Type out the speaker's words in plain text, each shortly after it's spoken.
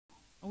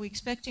Are we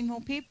expecting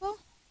more people?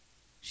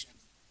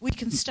 We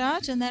can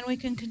start and then we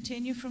can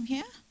continue from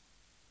here?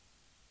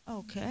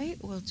 Okay,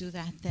 we'll do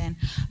that then.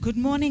 Good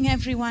morning,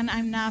 everyone.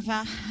 I'm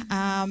Nava.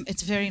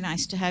 It's very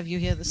nice to have you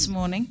here this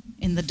morning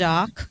in the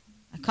dark.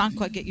 I can't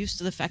quite get used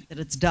to the fact that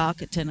it's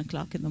dark at 10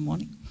 o'clock in the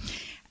morning.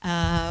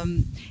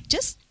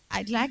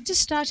 I'd like to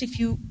start, if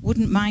you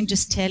wouldn't mind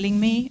just telling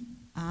me.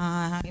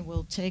 I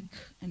will take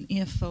an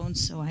earphone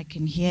so I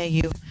can hear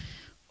you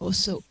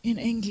also in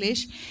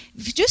English.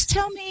 If you just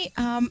tell me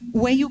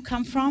where you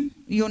come from,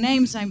 your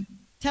names.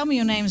 Tell me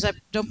your names. I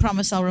don't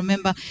promise I'll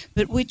remember.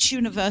 But which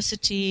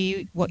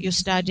university, what you're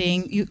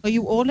studying. Are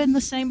you all in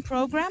the same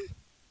program?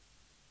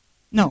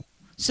 No.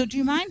 So do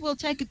you mind? We'll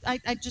take it.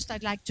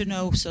 I'd like to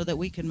know so that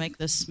we can make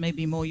this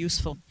maybe more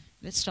useful.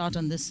 Let's start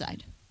on this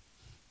side.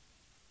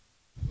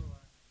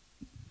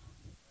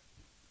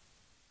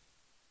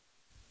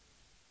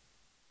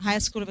 Higher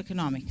School of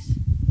Economics.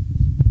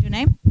 Your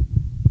name?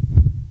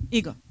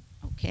 Igor.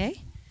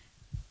 Okay.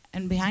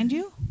 And behind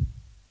you?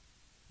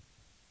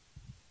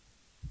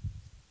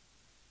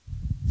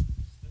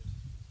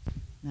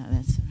 No,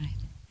 that's all right.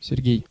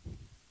 Sergey.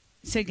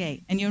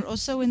 Sergey. And you're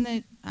also in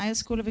the Higher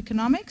School of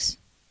Economics?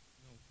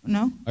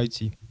 No?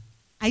 IT.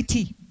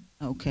 IT.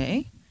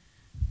 Okay.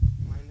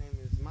 My name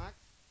is Max.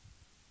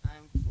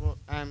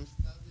 I'm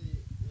studying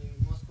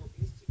in Moscow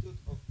Institute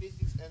of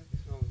Physics and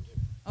Technology.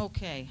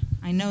 Okay,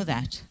 I know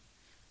that.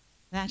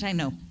 That I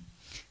know.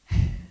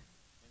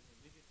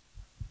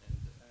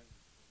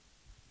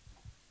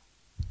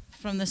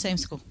 From the same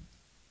school.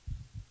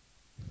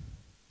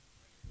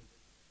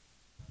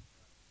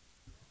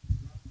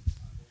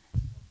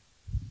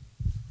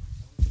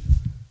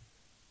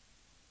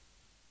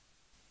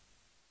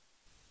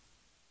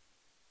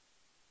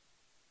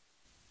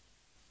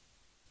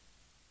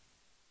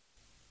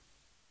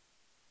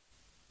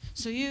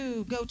 So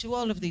you go to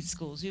all of these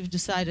schools. You've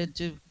decided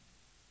to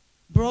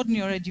broaden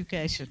your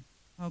education.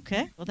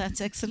 Okay, well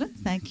that's excellent.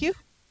 Thank you.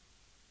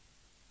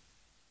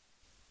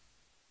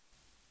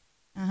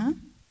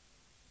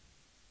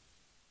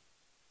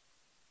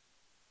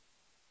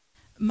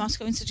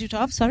 Moscow Institute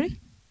of, sorry?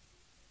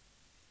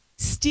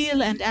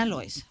 Steel and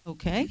Alloys,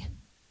 okay.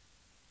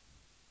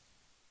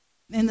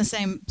 In the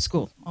same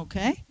school,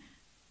 okay.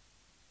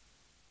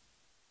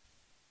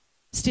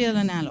 Steel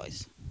and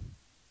Alloys.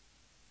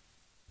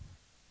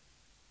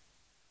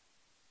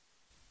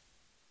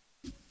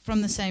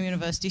 From the same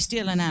university,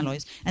 Steel and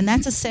Alloys. And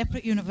that's a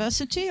separate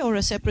university or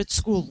a separate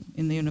school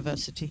in the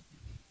university?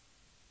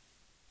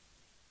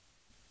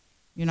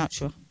 You're not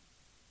sure?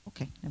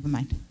 Okay, never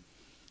mind.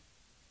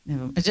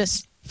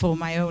 Just for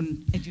my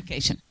own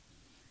education.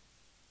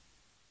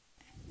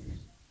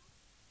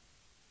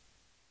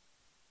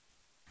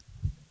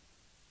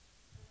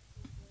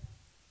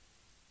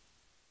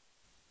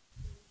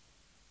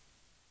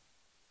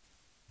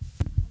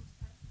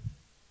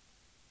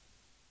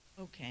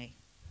 Okay,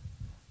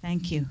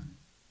 thank you.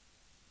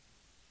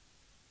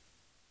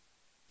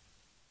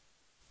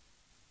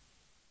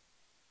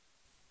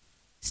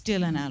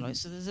 Steel and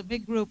Alloys. So there's a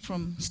big group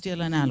from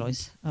Steel and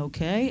Alloys.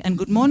 Okay. And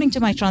good morning to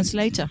my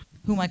translator,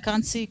 whom I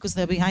can't see because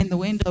they're behind the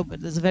window,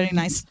 but there's a very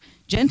nice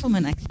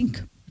gentleman, I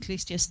think. At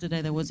least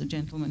yesterday there was a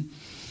gentleman.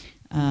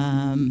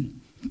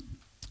 I'm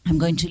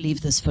going to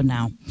leave this for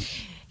now.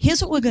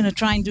 Here's what we're going to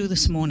try and do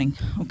this morning.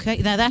 Okay.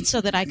 Now that's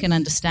so that I can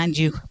understand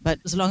you, but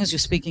as long as you're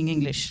speaking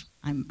English,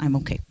 I'm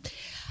okay.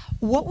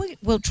 What we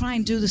will try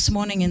and do this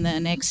morning in the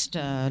next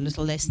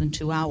little less than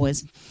 2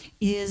 hours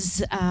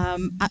is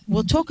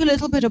we'll talk a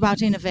little bit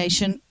about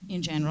innovation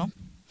in general.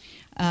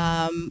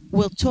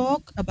 We'll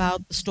talk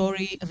about the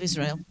story of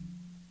Israel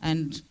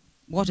and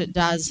what it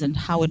does and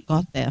how it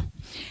got there.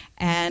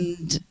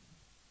 And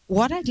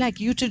what I'd like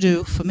you to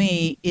do for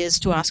me is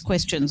to ask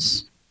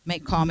questions,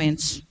 make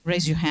comments,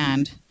 raise your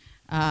hand.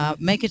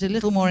 Make it a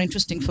little more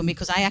interesting for me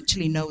because I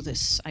actually know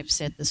this. I've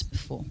said this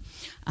before.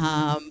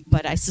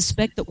 But I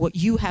suspect that what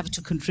you have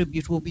to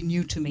contribute will be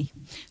new to me.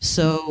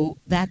 So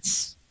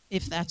that's,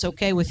 if that's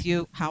okay with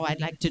you, how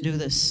I'd like to do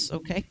this,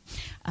 okay?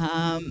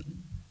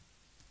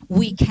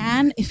 We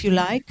can, if you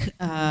like,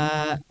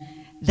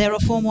 there are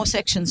 4 more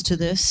sections to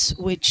this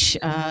which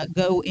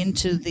go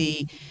into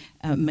the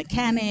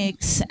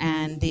mechanics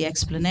and the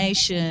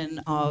explanation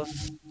of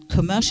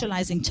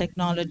commercializing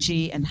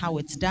technology and how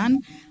it's done.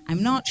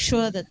 I'm not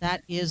sure that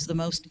that is the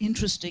most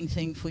interesting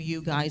thing for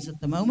you guys at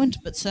the moment,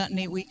 but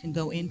certainly we can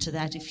go into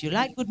that if you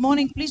like. Good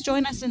morning. Please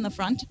join us in the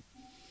front.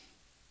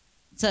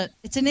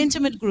 It's an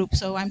intimate group,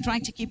 so I'm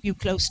trying to keep you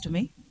close to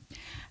me.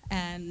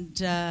 And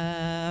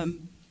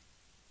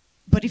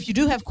but if you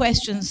do have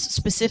questions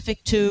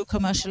specific to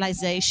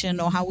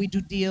commercialization or how we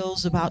do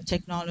deals about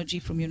technology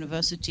from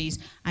universities,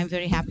 I'm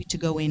very happy to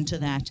go into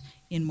that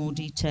in more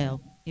detail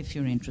if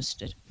you're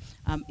interested.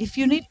 If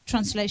you need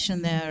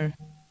translation there,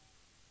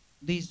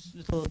 these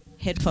little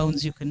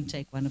headphones, you can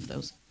take one of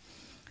those.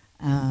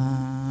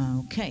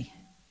 Okay,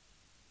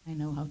 I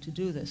know how to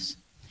do this.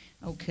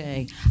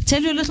 Okay, I'll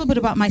tell you a little bit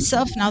about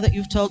myself now that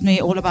you've told me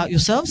all about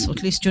yourselves, or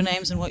at least your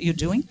names and what you're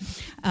doing.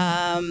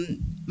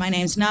 My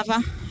name's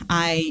Nava.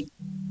 I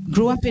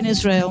grew up in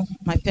Israel.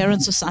 My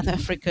parents are South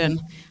African.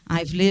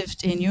 I've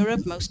lived in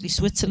Europe, mostly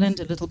Switzerland,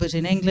 a little bit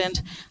in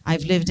England.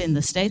 I've lived in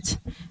the States,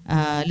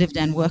 lived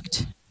and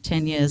worked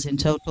 10 years in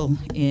total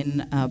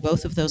in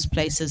both of those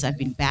places. I've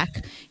been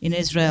back in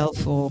Israel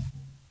for,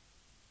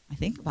 I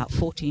think, about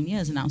 14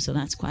 years now, so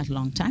that's quite a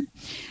long time.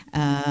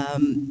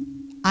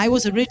 I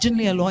was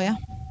originally a lawyer.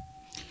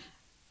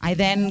 I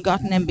then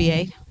got an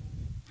MBA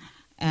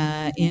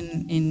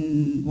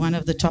in one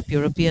of the top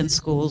European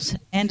schools,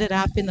 ended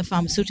up in the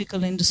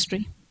pharmaceutical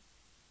industry.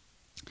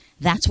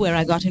 That's where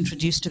I got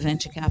introduced to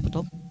venture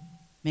capital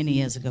many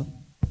years ago,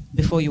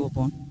 before you were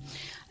born,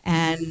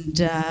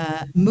 and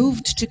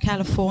moved to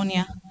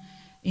California,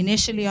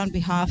 initially on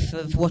behalf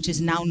of what is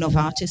now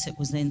Novartis. It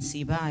was then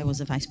Ciba. I was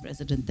a vice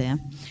president there,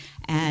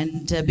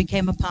 and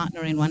became a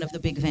partner in one of the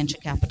big venture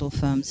capital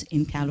firms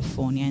in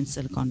California, in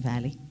Silicon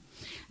Valley.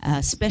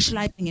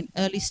 Specializing in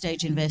early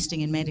stage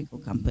investing in medical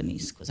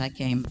companies, because I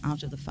came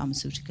out of the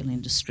pharmaceutical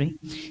industry.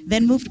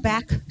 Then moved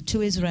back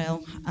to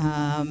Israel,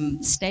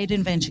 stayed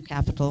in venture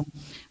capital,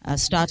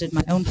 started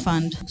my own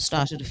fund,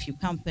 started a few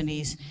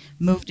companies,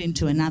 moved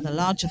into another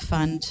larger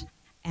fund,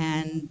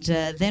 and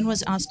then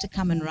was asked to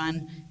come and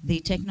run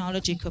the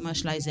technology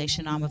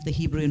commercialization arm of the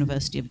Hebrew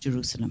University of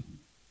Jerusalem,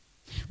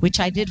 which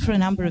I did for a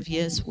number of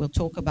years. We'll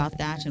talk about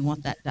that and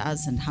what that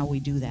does and how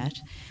we do that.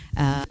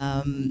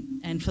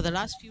 And for the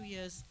last few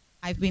years,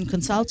 I've been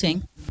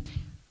consulting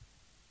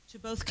to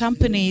both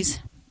companies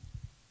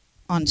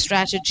on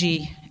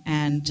strategy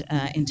and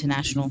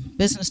international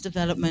business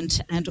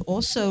development, and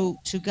also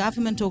to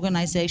government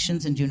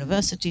organizations and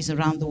universities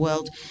around the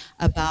world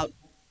about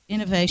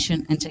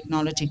innovation and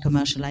technology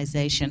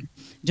commercialization,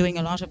 doing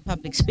a lot of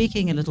public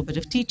speaking, a little bit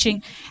of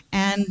teaching,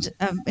 and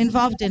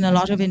involved in a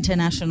lot of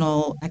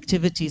international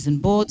activities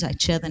and boards. I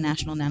chair the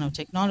National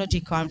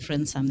Nanotechnology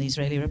Conference. I'm the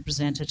Israeli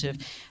representative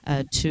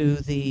to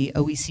the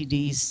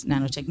OECD's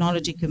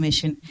Nanotechnology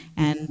Commission,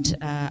 and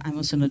I'm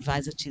also an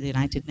advisor to the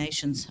United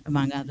Nations,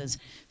 among others.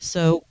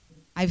 So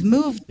I've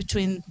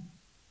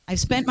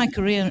spent my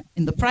career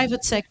in the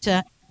private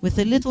sector, with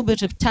a little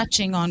bit of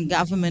touching on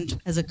government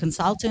as a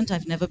consultant.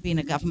 I've never been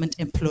a government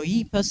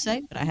employee per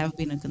se, but I have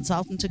been a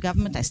consultant to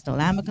government. I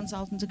still am a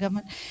consultant to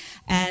government.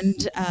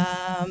 And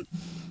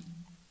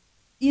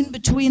in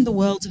between the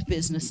worlds of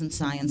business and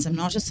science. I'm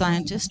not a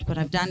scientist, but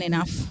I've done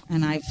enough,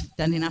 and I've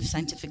done enough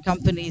scientific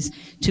companies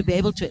to be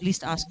able to at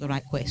least ask the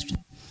right question.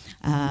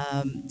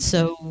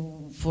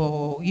 So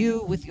for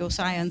you, with your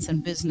science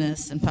and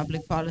business and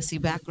public policy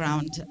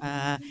background,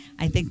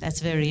 I think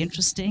that's very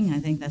interesting. I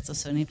think that's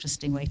also an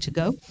interesting way to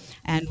go.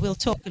 And we'll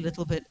talk a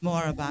little bit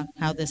more about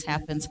how this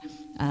happens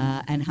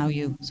and how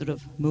you sort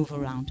of move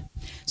around.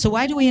 So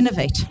why do we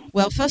innovate?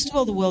 Well, first of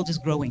all, the world is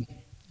growing.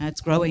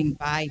 It's growing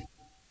by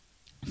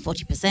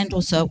 40%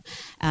 or so.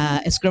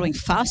 It's growing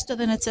faster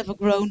than it's ever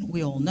grown.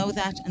 We all know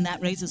that, and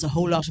that raises a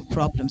whole lot of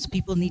problems.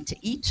 People need to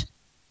eat.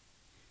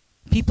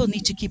 People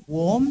need to keep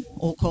warm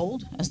or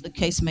cold, as the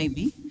case may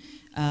be.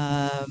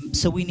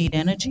 So we need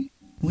energy.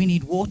 We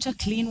need water.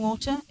 Clean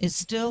water is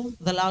still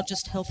the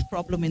largest health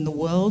problem in the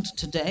world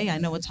today. I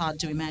know it's hard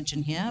to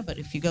imagine here, but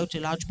if you go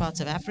to large parts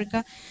of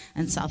Africa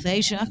and South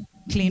Asia,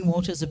 clean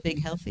water is a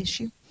big health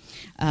issue.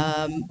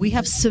 We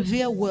have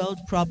severe world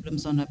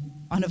problems on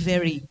a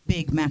very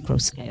big macro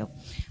scale.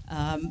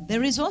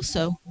 There is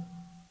also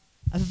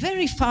a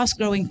very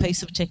fast-growing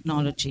pace of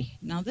technology.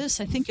 Now this,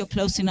 I think you're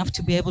close enough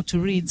to be able to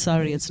read.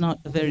 Sorry, it's not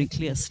a very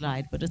clear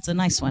slide, but it's a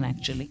nice one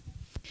actually,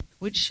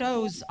 which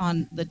shows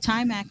on the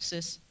time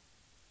axis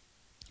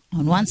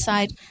on one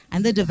side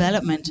and the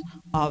development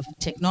of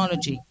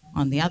technology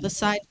on the other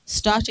side,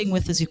 starting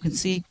with, as you can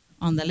see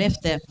on the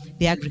left there,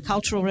 the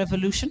agricultural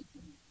revolution,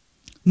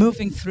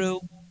 moving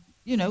through,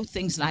 you know,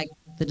 things like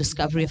the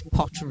discovery of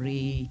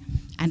pottery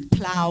and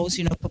plows,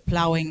 you know, for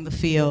plowing the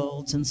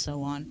fields and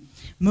so on,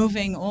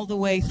 moving all the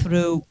way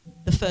through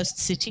the first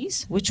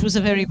cities, which was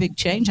a very big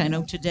change. I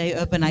know today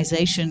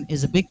urbanization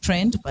is a big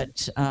trend,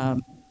 but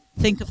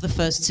think of the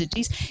first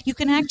cities. You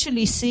can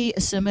actually see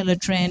a similar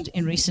trend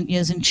in recent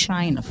years in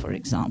China, for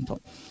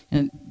example.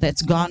 And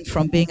that's gone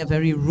from being a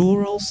very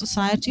rural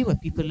society where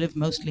people live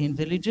mostly in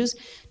villages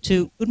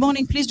to, good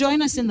morning, please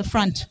join us in the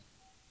front.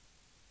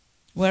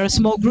 We're a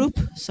small group,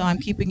 so I'm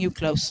keeping you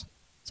close.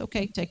 It's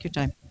okay, take your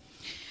time.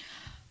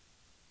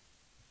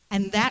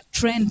 And that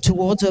trend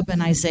towards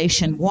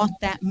urbanization, what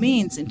that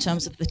means in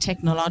terms of the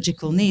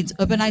technological needs.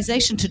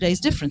 Urbanization today is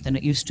different than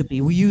it used to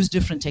be. We use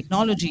different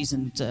technologies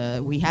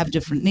and we have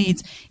different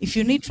needs. If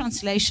you need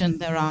translation,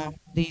 there are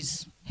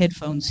these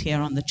headphones here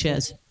on the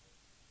chairs.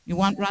 You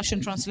want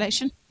Russian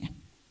translation? Yeah.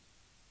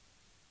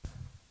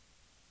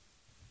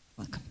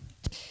 Welcome.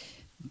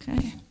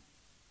 Okay.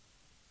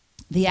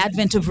 The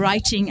advent of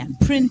writing and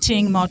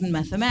printing, modern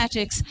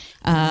mathematics,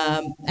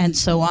 and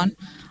so on.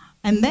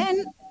 And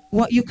then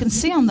what you can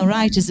see on the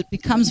right is it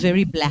becomes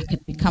very black,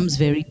 it becomes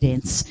very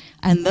dense.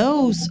 And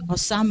those are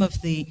some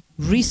of the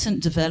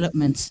recent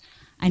developments,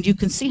 and you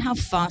can see how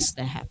fast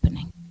they're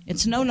happening.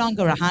 It's no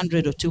longer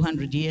 100 or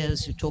 200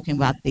 years. You're talking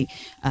about the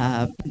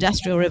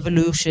Industrial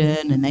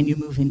Revolution, and then you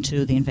move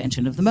into the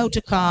invention of the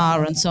motor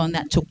car and so on.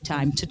 That took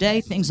time.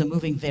 Today, things are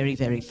moving very,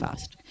 very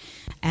fast.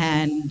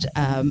 And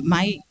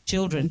my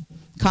children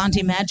can't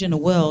imagine a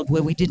world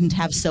where we didn't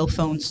have cell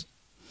phones.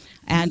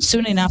 And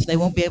soon enough, they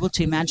won't be able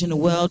to imagine a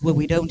world where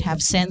we don't have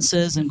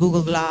sensors and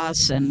Google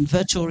Glass and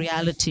virtual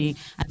reality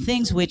and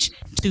things which,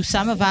 to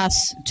some of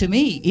us, to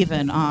me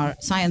even, are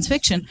science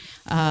fiction.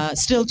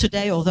 Still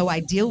today, although I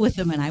deal with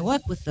them and I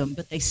work with them,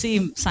 but they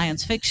seem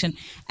science fiction.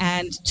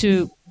 And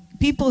to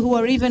people who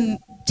are even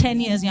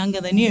 10 years younger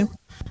than you,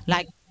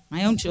 like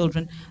my own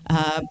children,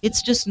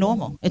 it's just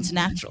normal. It's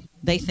natural.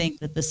 They think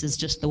that this is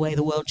just the way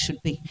the world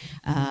should be.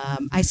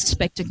 I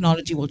suspect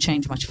technology will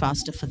change much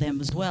faster for them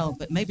as well,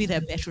 but maybe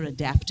they're better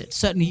adapted.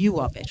 Certainly you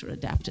are better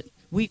adapted.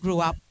 We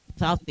grew up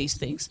without these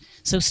things.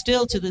 So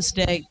still to this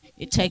day,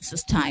 it takes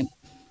us time.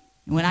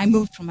 And when I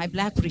moved from my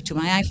BlackBerry to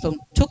my iPhone,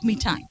 it took me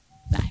time.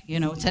 You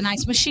know, it's a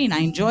nice machine. I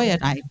enjoy it.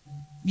 I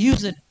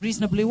use it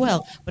reasonably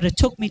well, but it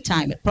took me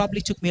time. It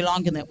probably took me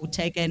longer than it would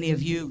take any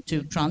of you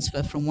to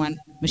transfer from one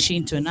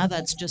machine to another.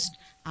 It's just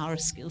our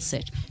skill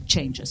set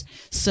changes.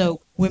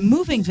 So we're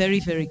moving very,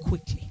 very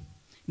quickly.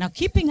 Now,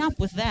 keeping up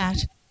with that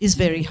is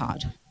very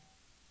hard.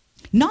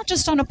 Not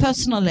just on a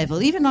personal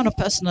level, even on a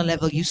personal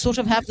level, you sort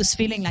of have this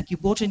feeling like you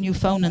bought a new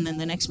phone and then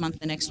the next month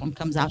the next one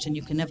comes out and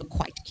you can never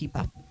quite keep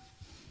up.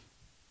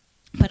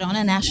 But on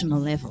a national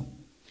level,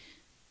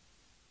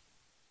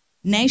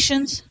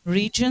 nations,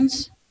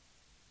 regions,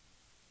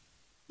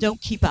 don't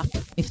keep up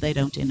if they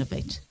don't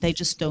innovate. They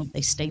just don't.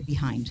 They stay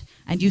behind.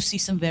 And you see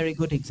some very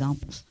good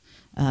examples,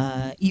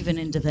 even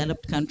in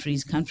developed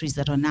countries, countries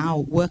that are now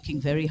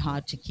working very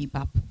hard to keep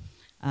up.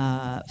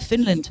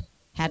 Finland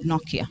had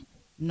Nokia.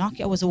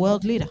 Nokia was a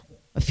world leader.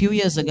 A few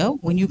years ago,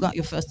 when you got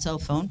your first cell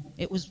phone,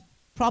 it was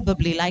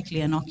probably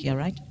likely a Nokia,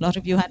 right? A lot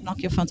of you had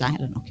Nokia phones. I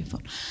had a Nokia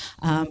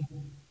phone.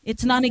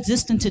 It's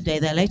non-existent today.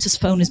 Their latest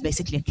phone is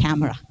basically a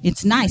camera.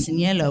 It's nice and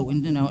yellow,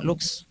 and you know,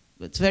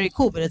 it's very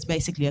cool, but it's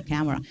basically a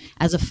camera.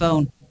 As a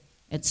phone,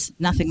 it's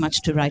nothing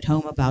much to write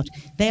home about.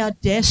 They are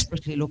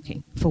desperately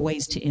looking for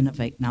ways to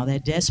innovate now. They're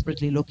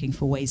desperately looking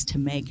for ways to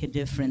make a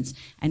difference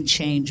and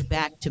change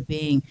back to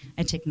being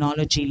a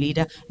technology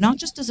leader, not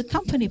just as a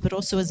company, but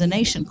also as a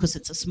nation, because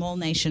it's a small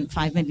nation,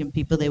 5 million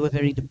people. They were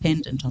very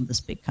dependent on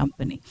this big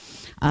company.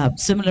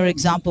 Similar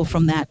example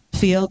from that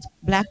field,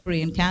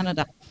 BlackBerry in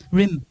Canada.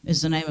 RIM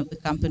is the name of the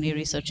company,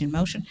 Research in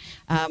Motion.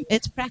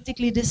 It's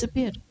practically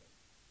disappeared.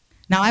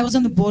 Now, I was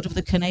on the board of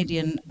the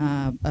Canadian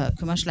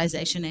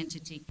commercialization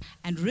entity,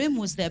 and RIM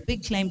was their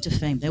big claim to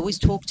fame. They always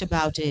talked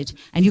about it,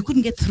 and you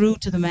couldn't get through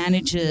to the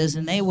managers,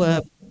 and they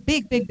were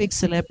big, big, big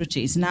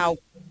celebrities. Now,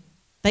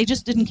 they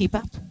just didn't keep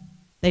up.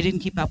 They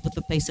didn't keep up with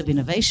the pace of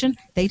innovation.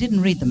 They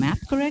didn't read the map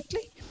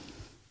correctly.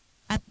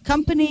 And the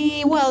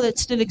company, well, it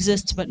still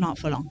exists, but not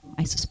for long,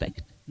 I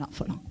suspect, not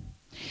for long.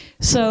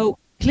 So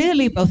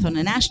clearly, both on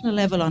a national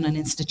level, on an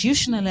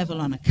institutional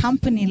level, on a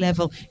company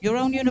level, your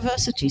own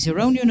universities,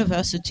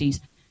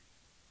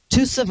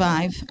 to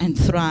survive and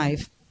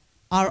thrive,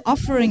 are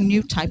offering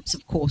new types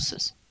of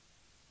courses.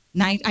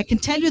 Now, I can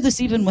tell you this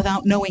even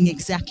without knowing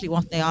exactly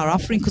what they are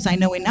offering, because I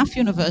know enough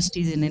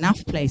universities in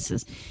enough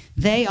places.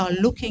 They are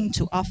looking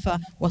to offer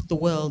what the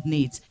world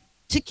needs.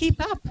 To keep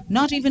up,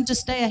 not even to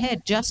stay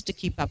ahead, just to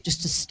keep up,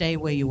 just to stay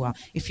where you are.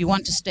 If you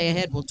want to stay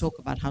ahead, we'll talk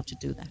about how to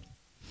do that.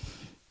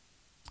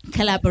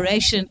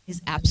 Collaboration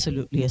is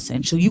absolutely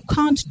essential. You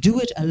can't do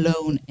it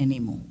alone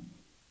anymore.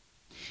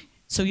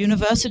 So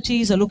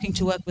universities are looking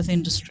to work with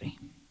industry,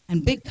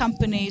 and big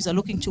companies are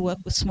looking to work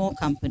with small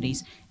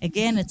companies.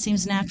 Again, it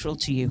seems natural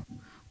to you,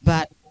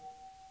 but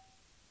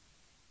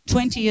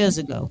 20 years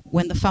ago,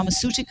 when the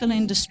pharmaceutical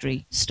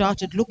industry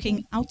started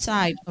looking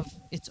outside of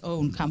its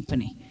own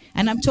company,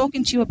 and I'm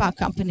talking to you about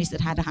companies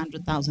that had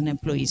 100,000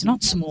 employees,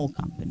 not small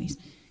companies,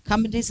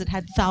 companies that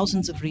had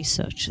thousands of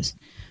researchers,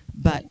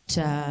 but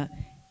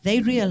they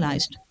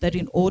realized that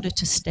in order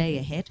to stay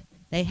ahead,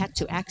 they had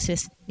to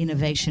access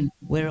innovation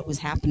where it was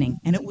happening.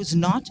 And it was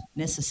not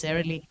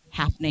necessarily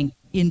happening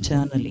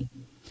internally.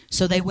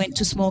 So they went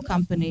to small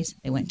companies,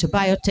 they went to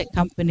biotech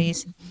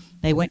companies,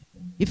 they went,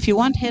 if you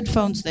want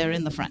headphones, they're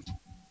in the front.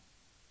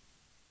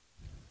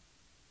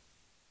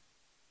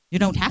 You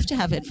don't have to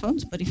have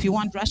headphones, but if you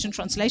want Russian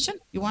translation,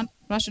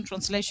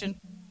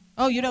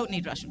 oh, you don't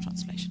need Russian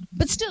translation.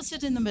 But still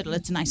sit in the middle.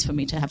 It's nice for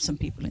me to have some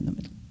people in the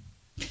middle.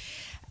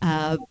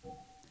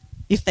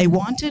 If they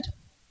wanted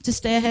to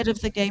stay ahead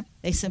of the game,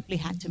 they simply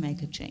had to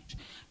make a change.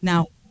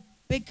 Now,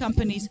 big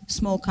companies,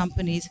 small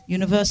companies,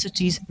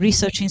 universities,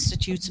 research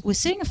institutes, we're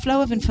seeing a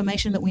flow of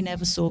information that we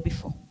never saw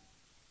before.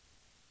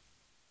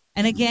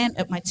 And again,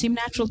 it might seem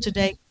natural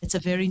today, it's a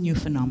very new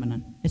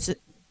phenomenon.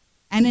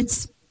 And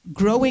it's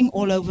growing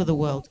all over the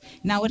world.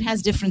 Now, it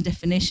has different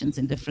definitions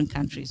in different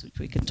countries, which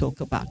we can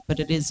talk about, but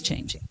it is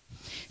changing.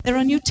 There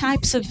are new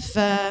types of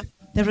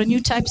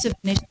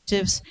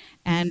initiatives,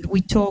 and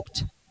we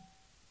talked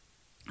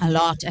a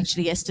lot,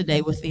 actually,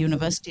 yesterday with the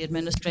university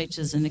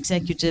administrators and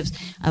executives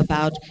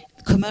about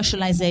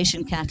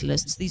commercialization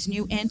catalysts, these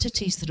new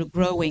entities that are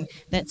growing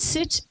that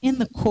sit in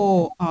the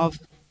core of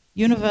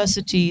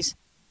universities,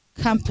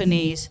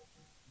 companies,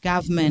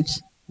 government,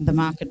 the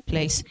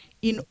marketplace,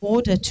 in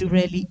order to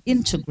really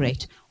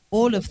integrate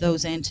all of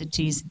those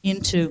entities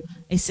into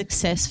a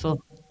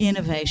successful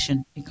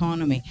innovation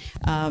economy.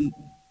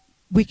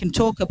 We can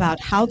talk about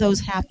how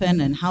those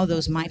happen and how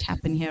those might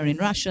happen here in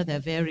Russia. There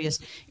are various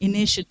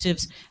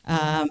initiatives.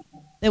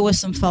 There were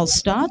some false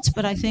starts,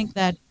 but I think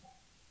that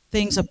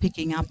things are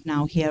picking up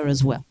now here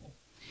as well.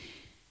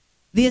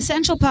 The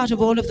essential part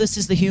of all of this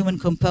is the human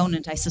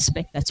component. I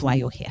suspect that's why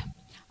you're here.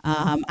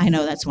 I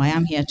know that's why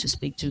I'm here to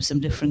speak to some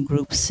different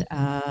groups,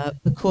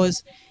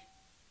 because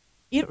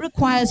it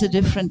requires a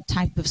different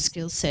type of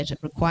skill set. It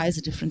requires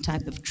a different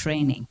type of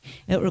training.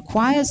 It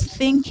requires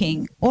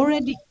thinking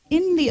already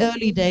in the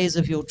early days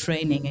of your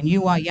training, and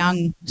you are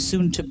young,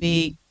 soon to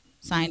be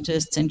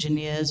scientists,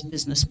 engineers,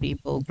 business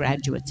people,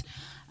 graduates.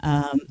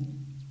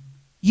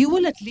 You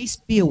will at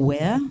least be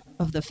aware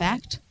of the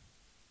fact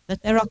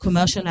that there are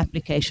commercial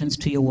applications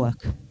to your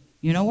work.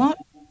 You know what?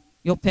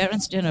 Your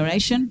parents'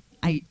 generation,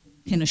 I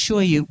can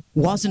assure you,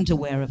 wasn't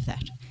aware of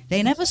that.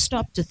 They never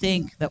stopped to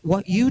think that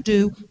what you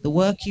do, the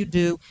work you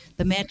do,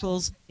 the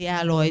metals, the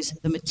alloys,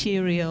 the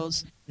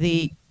materials,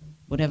 the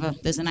whatever,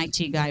 there's an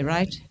IT guy,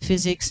 right?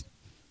 Physics,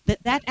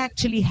 that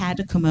actually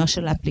had a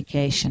commercial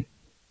application,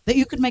 that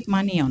you could make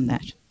money on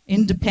that,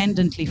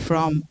 independently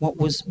from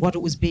what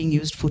it was being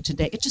used for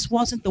today. It just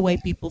wasn't the way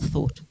people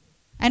thought.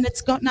 And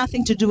it's got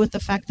nothing to do with the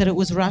fact that it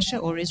was Russia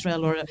or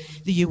Israel or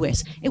the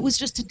US. It was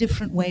just a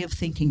different way of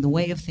thinking. The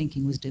way of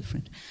thinking was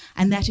different.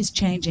 And that is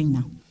changing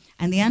now.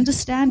 And the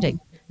understanding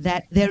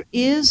that there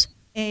is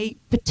a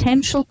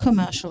potential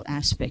commercial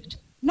aspect,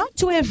 not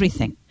to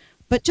everything,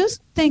 but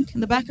just think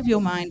in the back of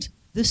your mind,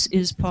 this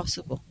is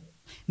possible.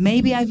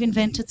 Maybe I've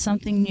invented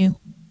something new.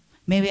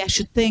 Maybe I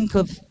should think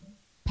of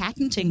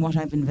patenting what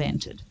I've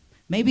invented.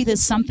 Maybe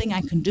there's something I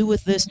can do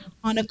with this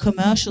on a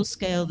commercial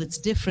scale that's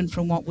different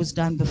from what was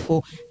done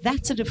before.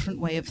 That's a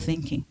different way of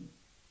thinking.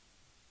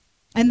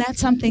 And that's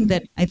something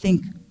that I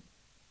think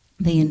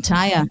the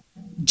entire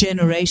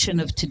generation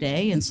of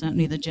today, and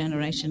certainly the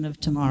generation of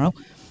tomorrow,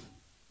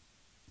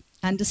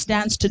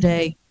 understands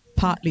today,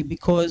 partly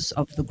because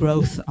of the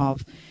growth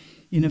of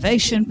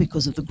innovation,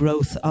 because of the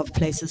growth of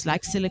places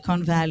like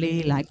Silicon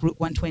Valley, like Route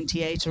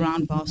 128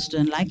 around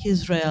Boston, like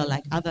Israel,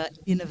 like other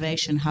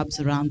innovation hubs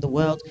around the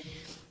world,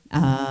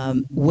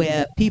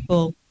 where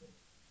people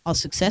are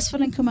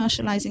successful in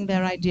commercializing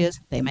their ideas.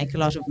 They make a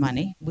lot of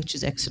money, which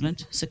is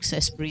excellent.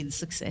 Success breeds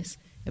success.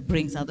 It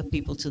brings other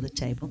people to the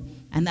table.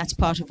 And that's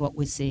part of what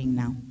we're seeing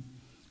now.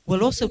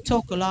 We'll also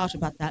talk a lot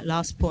about that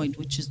last point,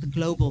 which is the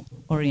global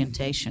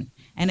orientation.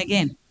 And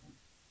again,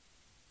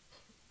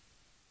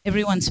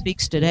 everyone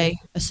speaks today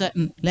a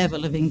certain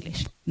level of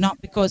English, not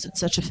because it's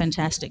such a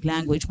fantastic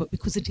language, but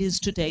because it is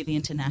today the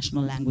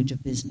international language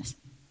of business.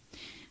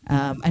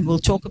 And we'll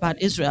talk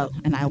about Israel,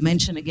 and I'll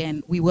mention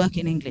again, we work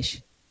in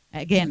English.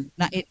 Again,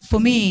 for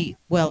me,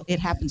 well, it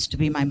happens to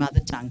be my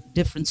mother tongue,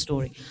 different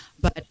story.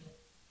 But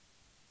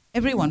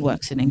everyone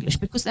works in English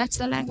because that's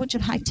the language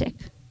of high tech.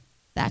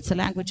 That's the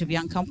language of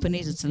young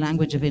companies. It's the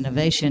language of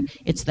innovation.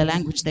 It's the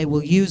language they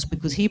will use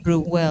because Hebrew,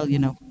 well, you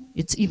know,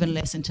 it's even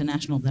less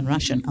international than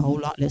Russian, a whole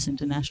lot less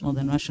international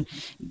than Russian.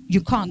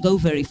 You can't go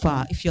very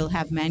far if you'll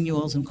have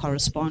manuals and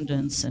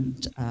correspondence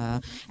and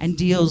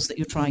deals that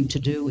you're trying to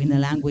do in a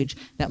language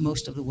that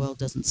most of the world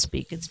doesn't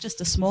speak. It's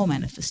just a small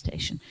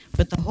manifestation.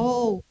 But the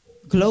whole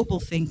global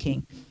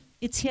thinking,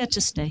 it's here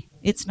to stay.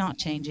 It's not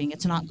changing.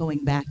 It's not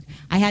going back.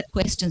 I had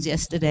questions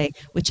yesterday,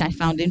 which I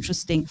found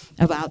interesting,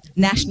 about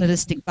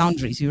nationalistic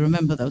boundaries. You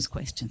remember those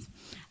questions.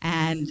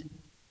 And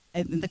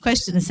the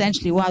question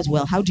essentially was,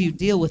 well, how do you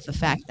deal with the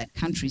fact that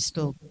countries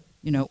still,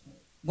 you know,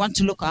 want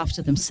to look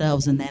after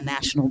themselves and their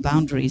national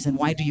boundaries? And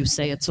why do you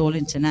say it's all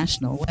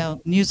international?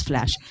 Well,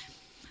 newsflash.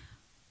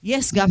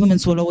 Yes,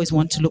 governments will always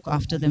want to look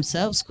after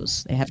themselves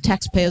because they have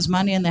taxpayers'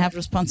 money and they have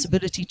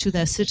responsibility to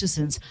their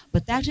citizens.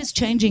 But that is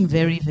changing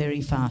very,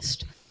 very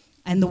fast.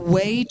 And the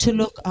way to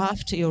look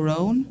after your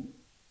own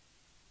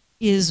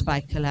is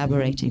by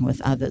collaborating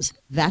with others.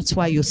 That's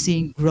why you're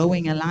seeing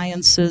growing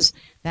alliances.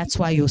 That's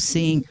why you're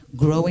seeing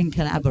growing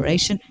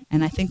collaboration.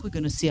 And I think we're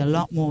going to see a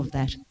lot more of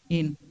that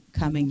in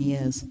coming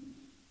years.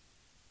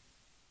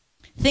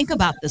 Think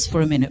about this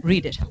for a minute.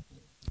 Read it.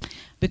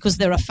 Because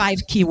there are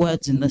 5 key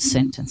words in this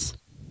sentence.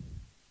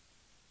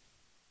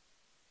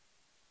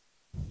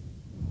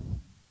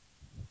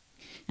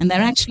 And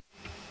they're actually...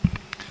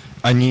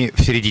 Они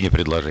в середине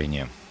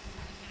предложения.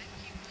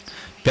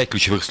 5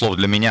 ключевых слов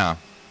для меня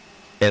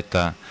 –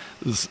 это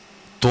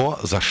то,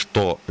 за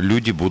что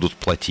люди будут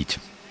платить.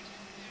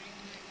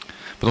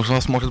 Потому что у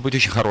вас может быть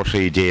очень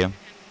хорошая идея,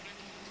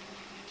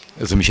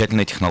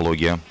 замечательная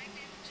технология,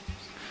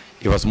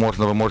 и,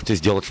 возможно, вы можете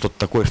сделать что-то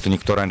такое, что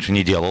никто раньше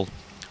не делал.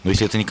 Но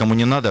если это никому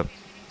не надо,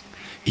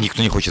 и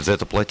никто не хочет за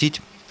это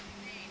платить,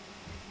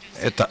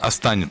 это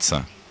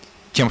останется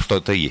тем, что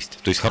это есть.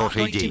 То есть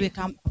хорошая идея.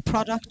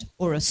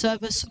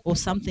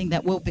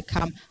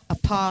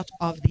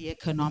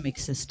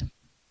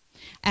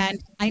 And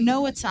I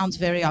know it sounds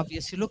very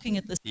obvious. You're looking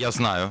at this. Я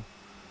знаю,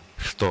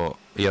 что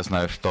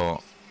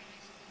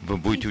вы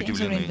будете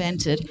Things are удивлены.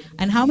 invented,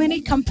 and how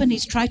many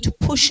companies try to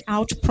push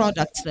out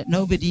products that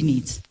nobody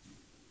needs.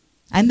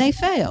 And they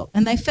fail.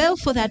 And they fail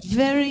for that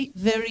very,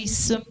 very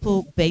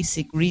simple,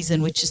 basic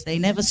reason, which is they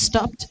never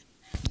stopped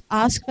to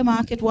ask the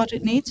market what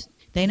it needs.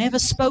 They never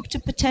spoke to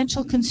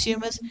potential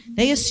consumers.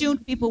 They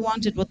assumed people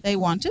wanted what they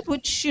wanted,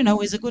 which, you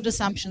know, is a good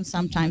assumption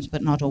sometimes,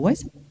 but not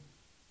always.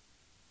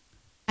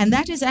 And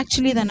that is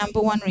actually the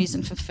number one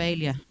reason for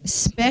failure,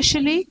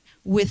 especially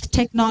with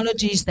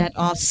technologies that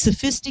are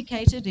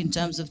sophisticated in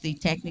terms of the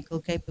technical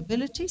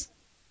capabilities.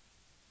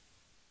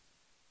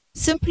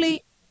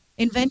 Simply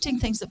inventing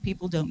things that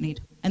people don't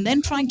need and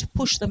then trying to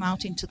push them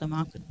out into the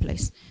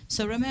marketplace.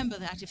 So remember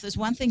that if there's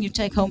one thing you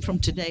take home from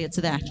today, it's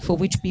that for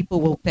which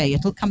people will pay.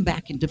 It'll come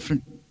back in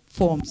different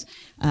forms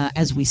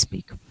as we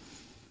speak.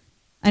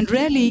 And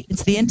really,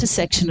 it's the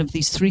intersection of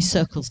these three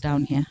circles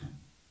down here.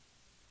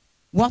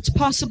 What's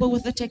possible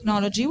with the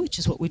technology, which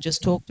is what we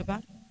just talked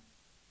about.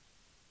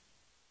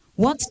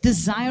 What's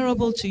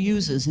desirable to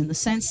users in the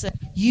sense that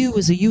you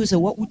as a user,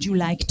 what would you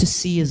like to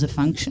see as a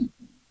function?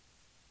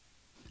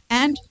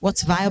 And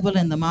what's viable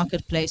in the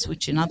marketplace,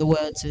 which in other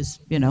words is,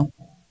 you know,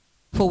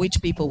 for which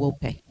people will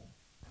pay.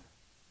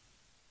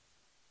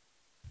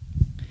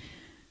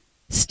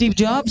 Steve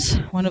Jobs,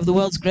 one of the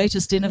world's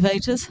greatest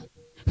innovators,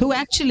 who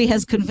actually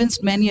has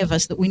convinced many of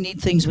us that we need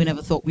things we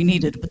never thought we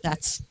needed, but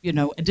that's, you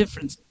know,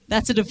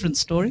 that's a different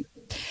story.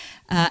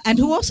 And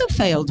who also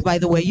failed, by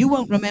the way. You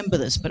won't remember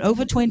this, but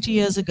over 20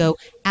 years ago,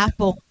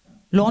 Apple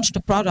launched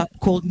a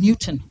product called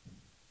Newton.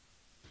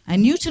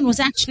 And Newton was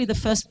actually the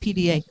first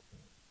PDA.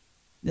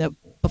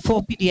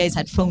 Before PDAs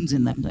had phones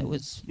in them, there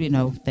was, you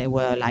know, they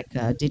were like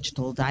a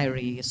digital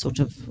diary, sort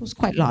of, it was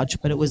quite large,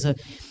 but it was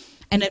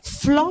and it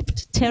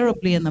flopped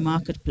terribly in the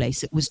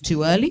marketplace. It was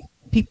too early.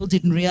 People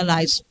didn't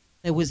realize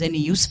there was any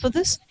use for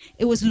this.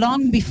 It was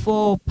long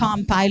before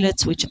Palm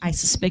Pilots, which I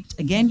suspect,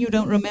 again, you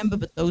don't remember,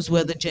 but those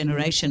were the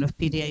generation of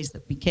PDAs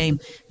that became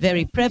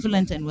very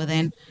prevalent and were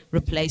then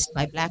replaced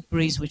by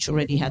Blackberries, which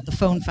already had the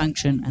phone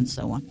function and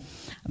so on.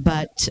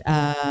 But,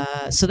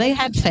 so they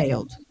had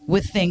failed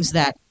with things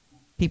that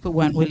people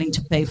weren't willing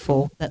to pay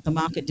for, that the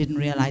market didn't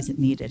realize it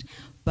needed.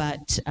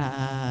 But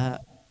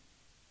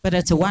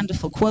it's a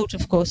wonderful quote,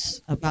 of course,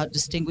 about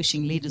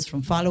distinguishing leaders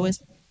from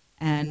followers,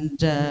 and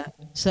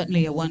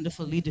certainly a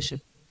wonderful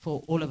leadership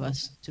for all of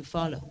us to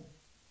follow.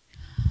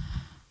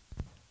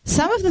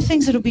 Some of the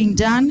things that are being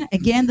done,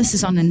 again, this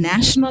is on a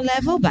national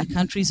level by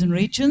countries and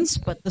regions,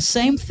 but the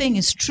same thing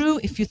is true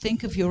if you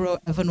think of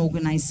an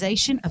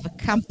organization, of a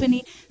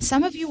company.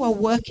 Some of you are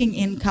working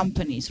in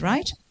companies,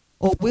 right?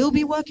 Or will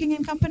be working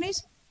in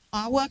companies,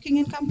 are working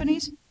in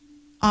companies,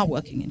 are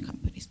working in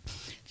companies.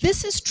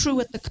 This is true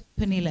at the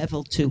company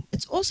level too.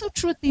 It's also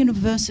true at the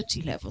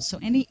university level, so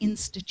any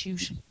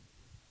institution.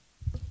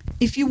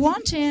 If you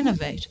want to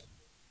innovate,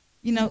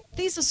 you know,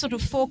 these are sort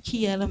of four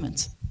key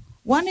elements.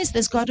 One is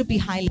there's got to be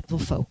high-level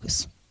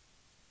focus.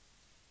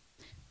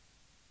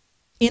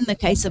 In the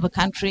case of a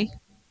country,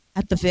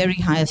 at the very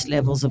highest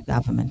levels of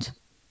government.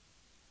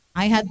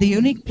 I had the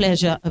unique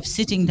pleasure of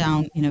sitting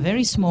down in a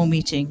very small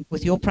meeting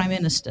with your Prime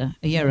Minister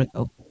a year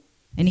ago.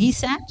 And he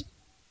sat,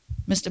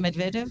 Mr.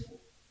 Medvedev,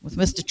 with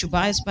Mr.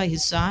 Chubais by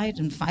his side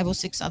and 5 or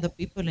 6 other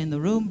people in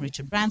the room,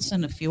 Richard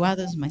Branson, a few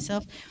others,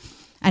 myself,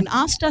 and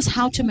asked us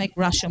how to make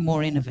Russia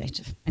more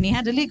innovative. And he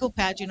had a legal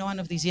pad, you know, one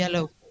of these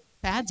yellow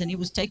pads, and he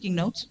was taking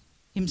notes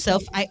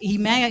himself. He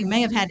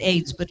may have had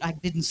aids, but I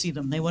didn't see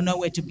them. They were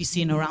nowhere to be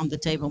seen around the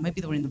table.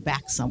 Maybe they were in the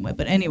back somewhere.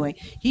 But anyway,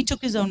 he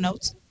took his own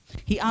notes.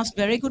 He asked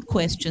very good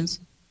questions.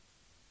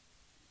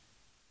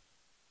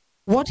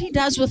 What he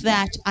does with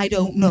that, I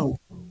don't know.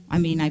 I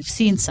mean, I've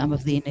seen some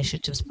of the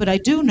initiatives, but I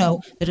do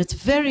know that it's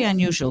very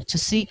unusual to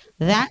see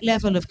that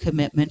level of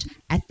commitment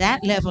at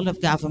that level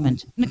of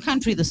government in a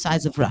country the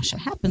size of Russia.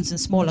 It happens in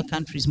smaller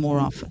countries more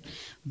often.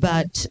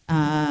 But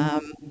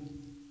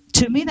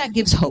to me, that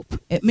gives hope.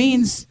 It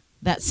means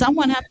that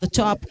someone at the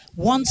top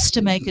wants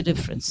to make a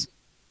difference.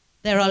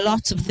 There are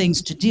lots of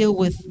things to deal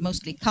with,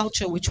 mostly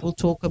culture, which we'll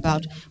talk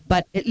about,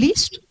 but at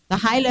least the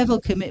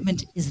high-level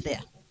commitment is there.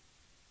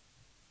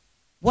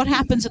 What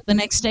happens at the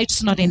next stage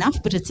is not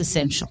enough, but it's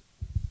essential.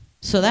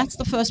 So that's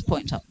the first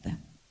point up there.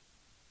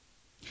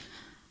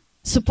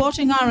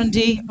 Supporting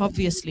R&D,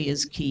 obviously,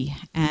 is key.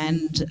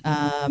 And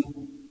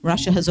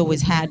Russia has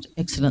always had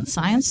excellent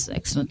science,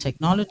 excellent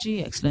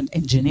technology, excellent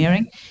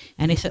engineering.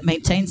 And if it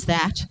maintains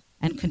that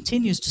and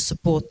continues to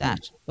support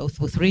that, both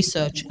with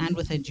research and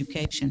with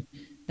education,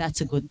 that's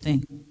a good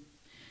thing.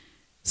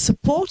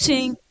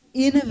 Supporting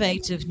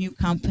innovative new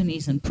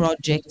companies and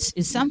projects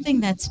is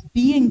something that's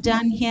being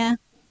done here.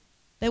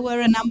 There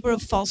were a number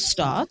of false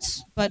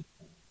starts, but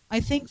I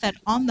think that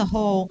on the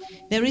whole,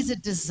 there is a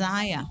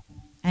desire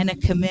and a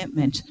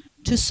commitment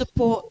to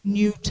support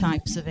new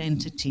types of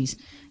entities.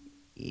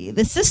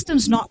 The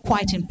system's not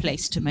quite in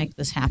place to make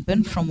this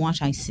happen, from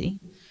what I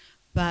see.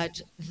 But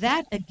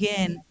that,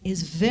 again,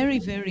 is very,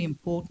 very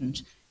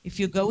important if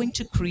you're going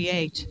to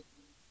create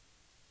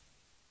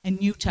a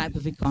new type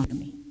of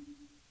economy.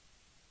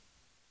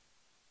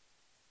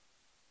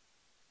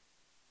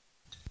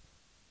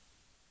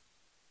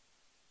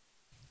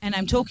 And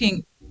I'm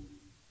talking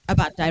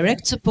about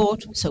direct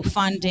support, so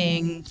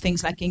funding,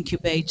 things like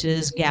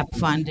incubators, gap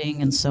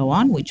funding, and so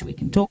on, which we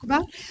can talk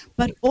about,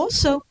 but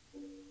also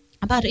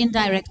about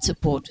indirect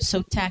support,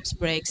 so tax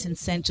breaks,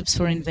 incentives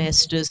for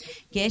investors,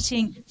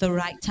 getting the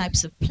right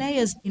types of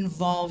players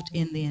involved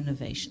in the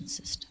innovation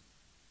system.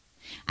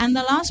 And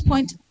the last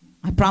point,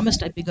 I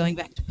promised I'd be going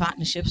back to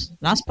partnerships.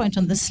 Last point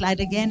on this slide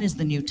again is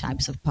the new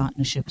types of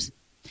partnerships,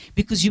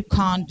 because you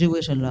can't do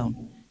it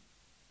alone.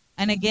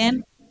 And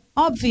again,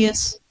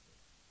 obvious,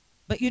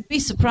 but you'd be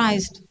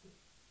surprised.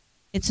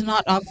 It's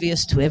not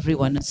obvious to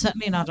everyone. It's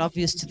certainly not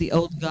obvious to the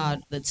old guard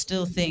that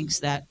still thinks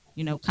that,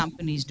 you know,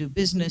 companies do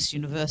business,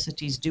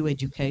 universities do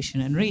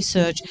education and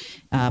research,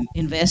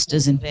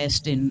 investors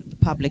invest in the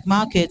public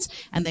markets,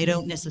 and they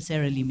don't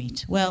necessarily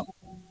meet. Well,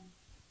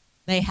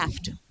 they have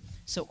to.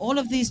 So all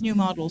of these new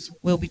models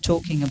we'll be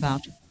talking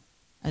about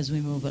as we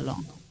move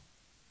along.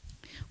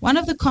 One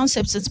of the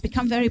concepts that's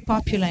become very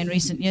popular in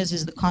recent years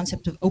is the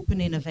concept of open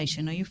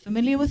innovation. Are you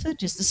familiar with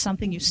it? Is this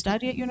something you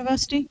study at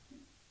university?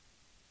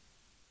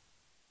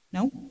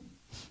 No?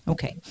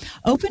 Okay.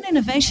 Open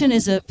innovation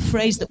is a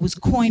phrase that was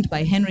coined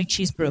by Henry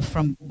Cheeseborough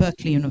from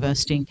Berkeley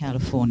University in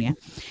California.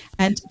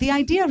 And the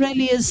idea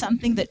really is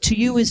something that to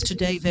you is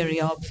today very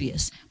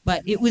obvious,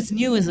 but it was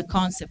new as a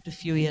concept a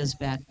few years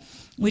back,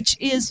 which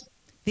is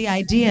the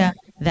idea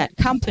that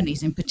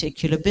companies, in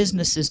particular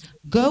businesses,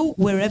 go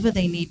wherever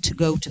they need to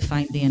go to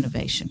find the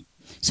innovation.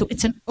 So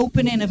it's an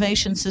open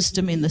innovation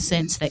system in the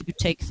sense that you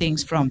take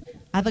things from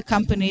other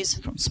companies,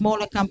 from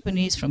smaller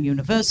companies, from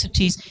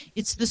universities.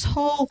 It's this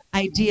whole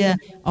idea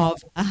of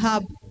a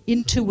hub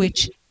into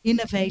which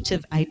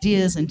innovative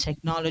ideas and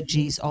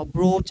technologies are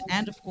brought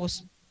and, of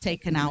course,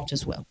 taken out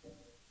as well.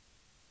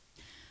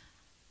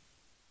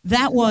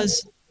 That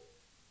was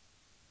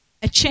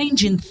a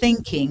change in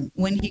thinking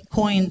when he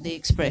coined the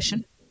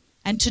expression.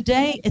 And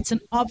today, it's an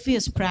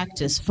obvious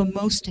practice for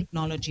most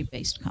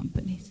technology-based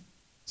companies.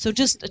 So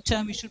just a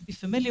term you should be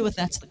familiar with,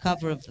 that's the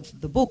cover of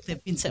the book. There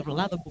have been several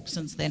other books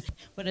since then,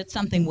 but it's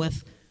something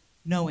worth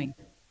knowing.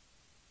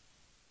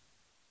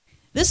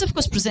 This, of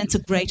course, presents a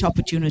great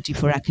opportunity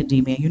for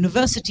academia.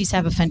 Universities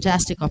have a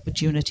fantastic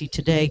opportunity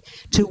today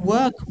to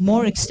work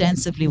more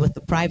extensively with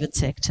the private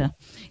sector.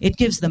 It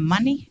gives them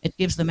money, it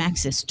gives them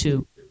access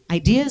to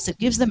ideas, it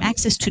gives them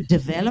access to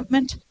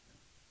development,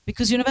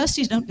 because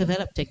universities don't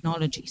develop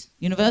technologies.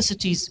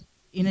 Universities,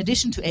 in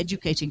addition to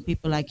educating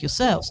people like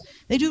yourselves,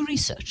 they do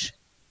research.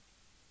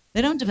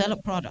 They don't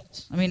develop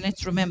products. I mean,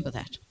 let's remember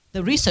that.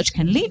 The research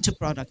can lead to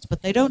products,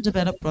 but they don't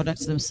develop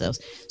products themselves.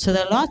 So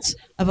there are lots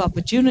of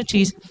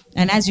opportunities,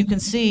 and as you can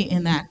see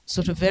in that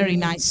sort of very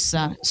nice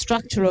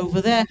structure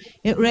over there,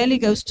 it really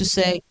goes to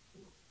say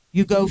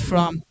you go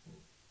from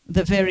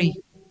the very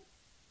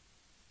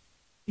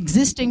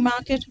existing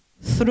market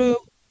through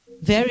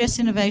various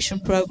innovation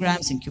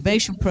programs,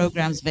 incubation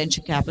programs,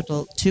 venture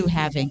capital, to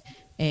having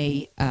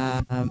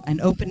an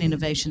open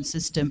innovation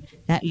system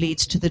that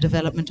leads to the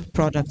development of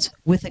products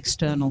with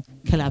external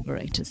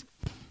collaborators.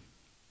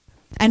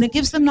 And it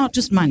gives them not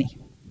just money,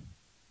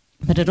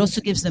 but it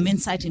also gives them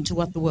insight into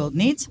what the world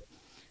needs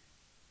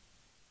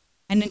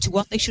and into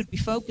what they should be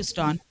focused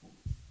on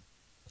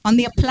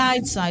the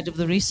applied side of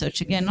the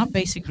research. Again, not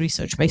basic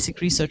research.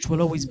 Basic research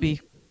will always be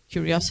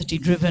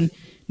curiosity-driven,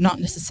 not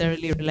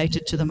necessarily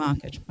related to the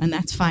market. And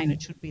that's fine,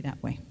 it should be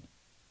that way.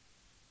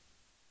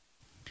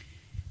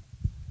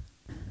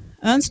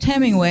 Ernest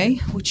Hemingway,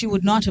 which you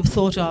would not have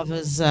thought of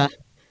as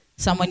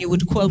someone you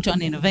would quote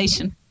on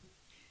innovation,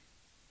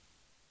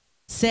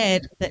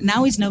 said that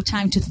now is no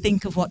time to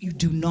think of what you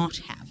do not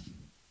have.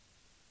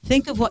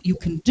 Think of what you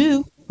can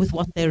do with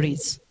what there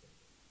is.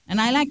 And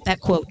I like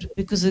that quote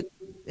because it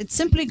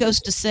simply goes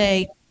to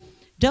say,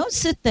 don't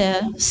sit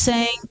there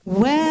saying,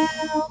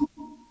 well,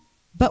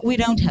 but we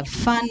don't have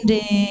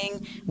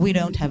funding, we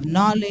don't have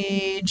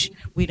knowledge,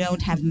 we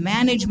don't have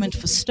management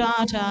for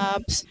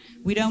startups,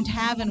 we don't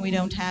have and we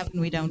don't have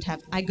and we don't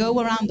have. I go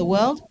around the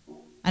world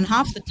and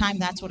half the time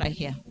that's what I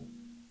hear.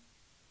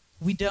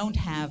 We don't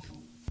have,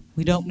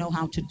 we don't know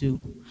how to do.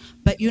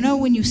 But you know,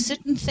 when you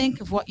sit and think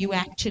of what you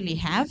actually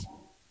have,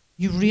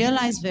 you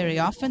realize very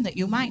often that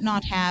you might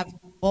not have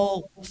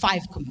all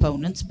 5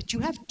 components, but you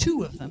have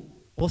 2 of them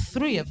or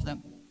 3 of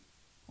them.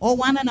 Or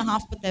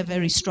 1.5, but they're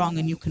very strong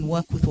and you can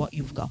work with what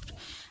you've got.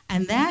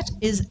 And that's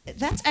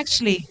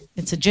actually,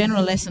 it's a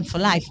general lesson for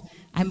life.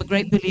 I'm a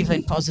great believer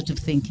in positive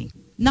thinking.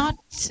 Not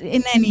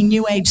in any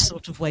new age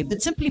sort of way,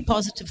 but simply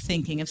positive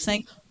thinking of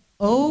saying,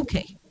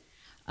 okay,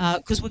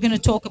 because we're going to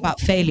talk about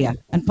failure.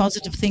 And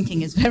positive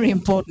thinking is very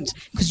important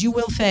because you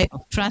will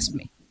fail, trust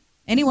me.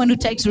 Anyone who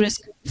takes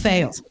risk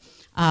fails.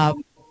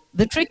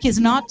 The trick is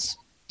not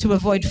to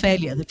avoid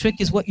failure. The trick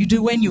is what you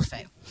do when you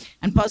fail.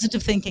 And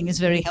positive thinking is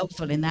very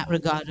helpful in that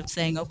regard of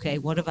saying, okay,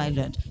 what have I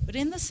learned? But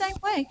in the same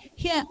way,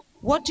 here,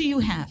 what do you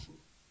have?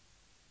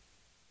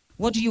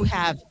 What do you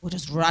have? What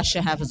does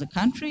Russia have as a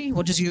country?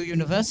 What does your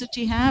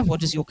university have? What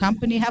does your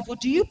company have? What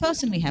do you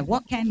personally have?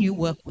 What can you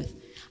work with?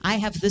 I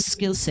have this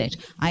skill set.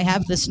 I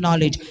have this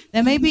knowledge.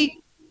 There may be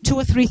 2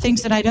 or 3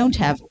 things that I don't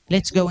have.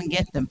 Let's go and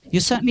get them.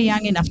 You're certainly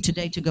young enough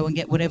today to go and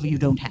get whatever you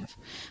don't have.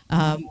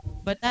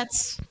 But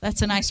that's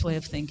a nice way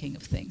of thinking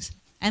of things.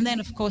 And then,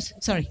 of course,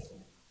 sorry.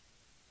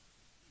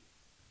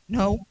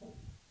 No.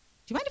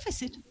 Do you mind if I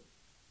sit?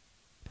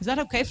 Is that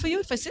okay for you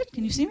if I sit?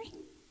 Can you see me?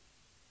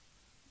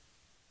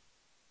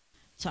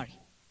 Sorry.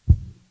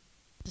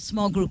 It's a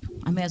small group.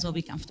 I may as well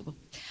be comfortable.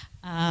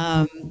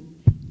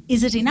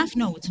 Is it enough?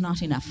 No, it's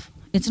not enough.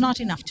 It's not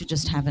enough to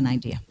just have an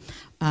idea.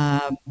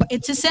 But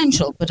it's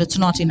essential, but it's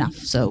not enough.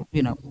 So,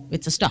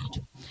 it's a start.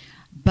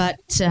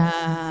 But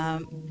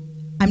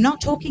I'm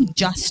not talking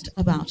just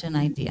about an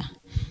idea.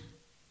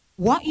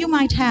 What you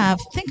might have,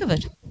 think of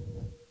it.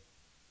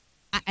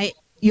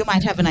 You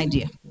might have an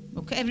idea.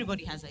 Okay,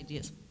 everybody has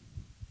ideas.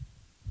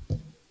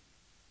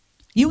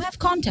 You have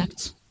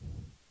contacts.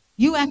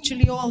 You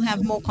actually all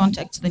have more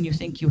contacts than you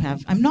think you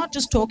have. I'm not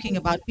just talking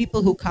about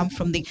people who come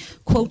from the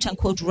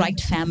quote-unquote right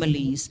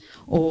families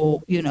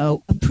or, a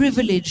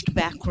privileged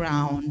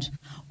background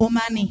or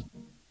money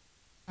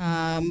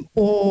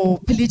or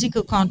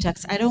political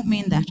contacts. I don't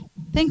mean that.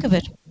 Think of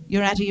it.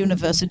 You're at a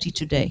university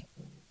today.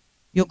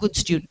 You're good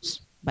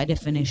students, by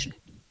definition,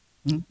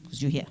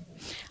 because you're here.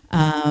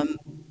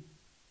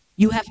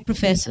 You have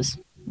professors,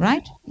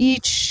 right?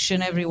 Each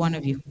and every one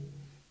of you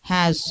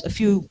has a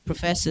few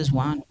professors,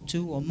 1,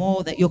 2, or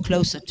more, that you're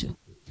closer to.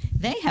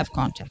 They have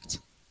contacts.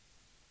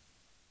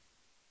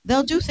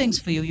 They'll do things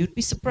for you. You'd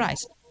be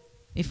surprised.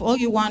 If all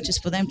you want is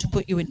for them to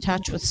put you in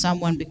touch with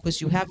someone because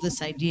you have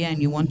this idea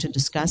and you want to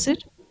discuss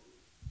it,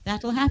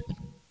 that'll happen.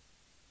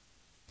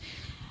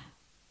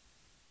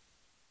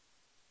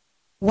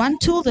 One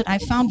tool that I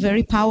found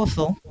very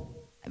powerful,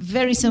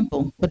 very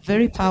simple, but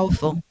very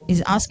powerful,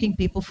 is asking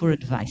people for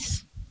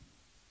advice.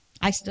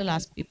 I still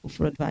ask people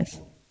for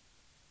advice.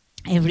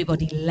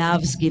 Everybody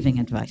loves giving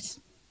advice.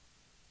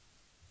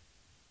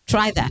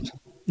 Try that.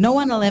 No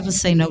one will ever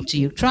say no to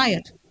you. Try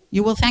it.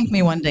 You will thank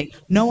me one day.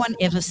 No one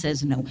ever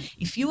says no.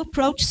 If you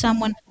approach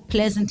someone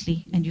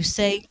pleasantly and you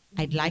say,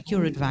 I'd like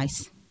your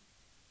advice,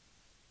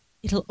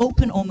 it'll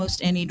open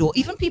almost any door,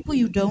 even people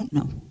you don't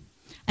know.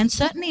 And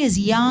certainly as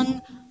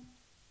young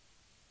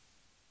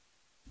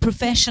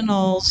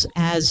professionals,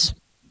 as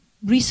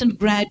recent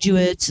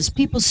graduates, as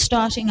people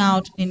starting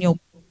out in your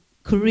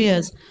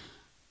careers,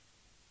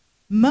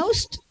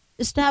 most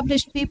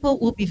established people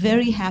will be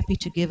very happy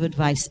to give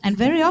advice. And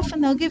very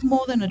often they'll give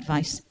more than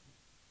advice.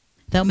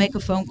 They'll make a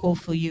phone call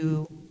for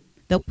you.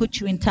 They'll put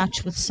you in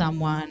touch with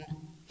someone.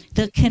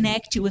 They'll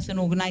connect you with an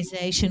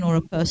organization or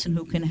a person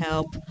who can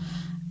help.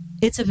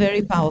 It's a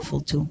very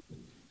powerful tool.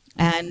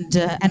 And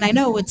I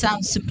know it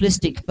sounds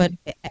simplistic, but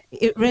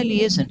it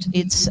really isn't.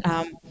 It's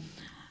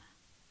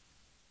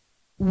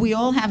we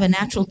all have a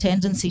natural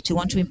tendency to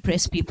want to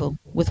impress people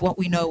with what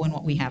we know and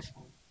what we have.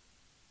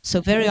 So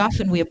very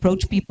often we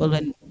approach people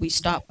and we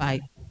start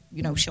by,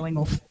 showing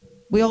off.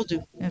 We all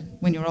do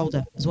when you're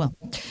older as well.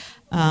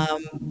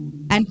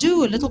 And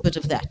do a little bit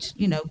of that,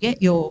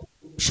 get your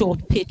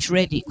short pitch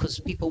ready because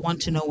people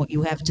want to know what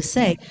you have to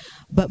say.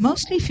 But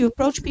mostly if you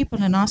approach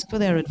people and ask for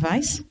their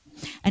advice,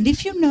 and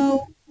if you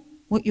know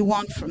what you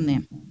want from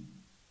them,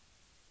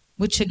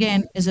 which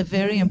again is a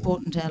very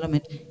important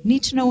element, you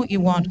need to know what you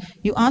want.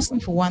 You ask them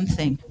for one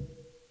thing,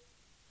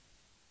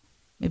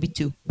 maybe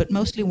 2, but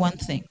mostly one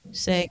thing.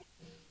 Say,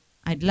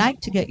 I'd like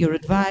to get your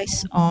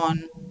advice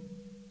on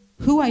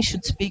who I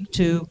should speak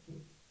to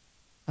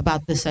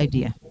about this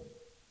idea.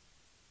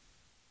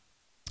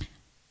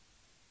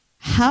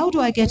 How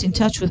do I get in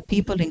touch with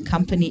people in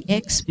company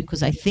X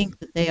because I think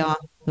that they are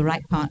the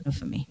right partner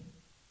for me?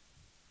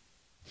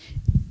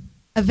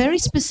 A very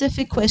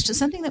specific question,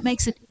 something that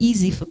makes it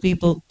easy for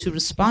people to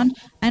respond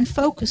and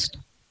focused.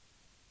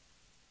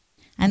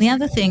 And the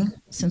other thing,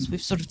 since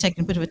we've sort of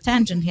taken a bit of a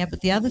tangent here,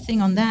 but the other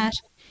thing on that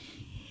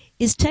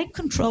is take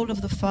control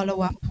of the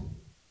follow-up.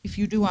 If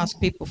you do ask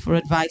people for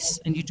advice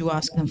and you do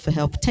ask them for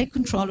help, take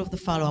control of the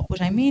follow-up.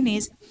 What I mean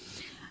is,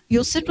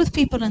 you'll sit with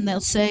people and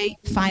they'll say,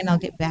 fine, I'll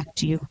get back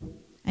to you.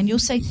 And you'll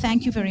say,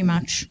 thank you very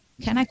much.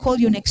 Can I call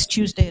you next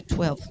Tuesday at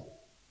 12?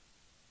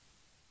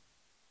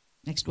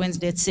 Next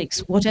Wednesday at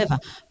 6, whatever.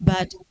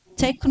 But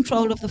take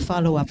control of the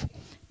follow-up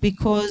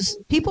because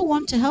people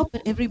want to help,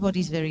 but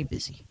everybody's very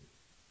busy.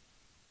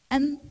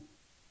 And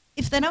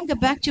if they don't get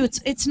back to you,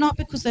 it's not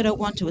because they don't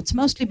want to. It's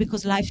mostly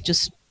because life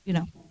just,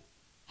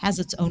 has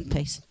its own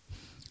pace.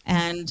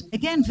 And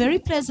again, very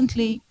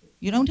pleasantly,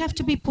 you don't have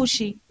to be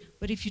pushy,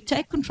 but if you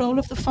take control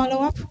of the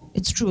follow-up,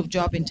 it's true of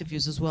job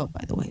interviews as well,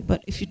 by the way,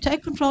 but if you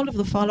take control of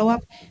the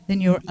follow-up,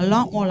 then you're a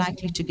lot more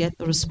likely to get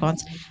the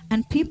response,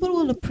 and people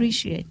will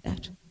appreciate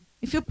that.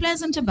 If you're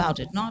pleasant about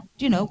it, not,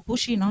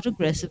 pushy, not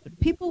aggressive, but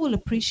people will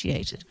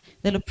appreciate it.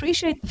 They'll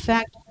appreciate the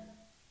fact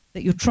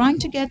that you're trying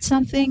to get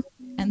something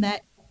and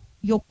that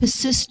you're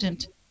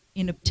persistent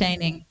in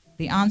obtaining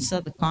the answer,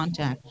 the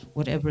contact,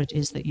 whatever it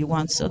is that you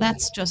want. So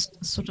that's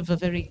just sort of a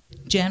very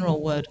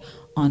general word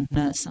on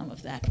some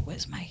of that.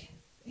 Where's my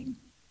thing?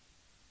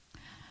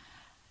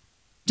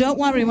 Don't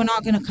worry, we're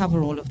not going to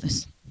cover all of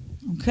this.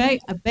 Okay?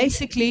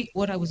 Basically,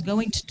 what I was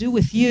going to do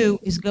with you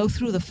is go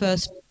through the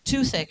first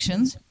 2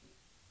 sections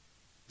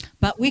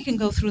But we can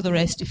go through the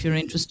rest if you're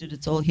interested.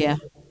 It's all here.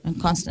 And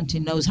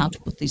Konstantin knows how to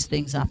put these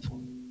things up.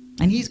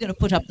 And he's going to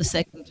put up the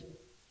second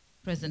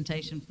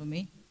presentation for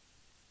me,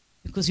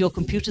 because your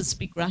computers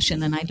speak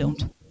Russian and I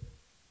don't.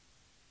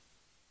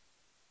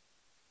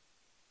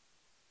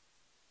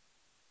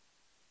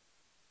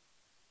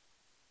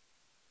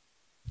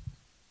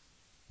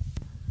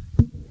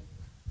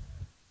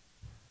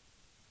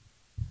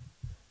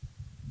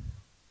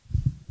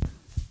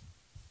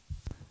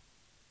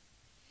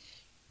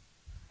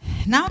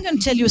 Now I'm going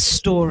to tell you a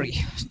story.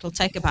 It'll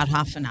take about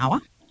half an hour.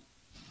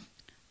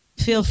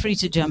 Feel free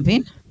to jump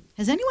in.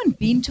 Has anyone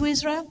been to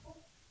Israel?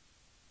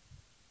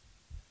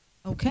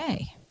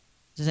 Okay.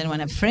 Does anyone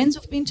have friends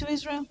who've been to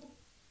Israel?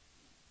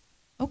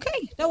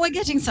 Okay. No, we're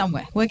getting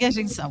somewhere. We're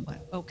getting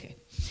somewhere. Okay.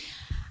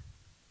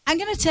 I'm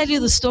going to tell you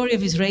the story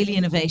of Israeli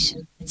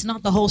innovation. It's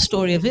not the whole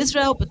story of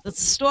Israel, but the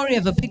story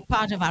of a big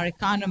part of our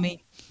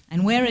economy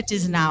and where it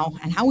is now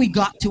and how we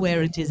got to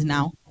where it is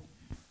now.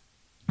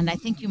 And I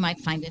think you might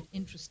find it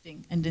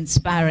interesting and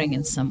inspiring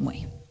in some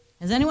way.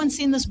 Has anyone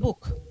seen this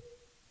book?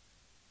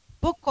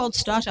 Book called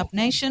Startup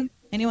Nation.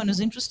 Anyone who's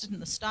interested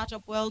in the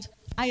startup world,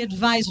 I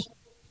advise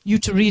you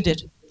to read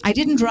it. I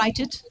didn't write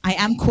it. I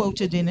am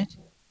quoted in it.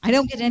 I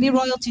don't get any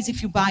royalties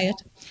if you buy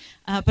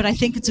it, but I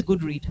think it's a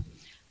good read.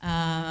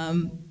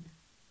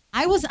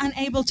 I was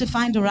unable to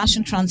find a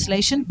Russian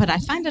translation, but I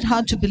find it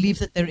hard to believe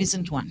that there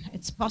isn't one.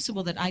 It's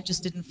possible that I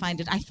just didn't find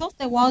it. I thought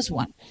there was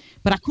one,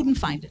 but I couldn't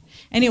find it.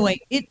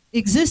 Anyway, it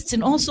exists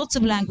in all sorts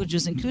of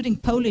languages, including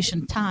Polish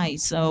and Thai.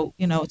 So,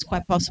 you know, it's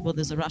quite possible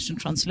there's a Russian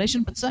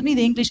translation, but certainly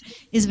the English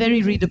is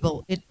very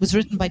readable. It was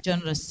written by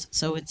journalists,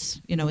 so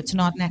it's, you know, it's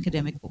not an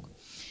academic book.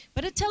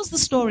 But it tells the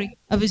story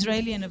of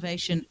Israeli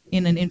innovation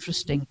in an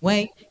interesting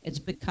way. It's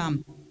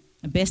become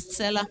a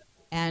bestseller,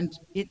 and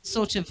it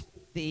sort of,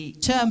 the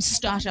term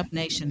startup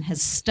nation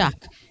has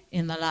stuck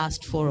in the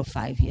last 4 or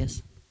 5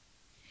 years.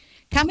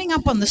 Coming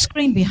up on the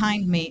screen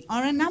behind me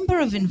are a number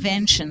of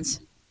inventions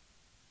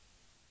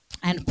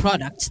and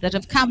products that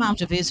have come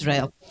out of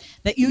Israel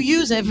that you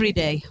use every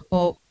day,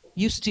 or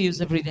used to use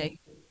every day.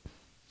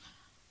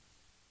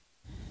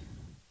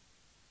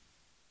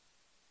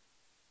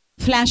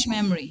 Flash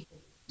memory,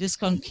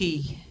 disk on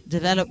key,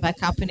 developed by a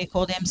company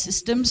called M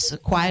Systems,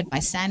 acquired by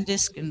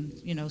SanDisk, and,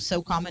 you know,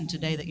 so common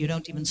today that you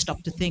don't even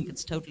stop to think.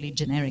 It's totally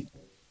generic.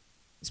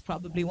 There's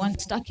probably one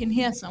stuck in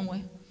here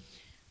somewhere.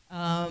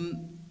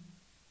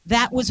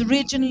 That was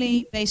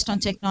originally based on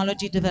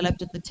technology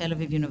developed at the Tel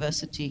Aviv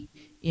University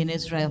in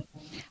Israel.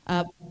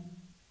 The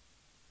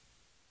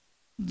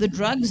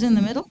drugs in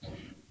the middle,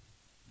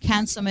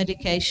 cancer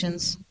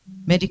medications,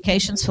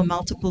 medications for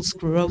multiple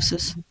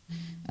sclerosis.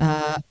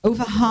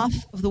 Over half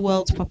of the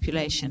world's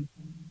population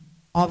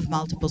of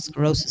multiple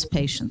sclerosis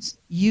patients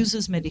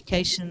uses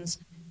medications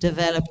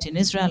developed in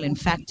Israel, in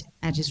fact,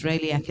 at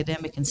Israeli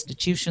academic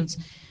institutions,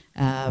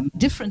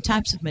 different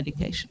types of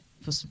medication,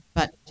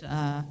 but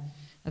a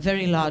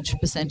very large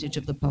percentage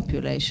of the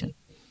population.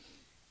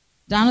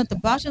 Down at the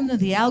bottom are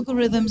the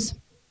algorithms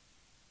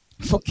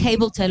for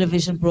cable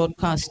television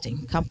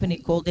broadcasting, a company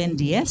called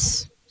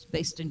NDS,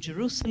 based in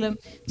Jerusalem.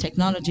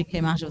 Technology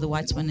came out of the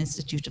Weizmann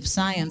Institute of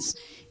Science.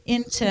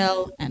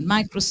 Intel and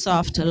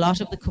Microsoft, a lot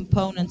of the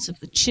components of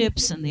the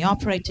chips and the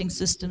operating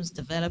systems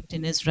developed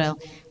in Israel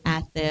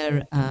at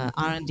their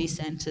R&D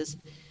centers.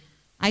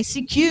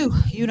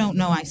 ICQ, you don't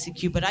know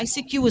ICQ, but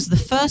ICQ was the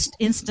first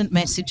instant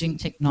messaging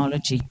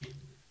technology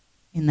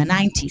in the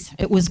 90s.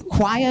 It was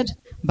acquired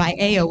by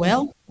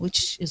AOL,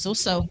 which is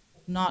also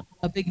not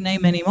a big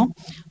name anymore,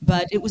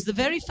 but it was the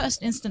very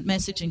first instant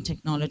messaging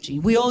technology.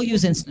 We all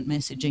use instant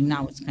messaging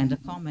now. It's kind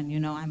of common, you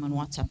know, I'm on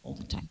WhatsApp all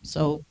the time.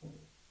 So,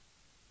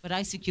 but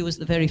ICQ was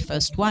the very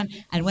first one.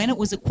 And when it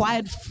was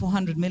acquired for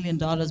 $400 million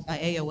by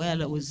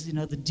AOL, it was, you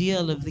know, the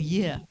deal of the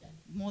year,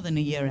 more than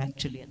a year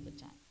actually at the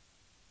time.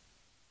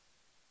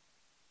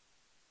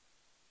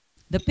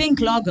 The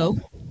pink logo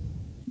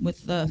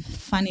with the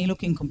funny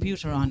looking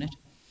computer on it,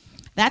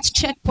 that's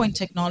Checkpoint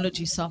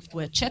Technology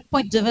Software.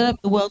 Checkpoint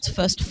developed the world's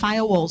first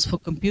firewalls for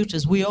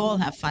computers. We all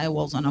have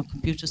firewalls on our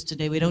computers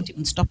today. We don't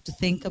even stop to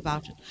think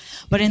about it.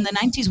 But in the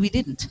 90s, we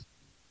didn't.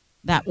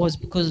 That was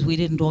because we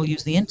didn't all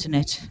use the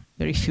internet.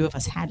 Very few of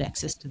us had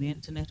access to the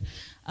internet.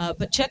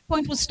 But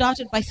Checkpoint was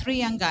started by 3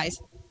 young guys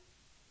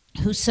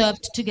who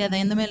served together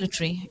in the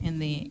military, in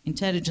the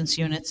intelligence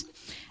units,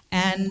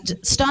 and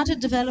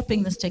started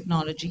developing this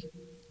technology,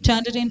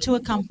 turned it into a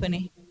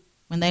company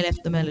when they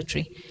left the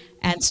military,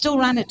 and still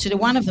run it today.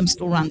 One of them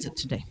still runs it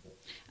today.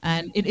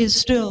 And it is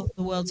still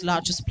the world's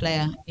largest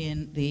player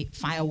in the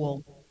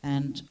firewall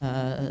and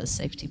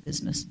safety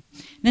business.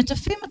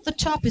 Netafim at the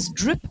top is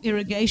drip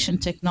irrigation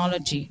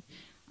technology.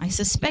 I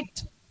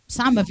suspect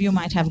some of you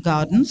might have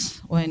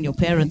gardens or in your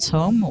parents'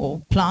 home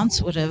or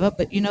plants, whatever,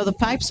 but you know the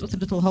pipes with the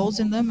little holes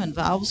in them and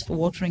valves for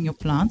watering your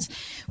plants,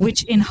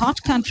 which in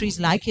hot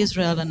countries like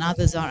Israel and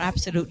others are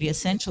absolutely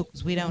essential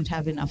because we don't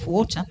have enough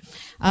water.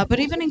 But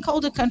even in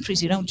colder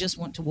countries, you don't just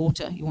want to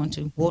water, you want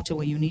to water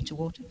where you need to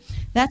water.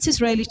 That's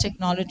Israeli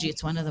technology.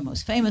 It's one of the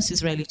most famous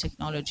Israeli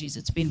technologies.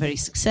 It's been very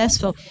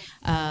successful.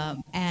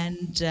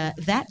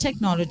 That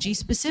technology,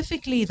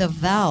 specifically the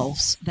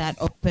valves that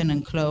open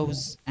and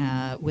close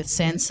with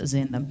sensors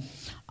in them,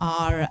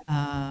 are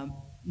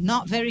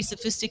not very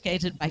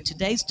sophisticated by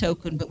today's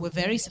token, but were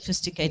very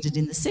sophisticated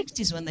in the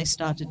 60s when they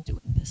started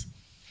doing this.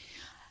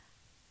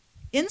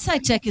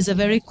 Inside Tech is a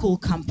very cool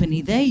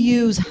company. They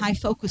use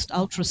high-focused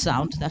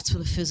ultrasound, that's for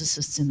the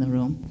physicists in the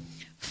room,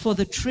 for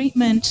the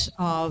treatment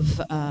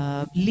of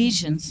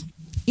lesions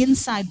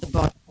inside the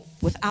body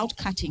without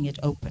cutting it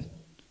open,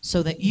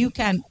 so that you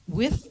can,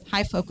 with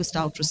high-focused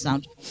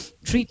ultrasound,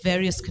 treat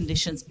various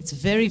conditions. It's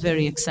very,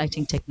 very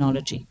exciting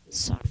technology.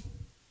 Sorry.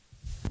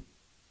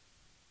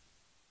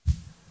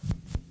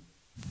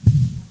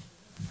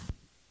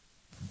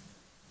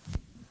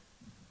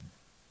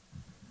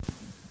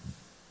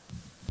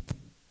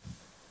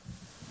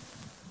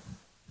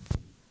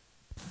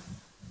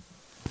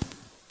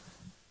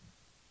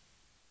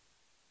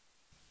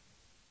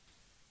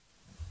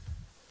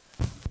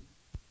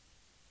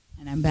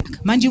 And I'm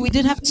back. Mind you, we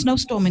did have a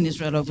snowstorm in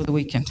Israel over the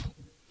weekend.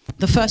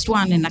 The first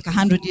one in like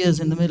 100 years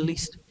in the Middle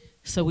East.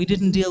 So we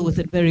didn't deal with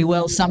it very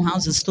well. Some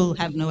houses still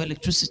have no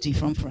electricity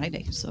from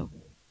Friday. So,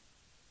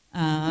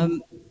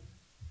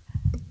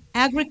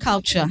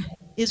 agriculture.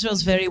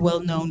 Israel's very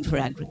well known for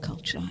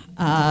agriculture.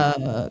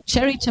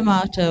 Cherry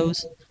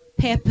tomatoes,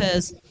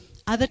 peppers,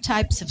 other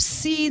types of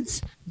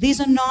seeds.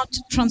 These are not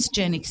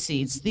transgenic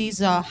seeds.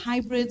 These are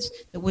hybrids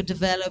that were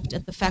developed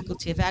at the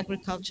Faculty of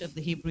Agriculture of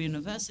the Hebrew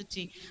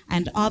University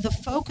and are the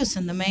focus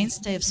and the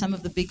mainstay of some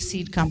of the big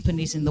seed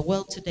companies in the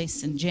world today,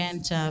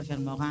 Syngenta,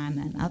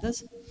 Vermoran, and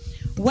others.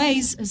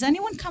 Waze, has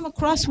anyone come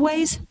across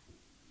Waze?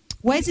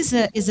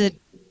 Waze is a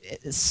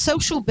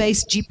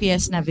social-based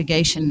GPS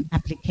navigation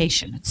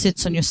application. It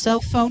sits on your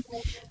cell phone.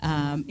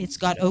 It's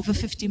got over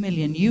 50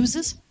 million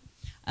users.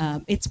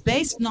 It's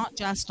based not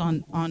just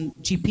on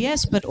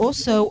GPS, but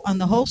also on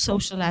the whole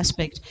social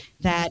aspect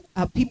that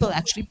people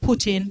actually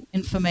put in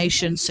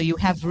information, so you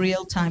have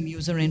real-time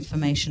user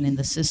information in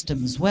the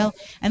system as well.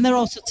 And there are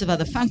all sorts of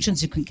other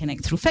functions. You can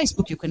connect through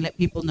Facebook. You can let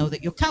people know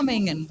that you're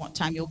coming and what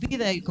time you'll be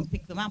there. You can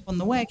pick them up on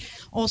the way,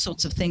 all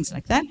sorts of things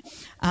like that.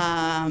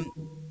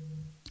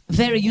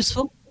 Very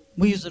useful.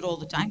 We use it all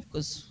the time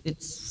because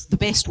it's the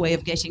best way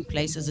of getting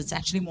places. It's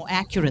actually more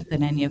accurate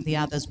than any of the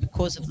others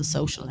because of the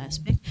social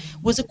aspect.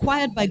 Was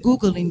acquired by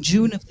Google in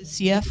June of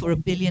this year for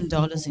 $1 billion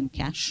in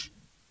cash.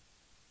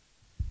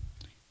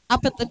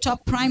 Up at the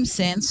top,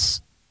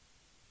 PrimeSense.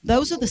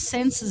 Those are the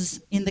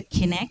sensors in the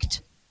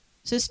Kinect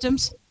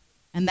systems,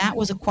 and that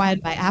was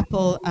acquired by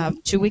Apple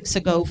 2 weeks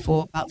ago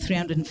for about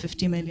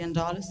 $350 million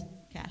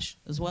cash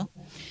as well.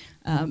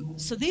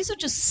 So these are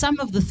just some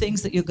of the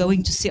things that you're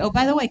going to see. Oh,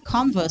 by the way,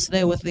 Converse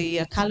there with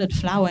the colored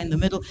flower in the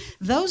middle,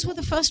 those were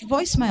the first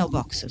voicemail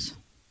boxes.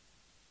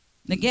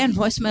 Again,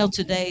 voicemail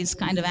today is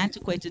kind of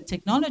antiquated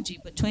technology,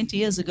 but 20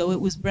 years ago it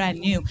was brand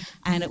new,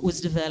 and it was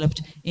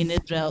developed in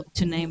Israel,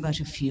 to name but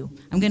a few.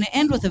 I'm going to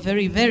end with a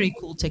very, very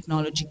cool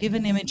technology. Give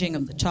an imaging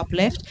of the top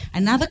left.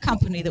 Another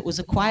company that was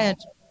acquired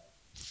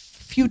a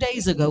few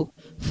days ago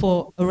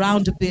for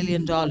around $1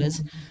 billion.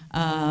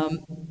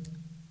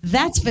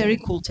 That's very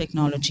cool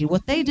technology.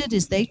 What they did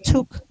is they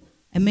took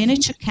a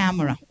miniature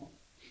camera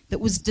that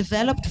was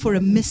developed for a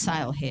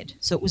missile head.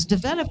 So it was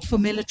developed for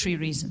military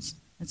reasons.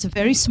 It's a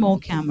very small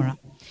camera.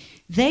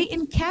 They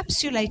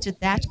encapsulated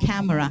that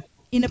camera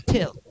in a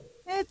pill.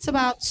 It's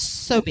about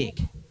so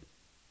big.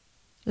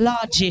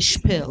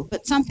 Large-ish pill,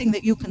 but something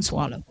that you can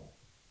swallow.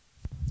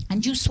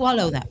 And you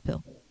swallow that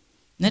pill.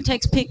 And it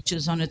takes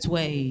pictures on its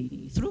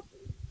way through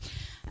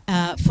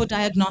for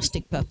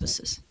diagnostic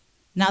purposes.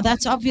 Now,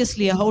 that's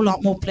obviously a whole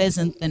lot more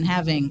pleasant than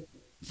having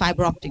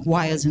fiber optic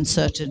wires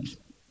inserted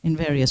in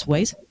various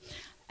ways,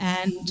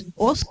 and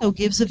also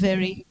gives a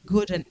very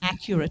good and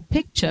accurate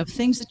picture of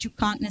things that you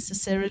can't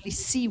necessarily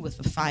see with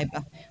the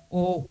fiber,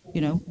 or,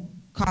 you know,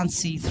 can't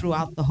see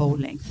throughout the whole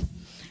length.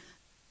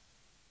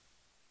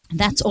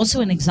 That's also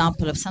an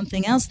example of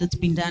something else that's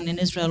been done in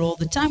Israel all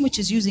the time, which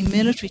is using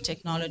military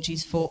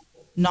technologies for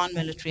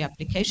non-military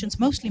applications,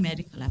 mostly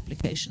medical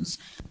applications.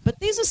 But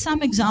these are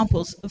some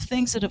examples of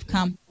things that have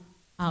come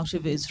out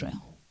of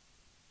Israel.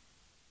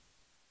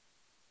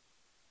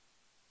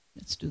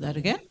 Let's do that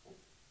again.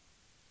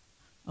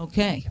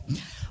 Okay.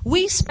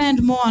 We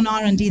spend more on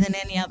R&D than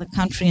any other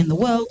country in the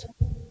world,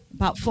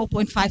 about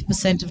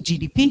 4.5% of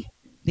GDP.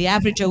 The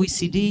average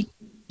OECD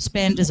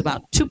spend is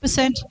about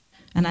 2%,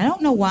 and I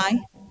don't know why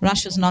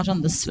Russia's not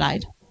on the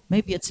slide.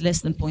 Maybe it's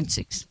less than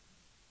 0.6.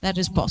 That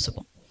is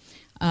possible.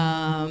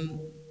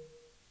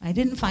 I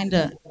didn't find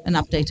an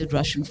updated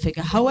Russian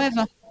figure.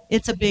 However,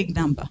 it's a big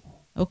number.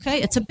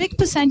 Okay, it's a big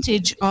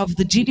percentage of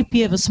the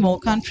GDP of a small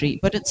country,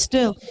 but it's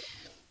still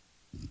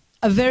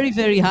a very,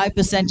 very high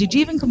percentage,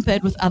 even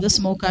compared with other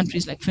small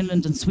countries like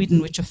Finland and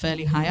Sweden, which are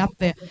fairly high up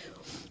there.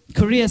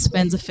 Korea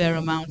spends a fair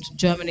amount,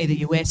 Germany, the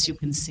US, you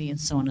can see, and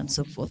so on and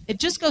so forth. It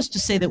just goes to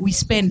say that we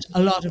spend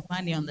a lot of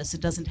money on this.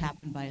 It doesn't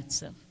happen by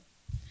itself.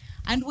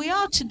 And we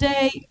are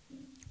today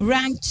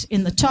ranked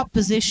in the top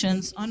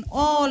positions on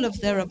all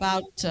of their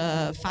about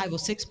 5 or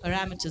 6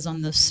 parameters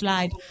on the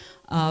slide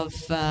of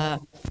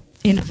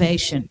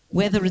innovation,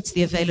 whether it's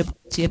the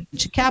availability of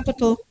venture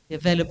capital, the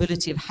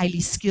availability of highly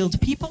skilled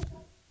people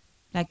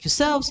like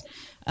yourselves,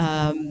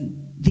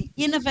 the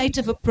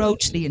innovative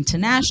approach, the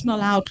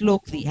international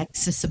outlook, the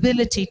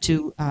accessibility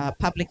to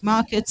public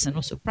markets and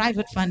also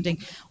private funding.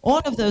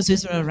 All of those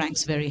Israel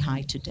ranks very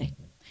high today.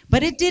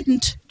 But it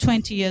didn't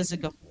 20 years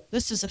ago.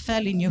 This is a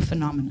fairly new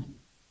phenomenon.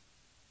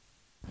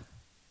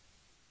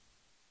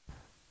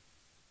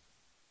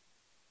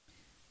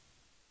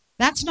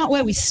 That's not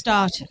where we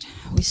started.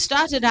 We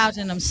started out,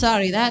 and I'm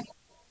sorry, that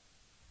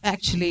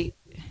actually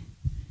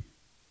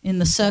in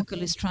the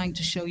circle is trying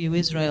to show you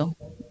Israel,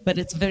 but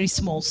it's very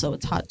small, so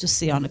it's hard to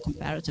see on a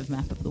comparative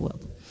map of the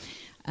world.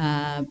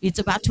 It's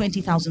about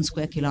 20,000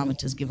 square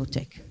kilometers, give or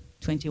take,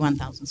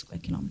 21,000 square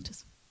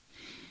kilometers.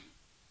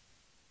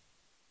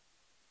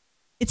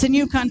 It's a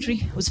new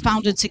country. It was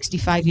founded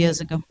 65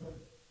 years ago.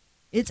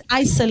 It's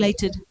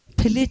isolated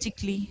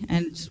politically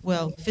and,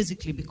 well,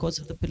 physically because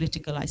of the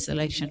political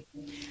isolation.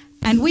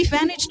 And we've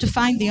managed to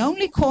find the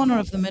only corner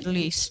of the Middle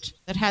East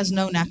that has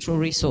no natural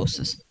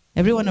resources.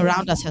 Everyone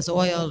around us has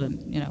oil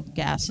and,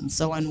 gas and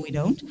so on. We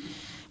don't,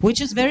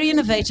 which is very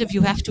innovative,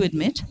 you have to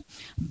admit.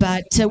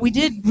 But we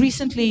did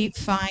recently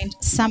find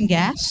some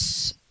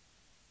gas.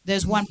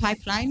 There's one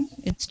pipeline.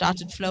 It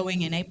started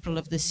flowing in April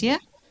of this year.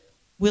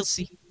 We'll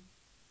see.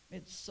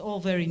 It's all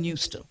very new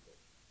still.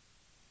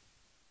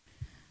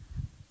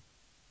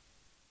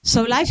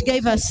 So life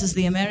gave us, as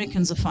the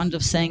Americans are fond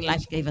of saying,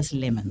 life gave us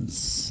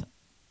lemons.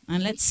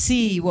 And let's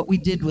see what we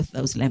did with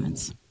those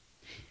lemons.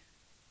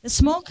 A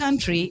small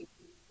country,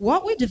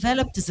 what we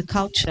developed as a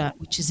culture,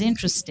 which is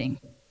interesting,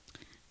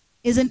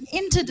 is an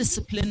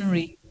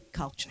interdisciplinary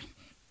culture,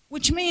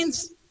 which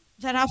means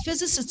that our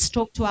physicists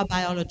talk to our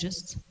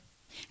biologists,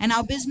 and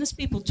our business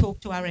people talk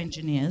to our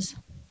engineers,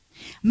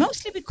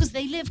 mostly because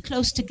they live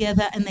close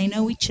together and they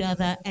know each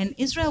other. And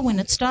Israel, when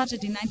it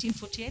started in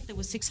 1948, there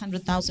were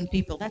 600,000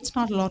 people. That's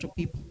not a lot of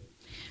people.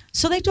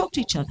 So they talk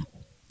to each other.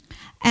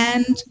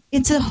 And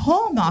it's a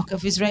hallmark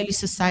of Israeli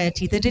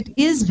society that it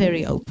is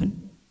very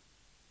open.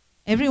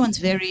 Everyone's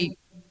very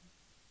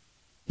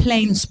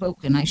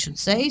plain-spoken, I should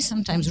say,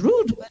 sometimes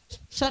rude, but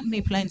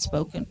certainly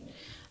plain-spoken.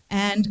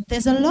 And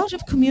there's a lot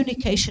of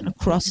communication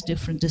across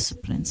different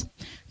disciplines.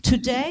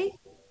 Today,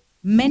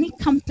 many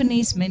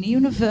companies, many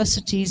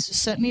universities,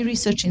 certainly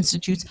research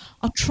institutes,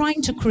 are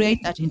trying to create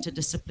that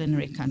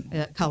interdisciplinary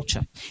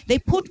culture. They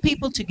put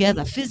people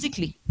together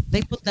physically.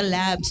 They put the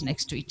labs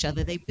next to each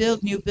other. They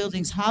build new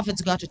buildings.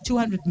 Harvard's got a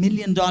 $200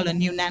 million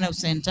new nano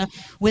center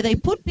where they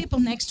put people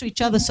next to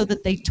each other so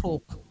that they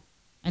talk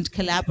and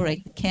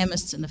collaborate, the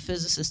chemists and the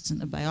physicists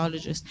and the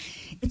biologists.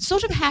 It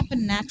sort of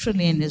happened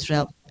naturally in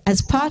Israel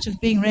as part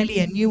of being really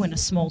a new and a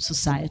small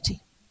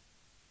society.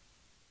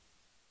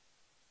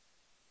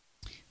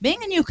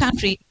 Being a new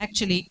country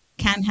actually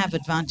can have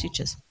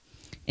advantages.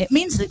 It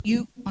means that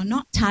you are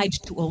not tied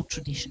to old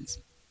traditions.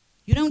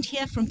 You don't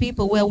hear from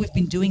people, well, we've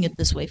been doing it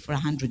this way for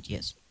 100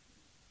 years.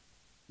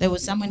 There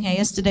was someone here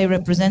yesterday who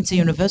represents a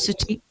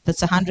university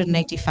that's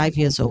 185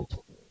 years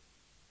old.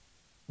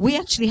 We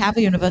actually have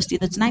a university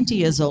that's 90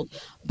 years old,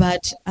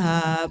 but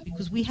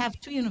because we have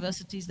 2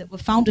 universities that were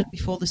founded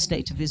before the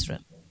state of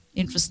Israel,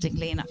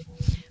 interestingly enough.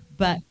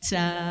 But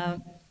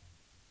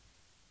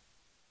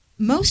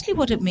mostly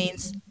what it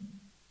means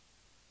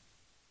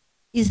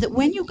is that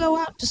when you go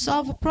out to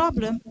solve a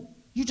problem,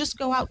 you just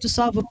go out to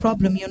solve a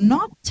problem. You're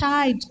not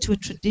tied to a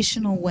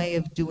traditional way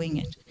of doing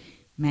it.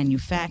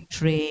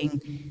 Manufacturing,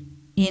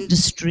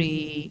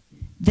 industry,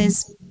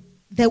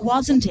 there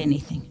wasn't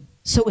anything.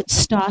 So it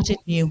started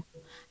new.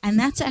 And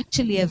that's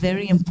actually a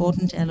very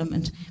important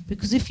element,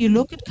 because if you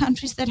look at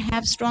countries that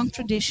have strong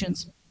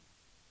traditions,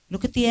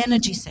 look at the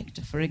energy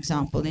sector, for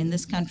example, in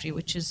this country,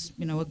 which is,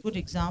 a good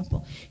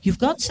example. You've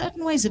got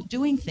certain ways of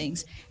doing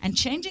things, and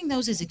changing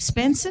those is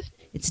expensive,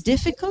 it's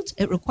difficult,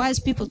 it requires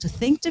people to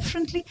think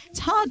differently, it's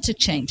hard to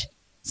change.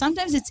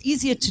 Sometimes it's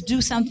easier to do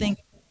something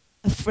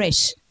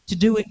afresh, to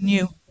do it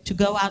new, to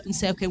go out and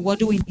say, okay, what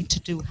do we need to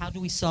do? How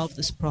do we solve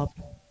this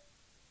problem?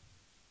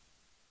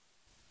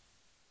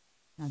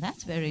 Now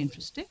that's very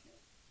interesting.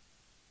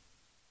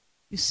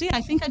 You see, I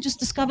think I just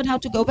discovered how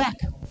to go back,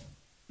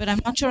 but I'm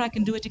not sure I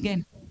can do it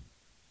again.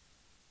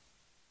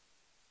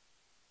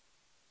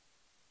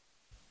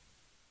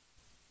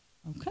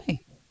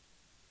 Okay.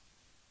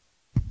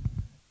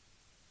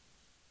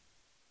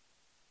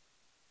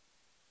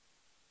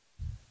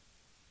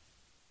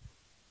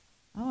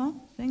 Oh,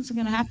 well, things are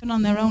going to happen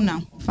on their own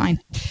now. Fine.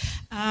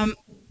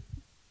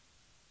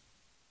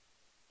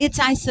 It's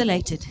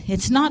isolated.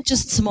 It's not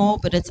just small,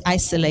 but it's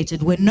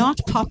isolated. We're not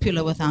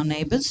popular with our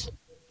neighbors.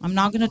 I'm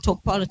not going to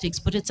talk politics,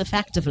 but it's a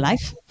fact of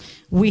life.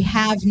 We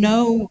have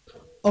no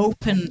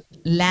open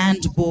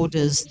land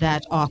borders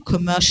that are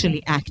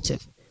commercially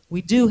active.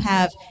 We do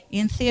have,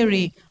 in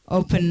theory,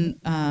 open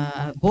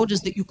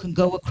borders that you can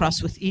go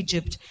across with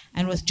Egypt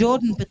and with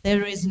Jordan, but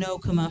there is no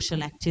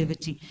commercial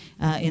activity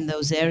in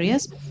those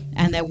areas,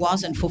 and there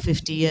wasn't for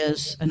 50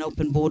 years an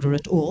open border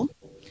at all.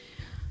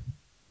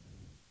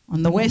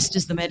 On the west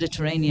is the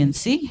Mediterranean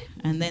Sea,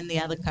 and then the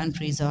other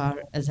countries are,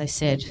 as I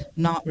said,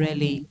 not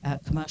really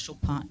commercial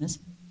partners.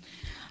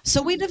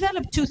 So we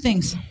developed two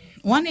things.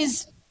 One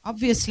is,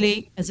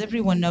 obviously, as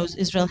everyone knows,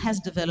 Israel has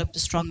developed a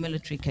strong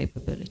military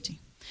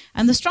capability.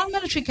 And the strong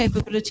military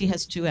capability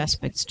has two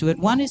aspects to it.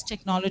 One is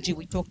technology.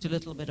 We talked a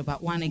little bit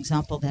about one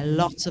example. There are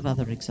lots of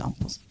other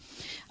examples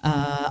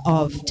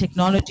of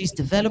technologies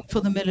developed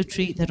for the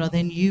military that are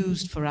then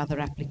used for other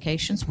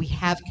applications. We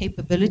have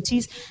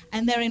capabilities,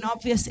 and they're in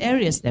obvious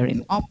areas. They're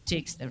in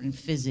optics, they're in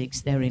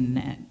physics, they're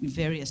in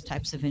various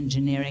types of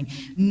engineering,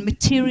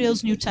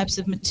 materials, new types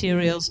of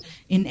materials,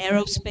 in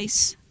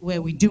aerospace,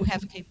 where we do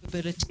have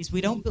capabilities. We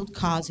don't build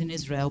cars in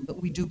Israel,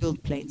 but we do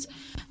build planes.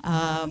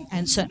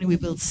 And certainly we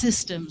build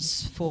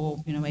systems for,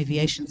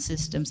 aviation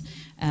systems,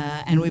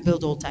 and we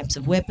build all types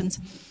of weapons.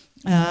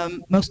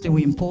 Mostly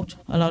we import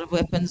a lot of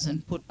weapons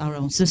and put our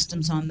own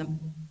systems on them.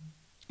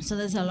 So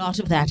there's a lot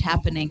of that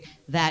happening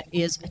that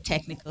is a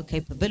technical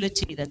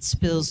capability that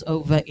spills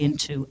over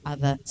into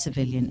other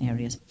civilian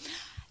areas.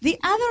 The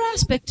other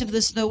aspect of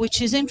this, though,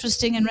 which is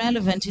interesting and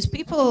relevant, is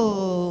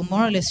people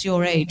more or less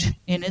your age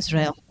in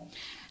Israel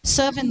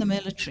serve in the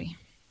military.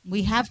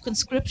 We have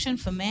conscription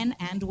for men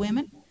and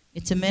women.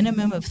 It's a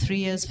minimum of 3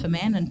 years for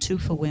men and 2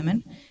 for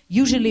women,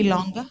 usually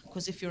longer,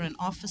 because if you're an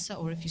officer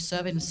or if you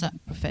serve in a certain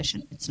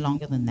profession, it's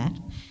longer than that.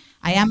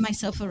 I am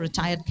myself a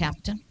retired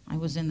captain. I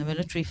was in the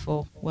military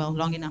for,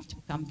 long enough to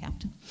become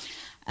captain.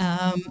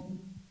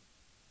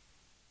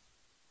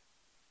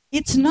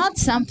 It's not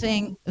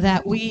something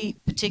that we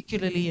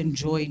particularly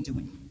enjoy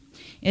doing.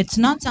 It's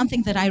not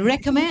something that I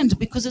recommend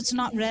because it's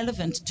not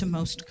relevant to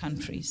most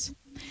countries.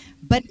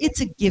 But it's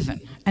a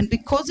given. And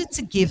because it's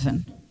a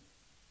given,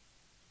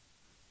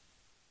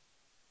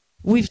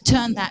 we've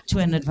turned that to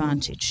an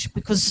advantage.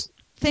 Because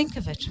think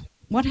of it.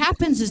 What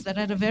happens is that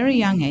at a very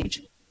young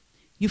age,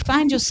 you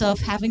find yourself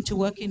having to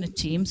work in a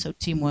team, so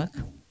teamwork.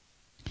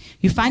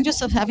 You find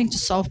yourself having to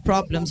solve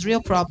problems,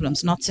 real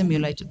problems, not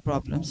simulated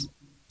problems.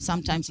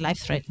 Sometimes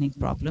life-threatening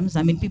problems.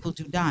 I mean, people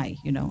do die,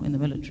 in the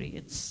military.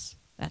 It's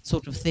that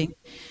sort of thing.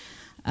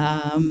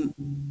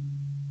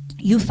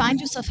 You find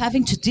yourself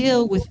having to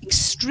deal with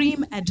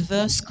extreme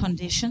adverse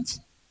conditions,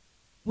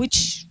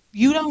 which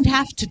you don't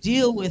have to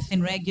deal with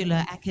in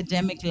regular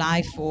academic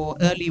life or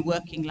early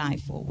working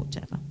life or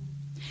whatever.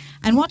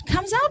 And what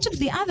comes out of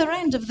the other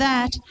end of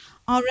that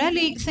are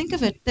really, think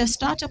of it, they're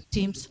startup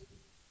teams.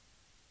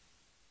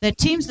 They're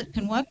teams that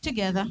can work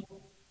together,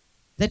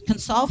 that can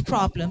solve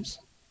problems,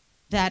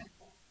 that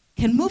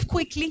can move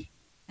quickly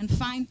and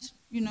find,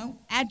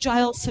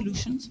 agile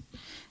solutions,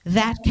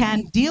 that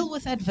can deal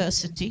with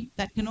adversity,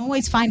 that can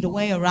always find a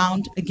way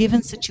around a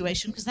given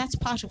situation, because that's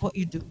part of what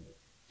you do.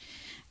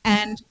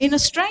 And in a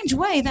strange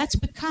way, that's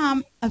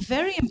become a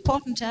very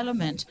important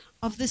element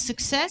of the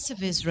success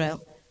of Israel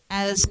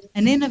as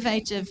an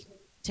innovative,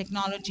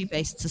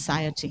 technology-based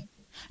society.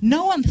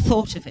 No one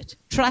thought of it,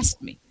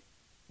 trust me.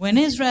 When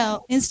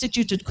Israel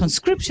instituted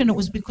conscription, it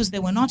was because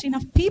there were not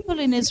enough people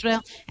in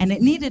Israel, and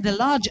it needed a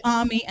large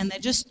army, and they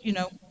just,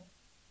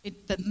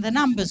 the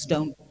numbers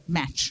don't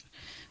match.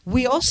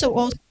 We also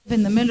have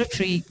in the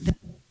military,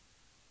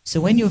 so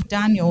when you've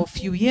done your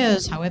few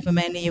years, however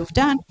many you've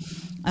done,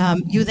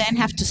 you then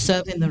have to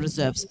serve in the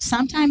reserves.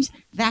 Sometimes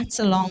that's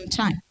a long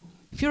time.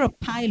 If you're a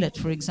pilot,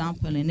 for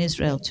example, in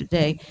Israel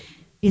today,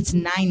 it's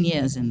 9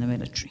 years in the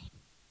military.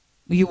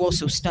 You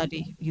also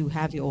study, you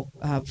have your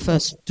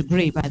first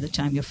degree by the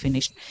time you're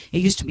finished. It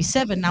used to be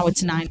 7, now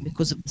it's 9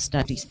 because of the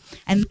studies.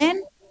 And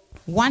then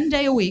 1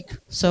 day a week,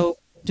 so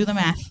do the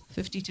math,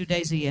 52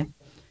 days a year,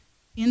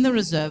 in the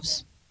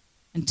reserves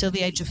until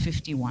the age of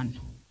 51.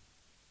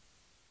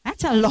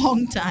 That's a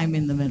long time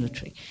in the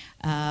military.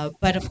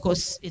 But of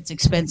course, it's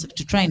expensive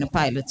to train a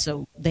pilot,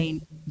 so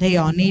they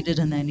are needed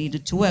and they're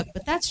needed to work.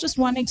 But that's just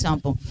one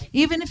example.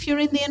 Even if you're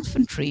in the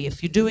infantry,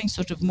 if you're doing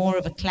sort of more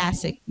of a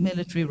classic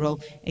military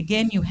role,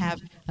 again, you have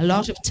a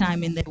lot of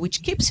time in there,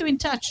 which keeps you in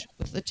touch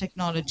with the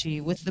technology,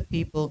 with the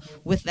people,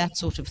 with that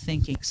sort of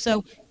thinking.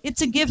 So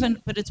it's a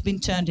given, but it's been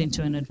turned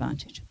into an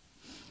advantage.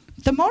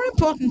 The more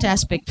important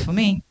aspect for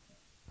me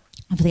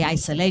of the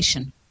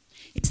isolation,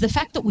 it's the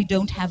fact that we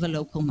don't have a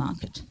local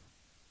market.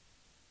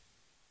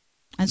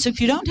 And so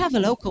if you don't have a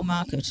local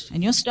market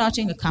and you're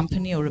starting a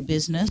company or a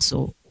business,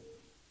 or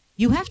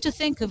you have to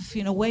think of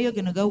where you're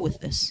going to go with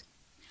this.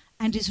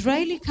 And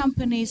Israeli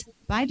companies,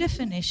 by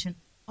definition,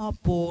 are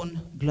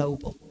born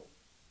global.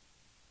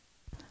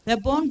 They're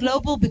born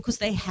global because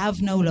they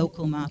have no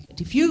local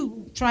market. If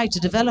you try to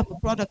develop a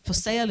product for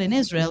sale in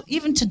Israel,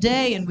 even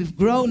today, and we've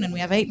grown and we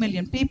have 8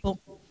 million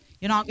people,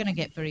 you're not going to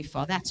get very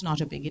far. That's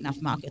not a big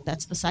enough market.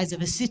 That's the size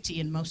of a city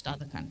in most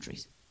other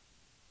countries.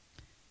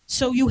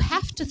 So you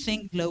have to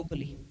think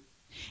globally.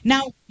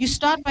 Now, you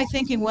start by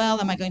thinking,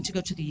 well, am I going to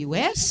go to the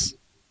US?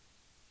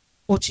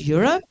 or to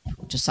Europe,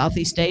 or to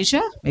Southeast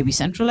Asia, maybe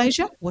Central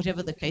Asia,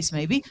 whatever the case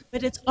may be,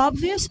 but it's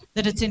obvious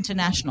that it's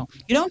international.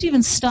 You don't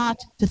even start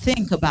to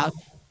think about,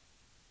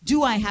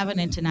 do I have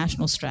an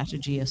international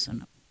strategy, yes or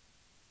no?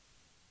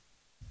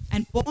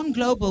 And born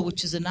global,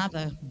 which is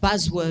another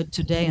buzzword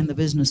today in the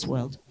business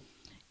world,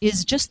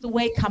 is just the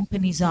way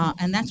companies are.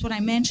 And that's what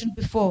I mentioned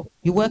before.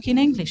 You work in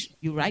English,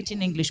 you write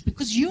in English,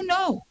 because you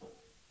know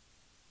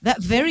that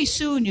very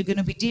soon you're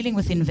going to be dealing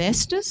with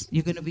investors,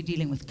 you're going to be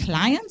dealing with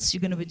clients,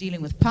 you're going to be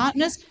dealing with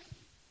partners,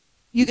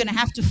 you're going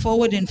to have to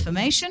forward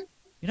information.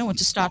 You don't want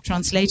to start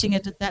translating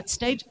it at that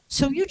stage.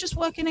 So you just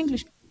work in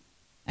English.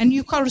 And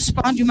you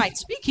correspond, you might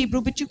speak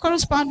Hebrew, but you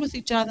correspond with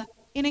each other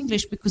in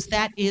English, because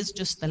that is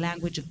just the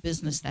language of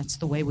business. That's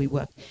the way we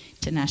work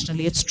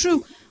internationally. It's true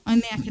on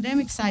the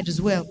academic side as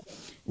well,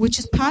 which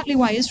is partly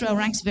why Israel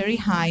ranks very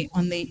high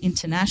on the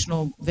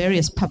international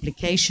various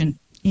publication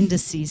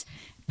indices,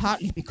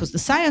 partly because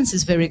the science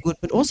is very good,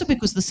 but also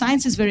because the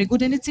science is very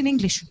good and it's in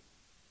English.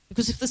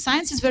 Because if the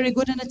science is very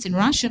good and it's in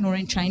Russian or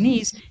in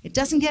Chinese, it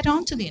doesn't get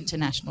onto the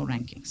international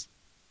rankings.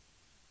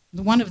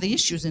 One of the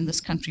issues in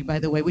this country, by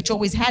the way, which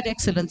always had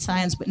excellent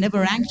science but never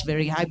ranked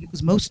very high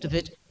because most of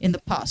it in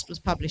the past was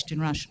published in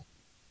Russian.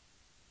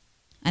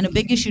 And a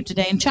big issue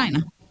today in China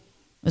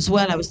as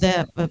well. I was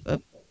there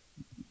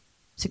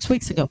 6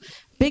 weeks ago.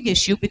 Big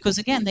issue because,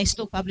 again, they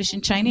still publish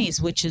in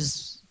Chinese, which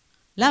is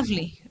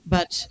lovely,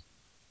 but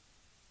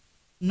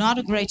not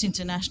a great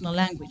international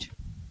language,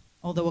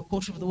 although a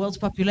quarter of the world's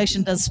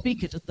population does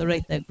speak it at the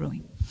rate they're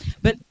growing.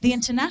 But the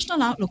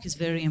international outlook is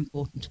very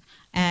important.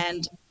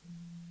 And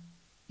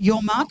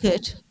your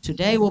market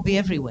today will be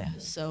everywhere.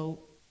 So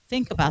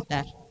think about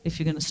that if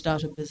you're going to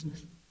start a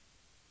business.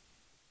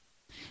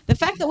 The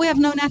fact that we have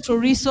no natural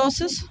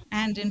resources,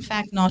 and in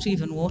fact not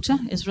even water.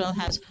 Israel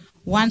has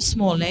one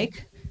small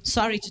lake.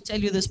 Sorry to tell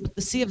you this, but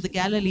the Sea of the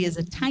Galilee is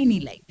a tiny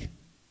lake.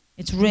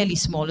 It's really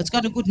small. It's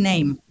got a good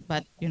name,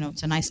 but, you know,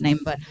 it's a nice name.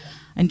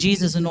 And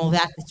Jesus and all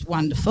that, it's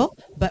wonderful.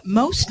 But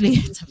mostly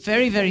it's a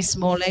very, very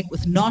small lake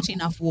with not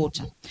enough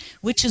water,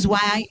 which is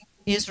why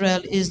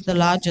Israel is the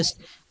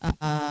largest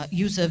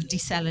user of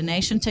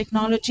desalination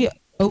technology.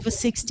 Over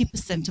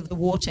 60% of the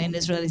water in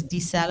Israel is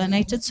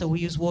desalinated, so we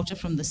use water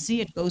from the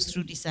sea. It goes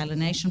through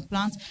desalination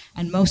plants,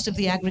 and most of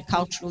the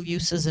agricultural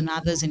uses and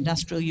others,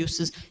 industrial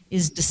uses,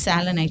 is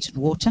desalinated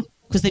water,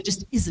 because there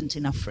just isn't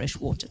enough fresh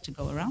water to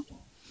go around.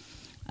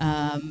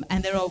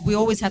 And we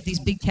always have these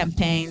big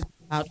campaigns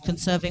about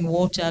conserving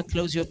water,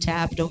 close your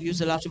tap, don't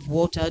use a lot of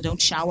water,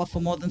 don't shower for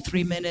more than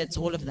 3 minutes,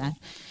 all of that.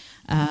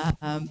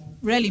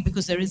 Really,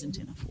 because there isn't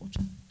enough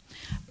water.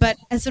 But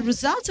as a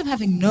result of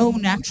having no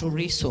natural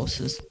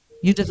resources,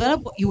 you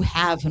develop what you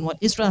have, and what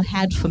Israel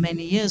had for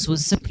many years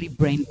was simply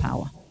brain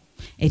power.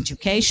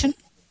 Education,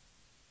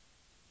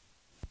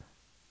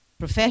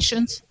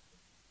 professions,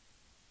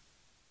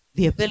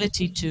 the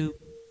ability to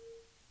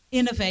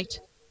innovate.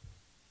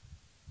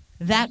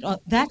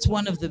 That's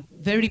one of the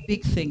very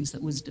big things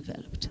that was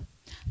developed.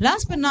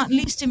 Last but not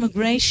least,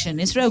 immigration.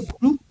 Israel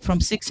grew from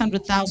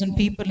 600,000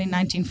 people in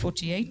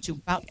 1948 to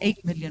about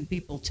 8 million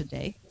people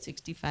today,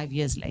 65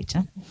 years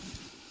later.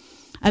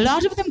 A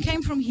lot of them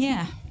came from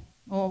here,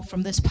 or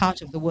from this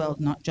part of the world,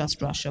 not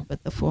just Russia,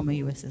 but the former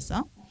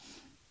USSR.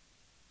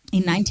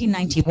 In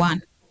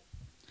 1991,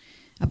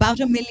 about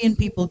 1 million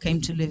people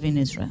came to live in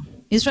Israel.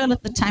 Israel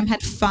at the time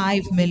had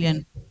 5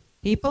 million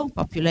people,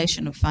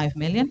 population of 5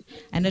 million,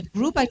 and it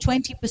grew by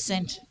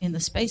 20% in the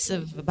space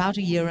of about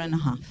a year and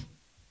a half.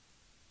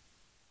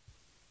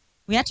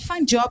 We had to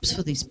find jobs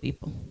for these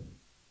people.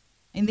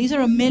 And these are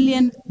 1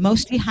 million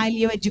mostly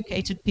highly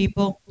educated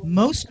people,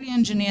 mostly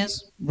engineers.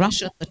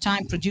 Russia at the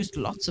time produced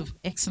lots of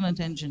excellent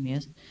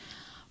engineers.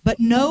 But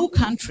no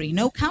country,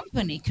 no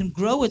company can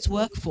grow its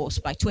workforce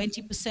by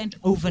 20%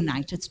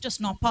 overnight. It's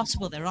just not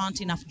possible. There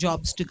aren't enough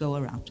jobs to go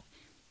around.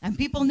 And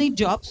people need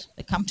jobs.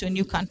 They come to a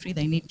new country,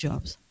 they need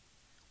jobs.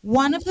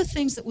 One of the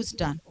things that was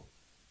done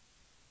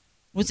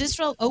was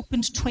Israel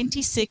opened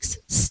 26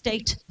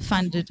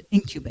 state-funded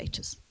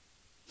incubators.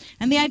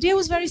 And the idea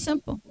was very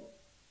simple.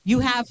 You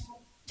have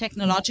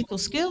technological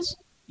skills,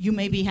 you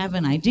maybe have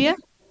an idea,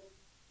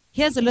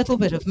 here's a little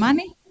bit of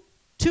money,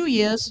 2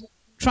 years,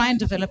 try and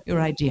develop your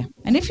idea.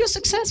 And if you're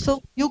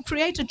successful, you'll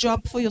create a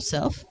job for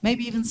yourself,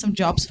 maybe even some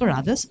jobs for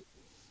others,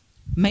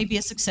 maybe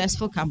a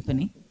successful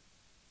company.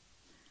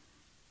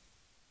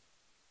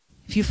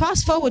 If you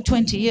fast forward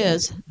 20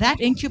 years,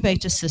 that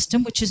incubator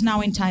system, which is now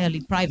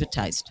entirely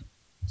privatized,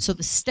 so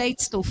the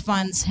state still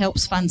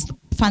helps fund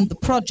the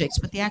projects,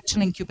 but the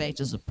actual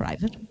incubators are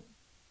private.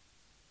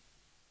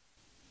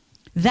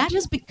 That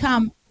has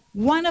become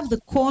one of the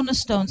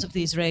cornerstones of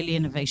the Israeli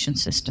innovation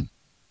system.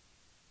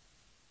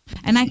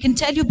 And I can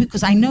tell you,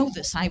 because I know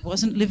this, I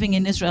wasn't living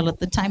in Israel at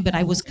the time, but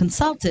I was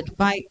consulted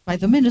by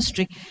the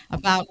ministry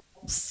about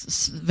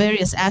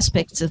various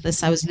aspects of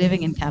this. I was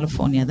living in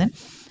California then,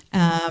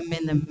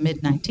 in the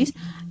mid-90s.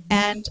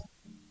 And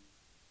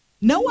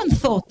no one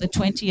thought that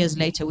 20 years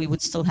later we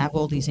would still have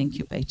all these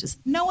incubators.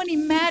 No one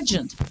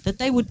imagined that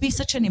they would be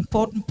such an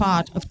important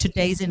part of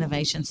today's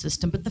innovation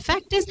system. But the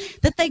fact is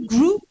that they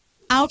grew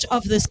out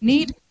of this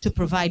need to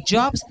provide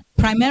jobs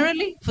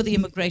primarily for the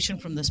immigration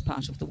from this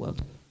part of the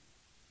world,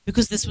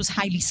 because this was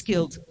highly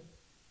skilled.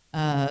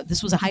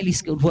 This was a highly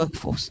skilled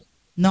workforce.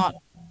 Not,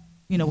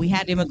 we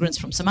had immigrants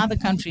from some other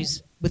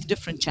countries with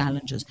different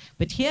challenges,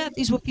 but here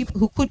these were people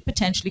who could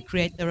potentially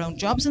create their own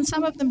jobs, and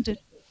some of them did.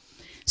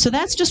 So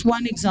that's just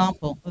one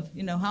example of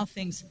how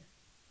things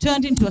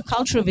turned into a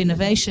culture of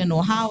innovation,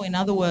 or how, in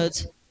other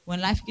words, when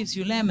life gives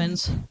you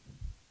lemons,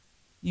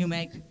 you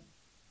make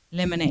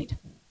lemonade.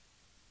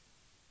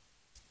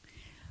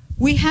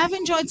 We have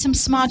enjoyed some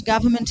smart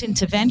government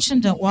intervention.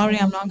 Don't worry,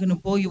 I'm not going to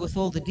bore you with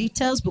all the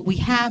details, but we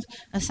have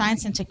a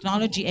science and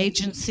technology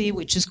agency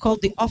which is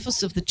called the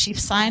Office of the Chief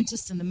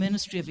Scientist in the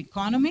Ministry of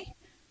Economy.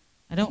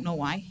 I don't know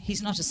why.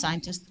 He's not a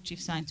scientist, the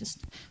chief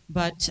scientist,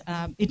 but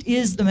it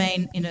is the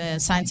main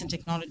science and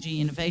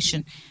technology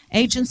innovation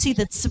agency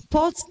that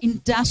supports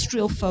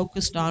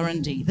industrial-focused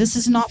R&D. This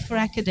is not for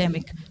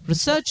academic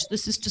research.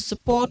 This is to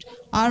support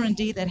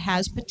R&D that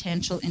has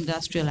potential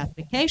industrial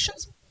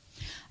applications.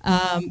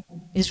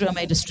 Israel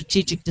made a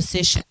strategic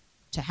decision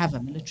to have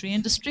a military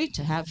industry,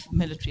 to have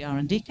military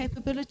R&D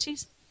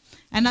capabilities.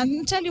 And I'm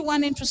going to tell you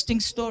one interesting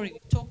story. We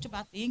talked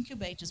about the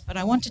incubators, but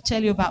I want to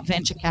tell you about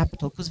venture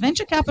capital, because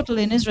venture capital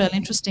in Israel,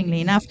 interestingly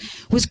enough,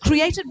 was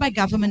created by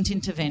government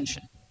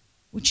intervention,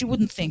 which you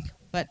wouldn't think,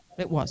 but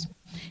it was.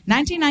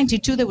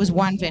 1992, there was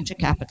one venture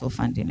capital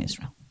fund in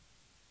Israel.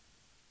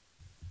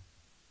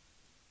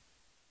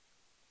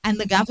 And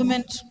the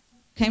government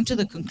came to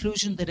the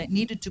conclusion that it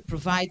needed to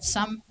provide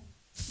some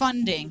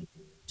funding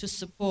to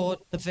support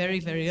the very,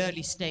 very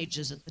early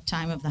stages at the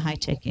time of the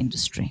high-tech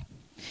industry.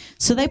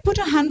 So they put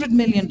 $100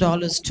 million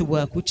to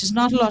work, which is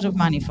not a lot of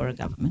money for a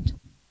government.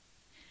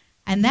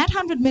 And that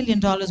 $100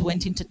 million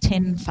went into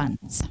 10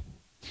 funds.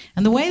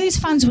 And the way these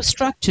funds were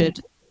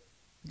structured,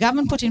 the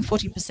government put in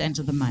 40%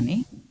 of the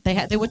money.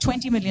 They were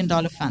 $20 million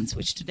funds,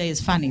 which today is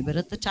funny, but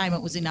at the time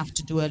it was enough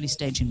to do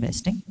early-stage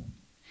investing.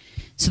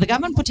 So the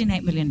government put in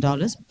 $8 million.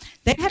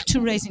 They had to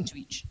raise into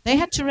each. They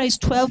had to raise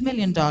 $12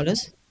 million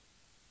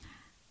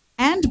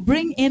and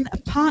bring in a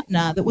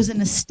partner that was an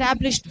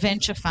established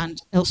venture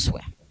fund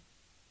elsewhere.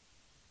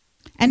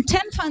 And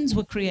 10 funds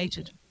were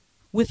created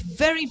with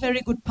very,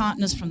 very good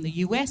partners from the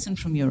US and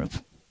from Europe.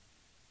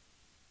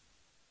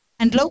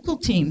 And local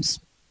teams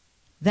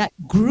that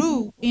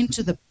grew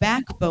into the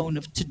backbone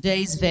of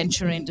today's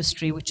venture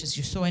industry, which, as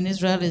you saw in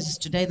Israel, is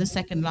today the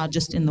second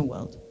largest in the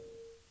world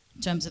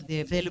in terms of the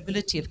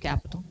availability of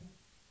capital.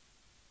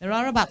 There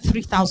are about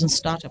 3,000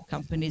 startup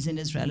companies in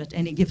Israel at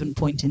any given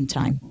point in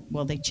time.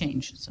 Well, they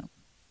change, so.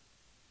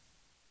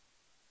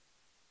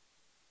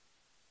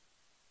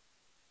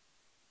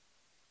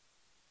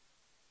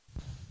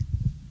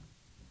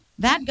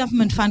 That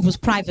government fund was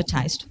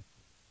privatized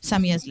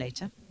some years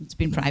later. It's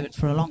been private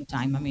for a long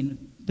time. I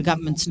mean, the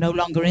government's no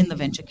longer in the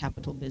venture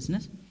capital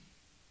business.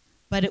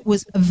 But it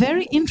was a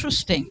very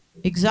interesting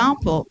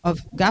example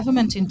of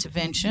government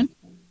intervention.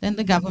 Then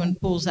the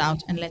government pulls out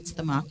and lets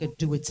the market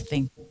do its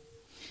thing.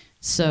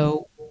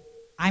 So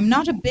I'm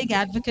not a big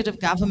advocate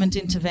of government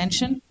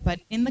intervention, but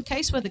in the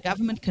case where the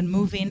government can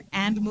move in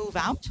and move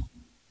out,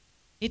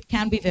 it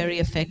can be very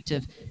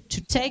effective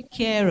to take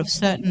care of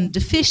certain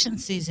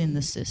deficiencies in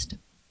the system,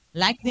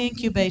 like the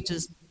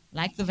incubators,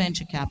 like the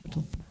venture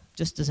capital,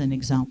 just as an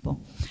example.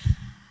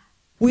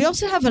 We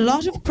also have a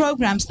lot of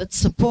programs that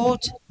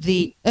support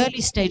the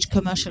early stage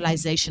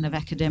commercialization of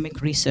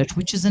academic research,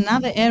 which is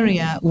another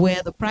area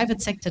where the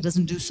private sector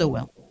doesn't do so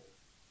well.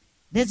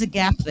 There's a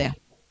gap there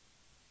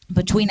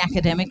between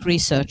academic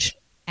research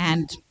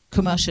and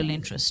commercial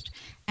interest.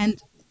 And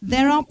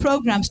there are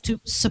programs to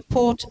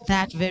support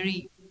that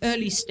very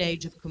early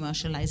stage of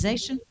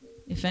commercialization.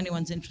 If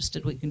anyone's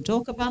interested, we can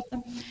talk about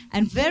them.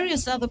 And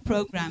various other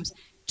programs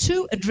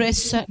to address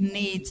certain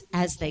needs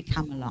as they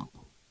come along.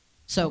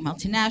 So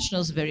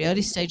multinationals, very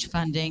early stage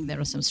funding, there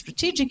are some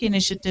strategic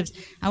initiatives.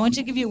 I want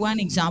to give you one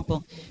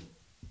example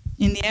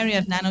in the area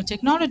of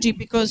nanotechnology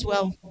because,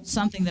 well,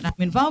 something that I'm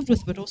involved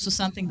with, but also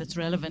something that's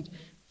relevant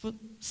for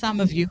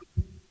some of you.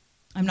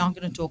 I'm not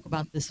going to talk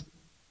about this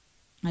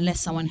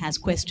unless someone has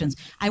questions.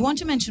 I want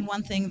to mention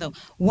one thing, though.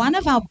 One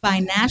of our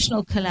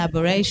binational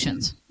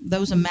collaborations,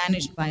 those are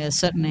managed by a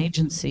certain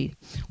agency.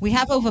 We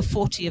have over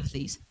 40 of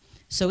these.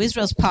 So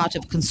Israel's part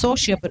of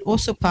consortia, but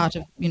also part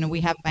of, we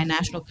have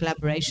binational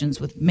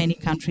collaborations with many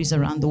countries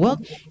around the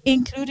world,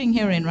 including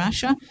here in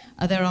Russia.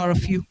 There are a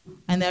few.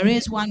 And there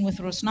is one with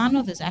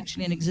Rosnano. There's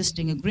actually an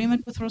existing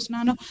agreement with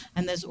Rosnano.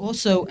 And there's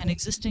also an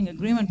existing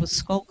agreement with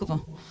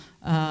Skolkovo.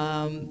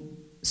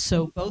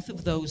 So both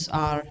of those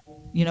are,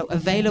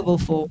 available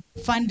for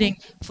funding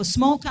for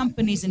small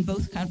companies in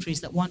both countries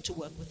that want to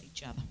work with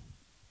each other.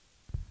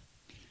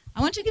 I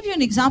want to give you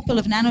an example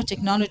of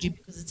nanotechnology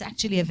because it's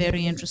actually a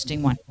very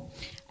interesting one.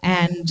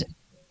 And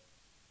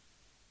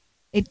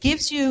it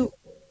gives you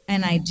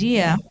an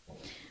idea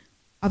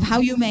of how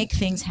you make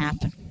things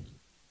happen.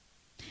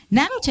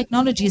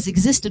 Nanotechnology has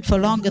existed for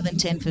longer than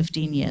 10,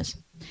 15 years.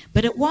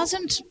 But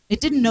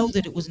it didn't know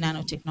that it was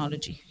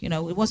nanotechnology.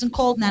 It wasn't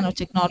called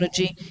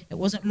nanotechnology. It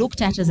wasn't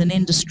looked at as an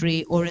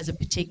industry or as a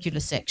particular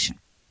section.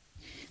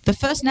 The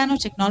first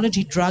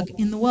nanotechnology drug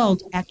in the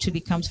world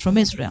actually comes from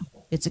Israel.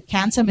 It's a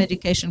cancer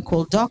medication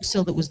called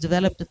Doxil that was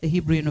developed at the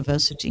Hebrew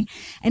University,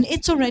 and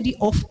it's already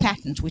off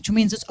patent, which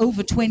means it's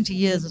over 20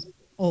 years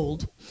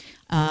old.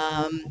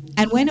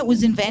 And when it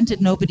was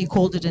invented, nobody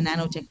called it a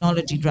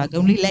nanotechnology drug.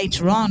 Only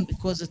later on,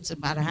 because it's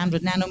about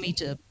 100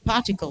 nanometer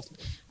particles,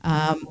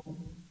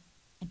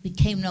 it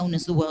became known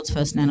as the world's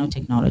first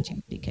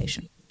nanotechnology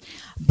medication.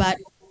 But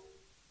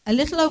a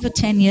little over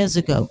 10 years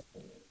ago,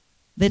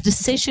 the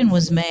decision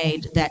was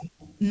made that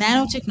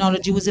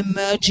nanotechnology was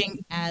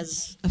emerging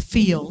as a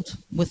field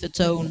with its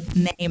own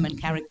name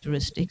and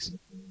characteristics.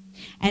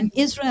 And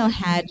Israel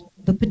had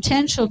the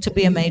potential to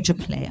be a major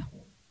player.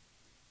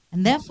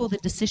 And therefore, the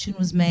decision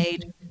was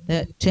made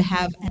to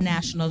have a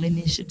national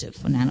initiative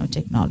for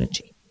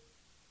nanotechnology.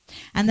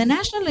 And the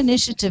national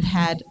initiative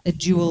had a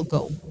dual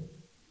goal.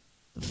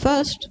 The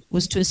first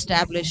was to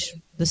establish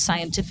the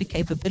scientific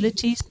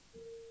capabilities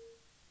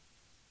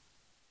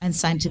and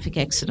scientific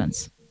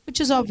excellence,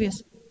 which is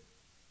obvious.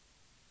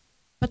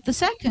 But the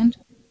second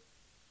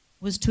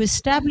was to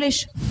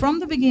establish from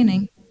the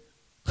beginning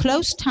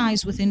close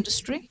ties with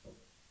industry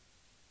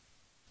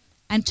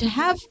and to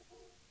have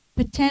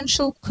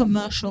potential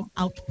commercial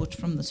output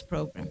from this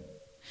program.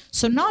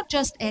 So not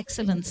just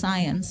excellent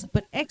science,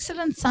 but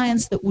excellent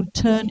science that would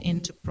turn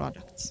into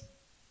products.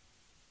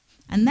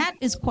 And that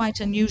is quite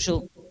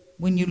unusual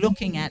when you're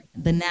looking at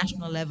the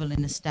national level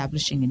in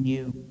establishing a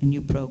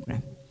new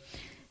program.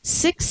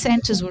 6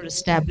 centers were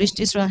established.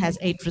 Israel has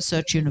 8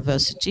 research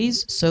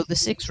universities, so the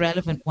 6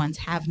 relevant ones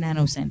have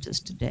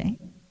nanocenters today.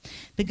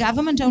 The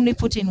government only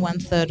put in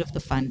 1/3 of the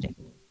funding.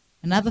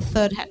 Another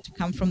third had to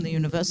come from the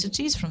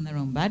universities, from their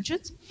own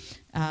budgets,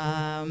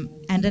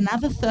 and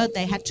another third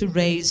they had to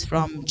raise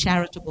from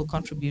charitable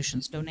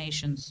contributions,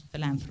 donations,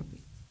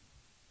 philanthropy.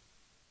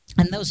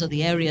 And those are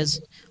the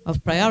areas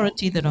of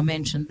priority that are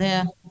mentioned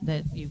there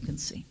that you can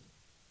see.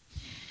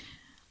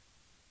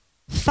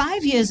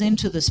 5 years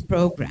into this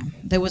program,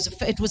 it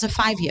was a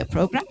 5-year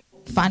program,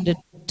 funded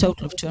a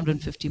total of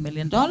 $250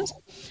 million.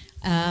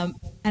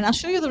 And I'll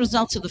show you the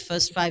results of the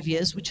first 5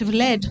 years, which have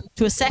led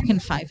to a second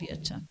 5-year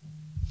term.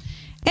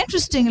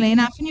 Interestingly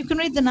enough, and you can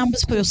read the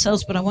numbers for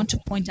yourselves, but I want to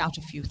point out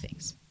a few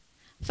things.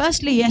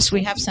 Firstly, yes,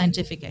 we have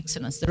scientific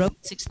excellence. There are over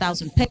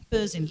 6,000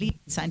 papers in leading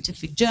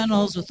scientific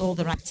journals with all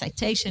the right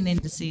citation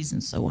indices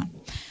and so on.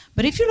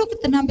 But if you look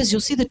at the numbers,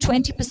 you'll see that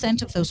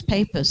 20% of those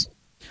papers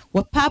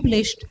were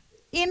published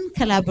in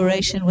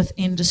collaboration with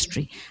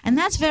industry. And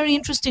that's very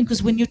interesting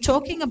because when you're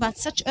talking about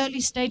such early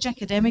stage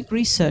academic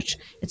research,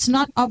 it's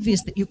not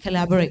obvious that you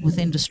collaborate with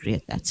industry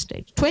at that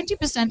stage.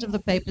 20% of the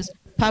papers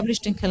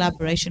published in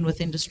collaboration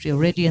with industry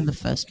already in the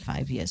first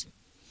 5 years.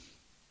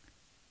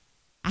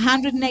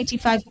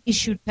 185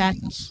 issued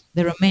patents.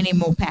 There are many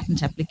more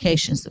patent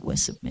applications that were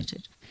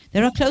submitted.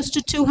 There are close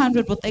to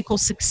 200 what they call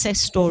success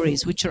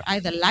stories, which are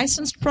either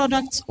licensed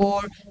products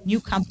or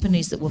new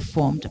companies that were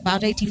formed.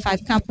 About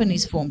 85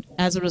 companies formed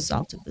as a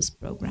result of this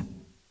program.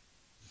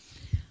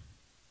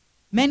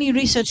 Many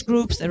research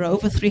groups, there are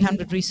over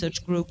 300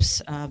 research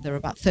groups, there are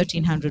about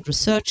 1,300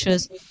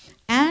 researchers,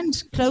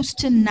 and close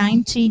to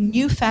 90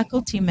 new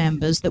faculty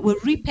members that were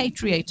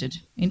repatriated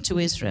into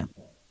Israel.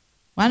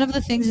 One of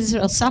the things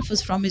Israel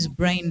suffers from is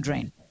brain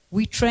drain.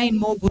 We train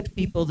more good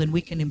people than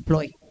we can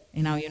employ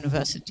in our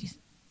universities.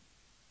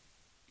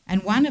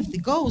 And one of the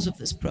goals of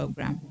this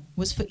program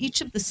was for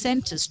each of the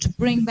centers to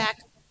bring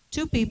back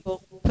 2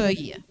 people per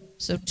year.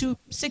 So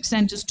 6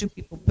 centers, 2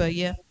 people per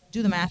year.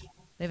 Do the math.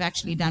 They've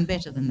actually done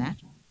better than that.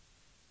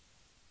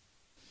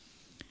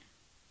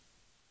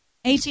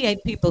 88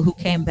 people who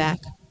came back,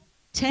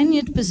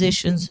 tenured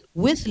positions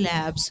with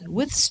labs,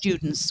 with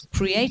students,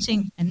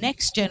 creating a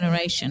next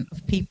generation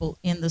of people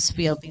in this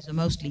field. These are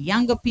mostly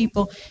younger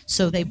people,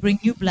 so they bring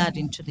new blood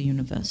into the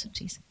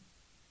universities.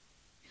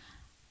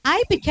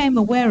 I became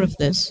aware of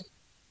this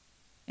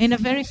in a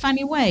very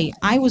funny way.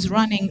 I was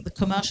running the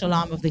commercial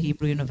arm of the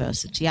Hebrew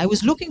University. I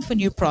was looking for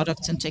new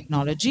products and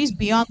technologies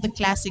beyond the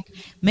classic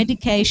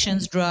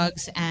medications,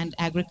 drugs, and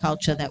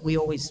agriculture that we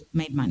always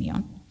made money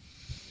on.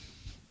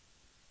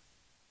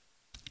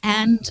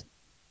 And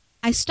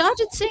I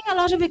started seeing a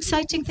lot of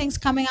exciting things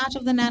coming out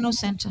of the Nano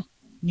Center.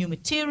 New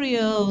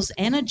materials,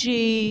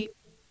 energy,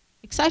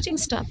 exciting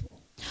stuff.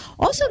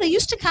 Also, they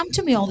used to come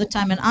to me all the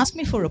time and ask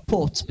me for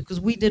reports because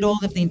we did all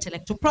of the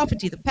intellectual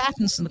property, the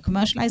patents and the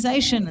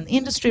commercialization and the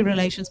industry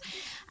relations.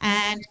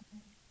 And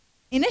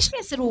initially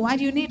I said, well, why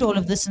do you need all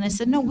of this? And I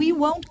said, no, we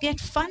won't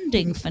get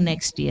funding for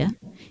next year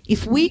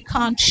if we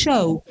can't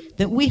show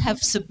that we have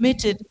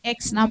submitted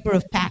X number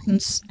of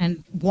patents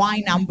and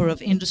Y number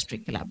of industry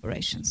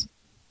collaborations.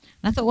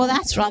 And I thought, well,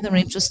 that's rather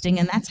interesting.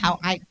 And that's how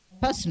I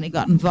personally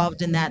got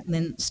involved in that and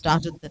then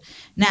started the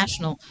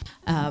national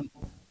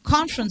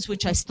conference,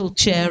 which I still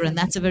chair, and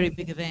that's a very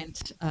big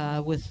event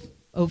with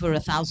over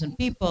 1,000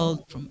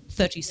 people from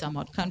 30 some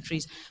odd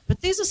countries.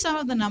 But these are some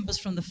of the numbers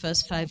from the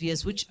first 5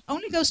 years, which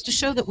only goes to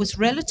show that with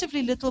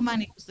relatively little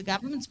money, because the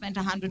government spent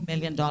 $100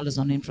 million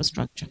on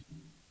infrastructure.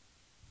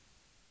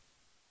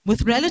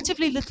 With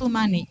relatively little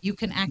money, you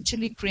can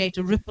actually create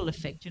a ripple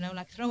effect, you know,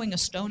 like throwing a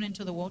stone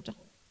into the water.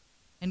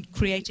 and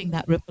creating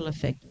that ripple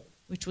effect,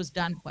 which was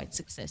done quite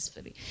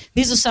successfully.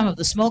 These are some of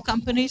the small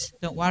companies.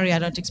 Don't worry, I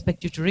don't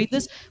expect you to read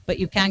this, but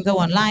you can go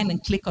online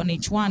and click on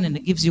each one and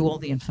it gives you all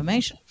the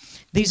information.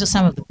 These are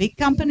some of the big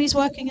companies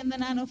working in the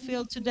nano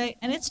field today,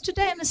 and it's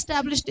today an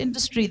established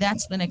industry.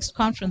 That's the next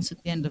conference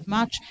at the end of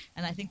March,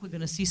 and I think we're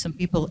going to see some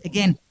people,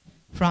 again,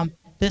 from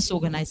this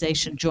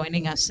organization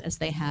joining us as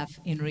they have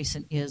in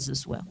recent years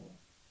as well.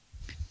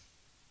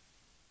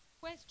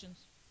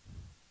 Questions?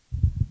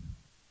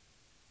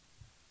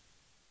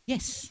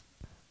 Yes.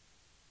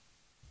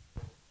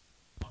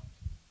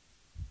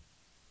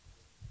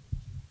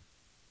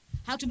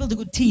 How to build a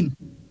good team?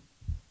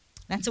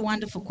 That's a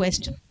wonderful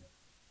question.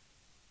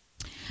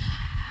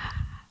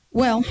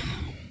 Well,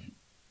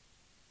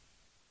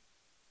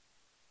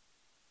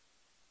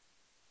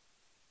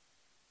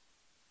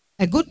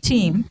 a good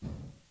team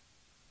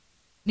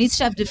needs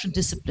to have different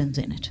disciplines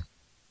in it.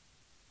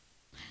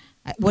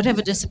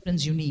 Whatever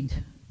disciplines you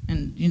need,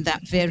 and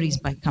that varies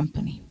by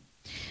company.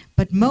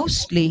 But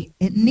mostly,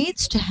 it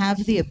needs to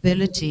have the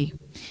ability,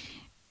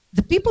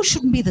 the people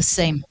shouldn't be the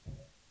same.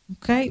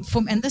 Okay,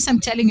 and this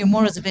I'm telling you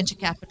more as a venture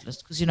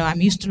capitalist, because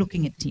I'm used to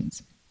looking at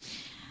teams.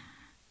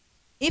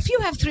 If you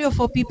have 3 or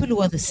 4 people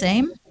who are the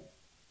same,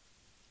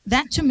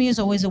 that to me is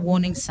always a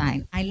warning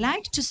sign. I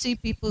like to see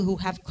people who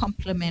have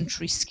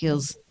complementary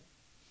skills,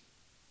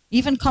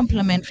 even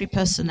complementary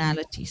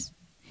personalities,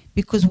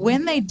 because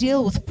when they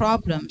deal with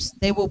problems,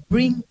 they will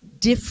bring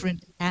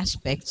different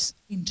aspects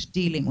into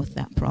dealing with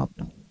that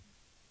problem.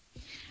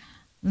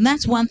 And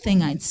that's one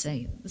thing I'd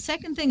say. The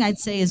second thing I'd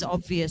say is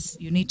obvious.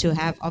 You need to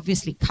have,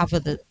 obviously, cover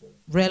the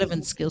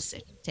relevant skill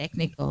set,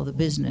 technical, the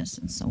business,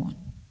 and so on.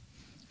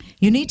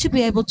 You need to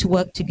be able to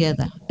work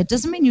together. It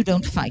doesn't mean you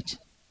don't fight.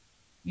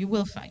 You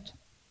will fight.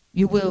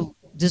 You will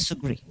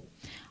disagree.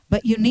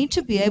 But you need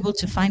to be able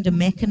to find a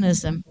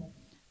mechanism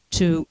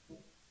to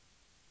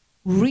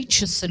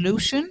reach a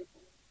solution,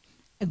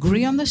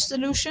 agree on the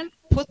solution,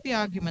 put the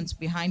arguments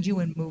behind you,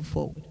 and move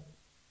forward.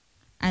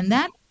 And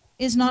that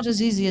is not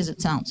as easy as it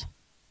sounds.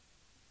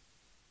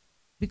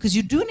 Because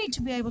you do need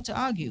to be able to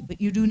argue, but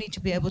you do need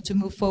to be able to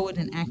move forward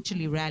and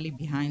actually rally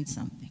behind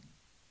something.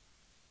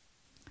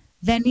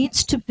 There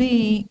needs to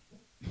be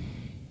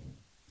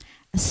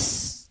a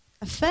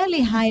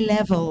fairly high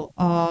level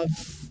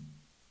of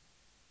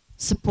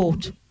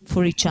support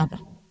for each other.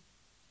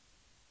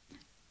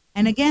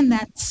 And again,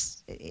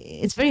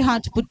 it's very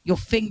hard to put your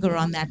finger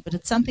on that, but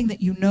it's something that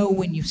you know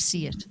when you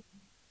see it.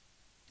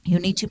 You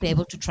need to be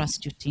able to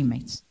trust your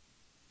teammates.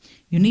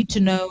 You need to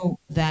know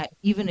that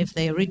even if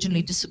they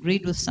originally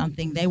disagreed with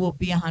something, they will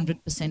be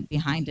 100%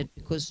 behind it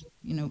because,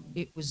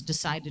 it was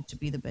decided to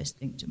be the best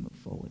thing to move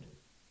forward.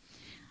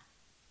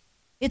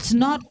 It's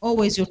not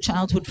always your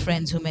childhood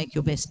friends who make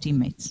your best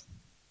teammates.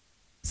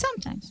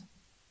 Sometimes,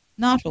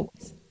 not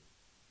always.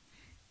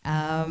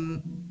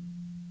 And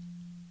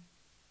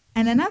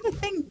another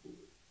thing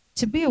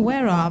to be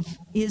aware of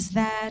is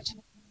that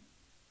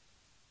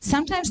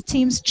sometimes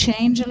teams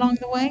change along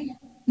the way.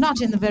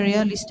 Not in the very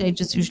early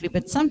stages usually,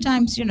 but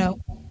sometimes,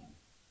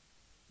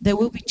 there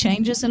will be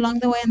changes along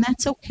the way, and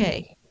that's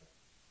okay.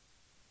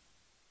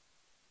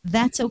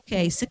 That's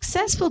okay.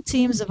 Successful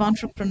teams of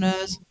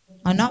entrepreneurs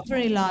are not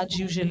very large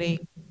usually.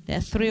 They're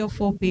 3 or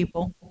 4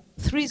 people.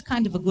 3 is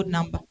kind of a good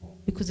number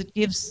because it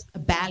gives a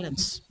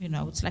balance.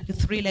 It's like a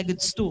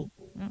 3-legged stool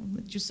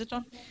that you sit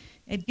on.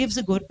 It gives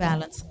a good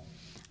balance.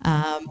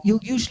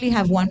 You'll usually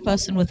have one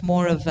person with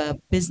more of a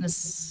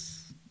business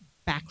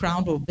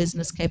background or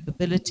business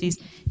capabilities.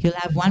 You'll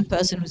have one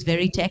person who's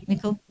very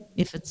technical,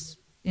 if it's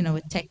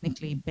a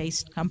technically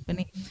based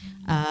company,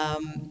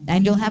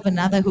 and you'll have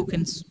another who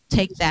can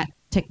take that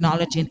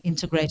technology and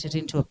integrate it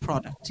into a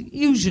product.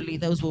 Usually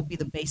those will be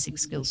the basic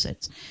skill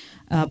sets,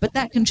 but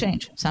that can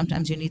change.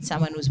 Sometimes you need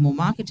someone who's more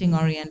marketing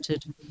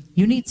oriented.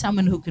 You need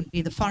someone who can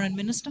be the foreign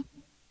minister.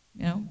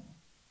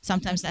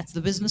 Sometimes that's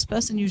the business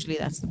person. Usually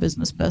that's the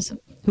business person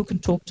who can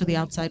talk to the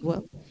outside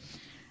world.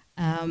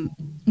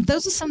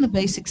 Those are some of the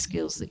basic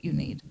skills that you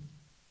need.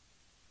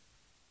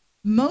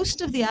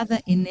 Most of the other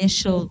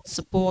initial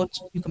support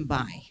you can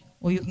buy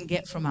or you can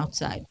get from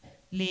outside.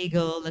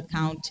 Legal,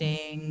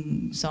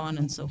 accounting, so on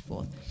and so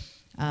forth.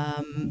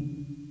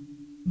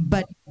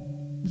 But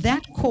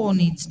that core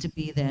needs to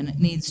be there and it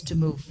needs to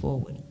move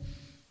forward.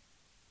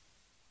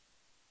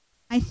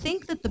 I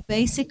think that the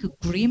basic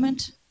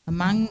agreement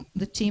among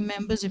the team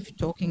members, if you're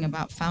talking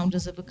about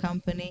founders of a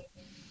company,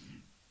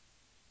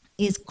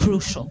 is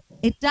crucial.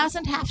 It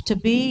doesn't have to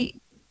be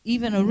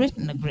even a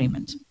written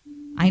agreement.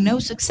 I know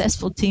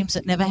successful teams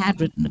that never had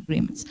written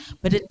agreements,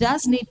 but it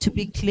does need to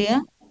be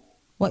clear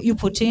what you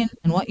put in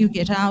and what you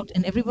get out,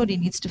 and everybody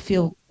needs to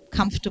feel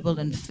comfortable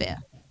and fair.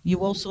 You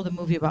all saw the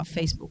movie about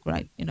Facebook,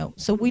 right?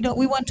 So we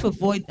want to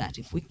avoid that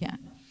if we can.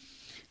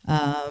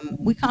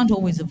 We can't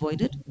always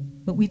avoid it,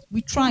 but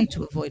we try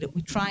to avoid it.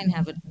 We try and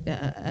have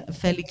a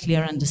fairly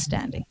clear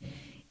understanding.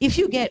 If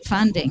you get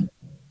funding,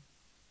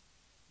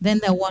 then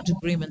they'll want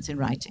agreements in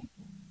writing.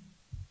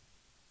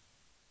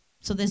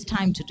 So there's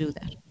time to do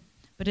that.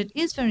 But it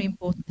is very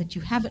important that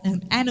you have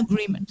an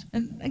agreement,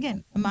 and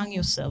again, among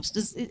yourselves.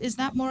 Is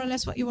that more or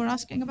less what you were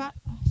asking about?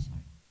 Oh,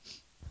 sorry.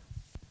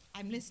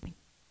 I'm listening.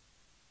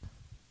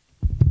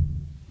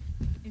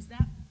 Is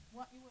that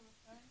what you were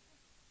referring to?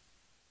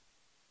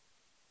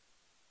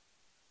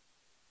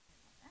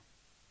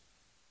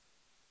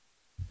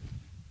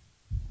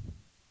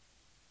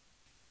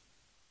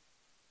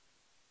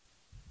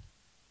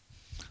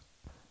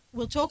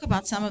 We'll talk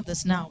about some of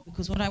this now,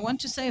 because what I want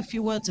to say a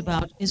few words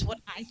about is what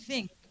I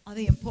think are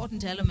the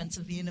important elements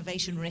of the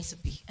innovation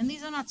recipe. And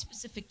these are not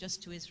specific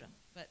just to Israel,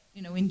 but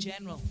in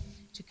general,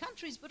 to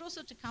countries, but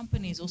also to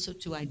companies, also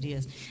to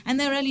ideas. And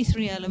there are really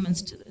three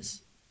elements to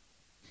this.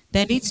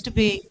 There needs to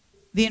be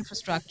the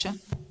infrastructure,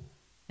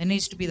 there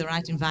needs to be the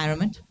right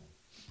environment,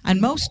 and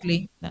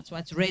mostly, that's why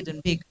it's red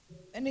and big,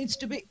 there needs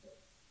to be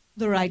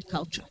the right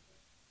culture.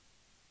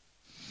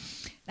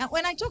 Now,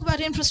 when I talk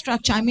about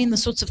infrastructure, I mean the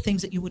sorts of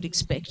things that you would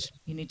expect.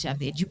 You need to have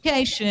the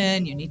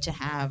education, you need to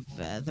have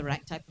the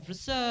right type of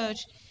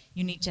research,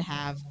 you need to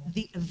have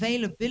the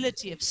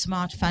availability of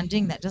smart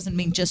funding. That doesn't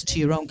mean just to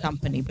your own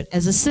company, but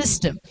as a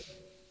system,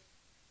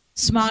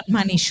 smart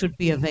money should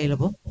be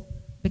available,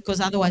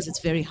 because otherwise it's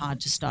very hard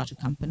to start a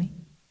company.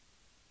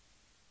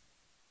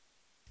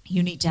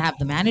 You need to have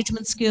the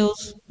management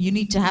skills, you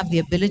need to have the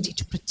ability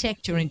to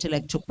protect your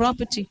intellectual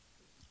property.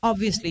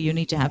 Obviously, you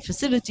need to have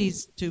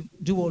facilities to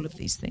do all of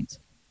these things.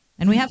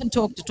 And we haven't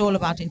talked at all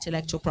about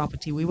intellectual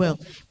property, we will.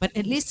 But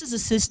at least as a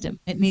system,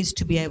 it needs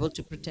to be able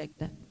to protect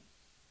that.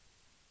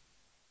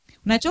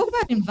 When I talk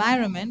about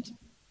environment,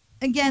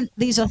 again,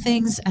 these are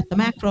things at the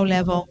macro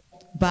level,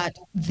 but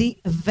the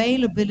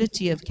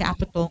availability of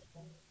capital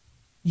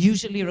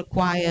usually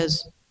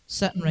requires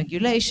certain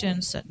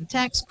regulations, certain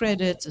tax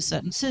credits, a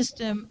certain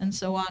system, and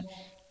so on.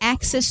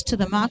 Access to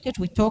the market,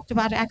 we talked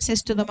about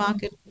access to the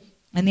market.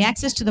 And the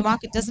access to the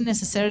market doesn't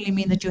necessarily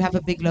mean that you have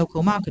a big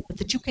local market, but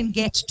that you can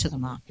get to the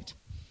market.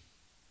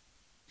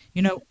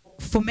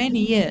 For many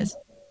years,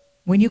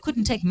 when you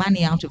couldn't take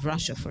money out of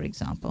Russia, for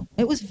example,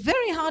 it was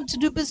very hard to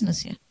do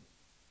business here.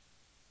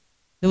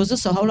 There was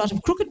also a whole lot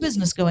of crooked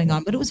business going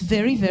on, but it was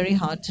very, very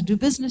hard to do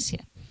business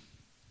here.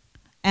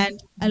 And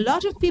a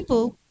lot of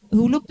people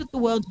who looked at the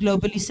world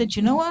globally said,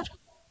 you know what?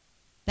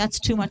 That's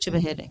too much of a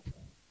headache.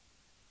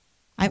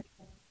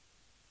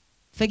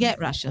 Forget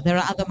Russia. There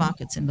are other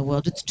markets in the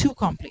world. It's too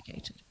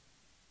complicated.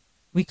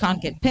 We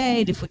can't get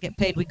paid. If we get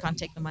paid, we can't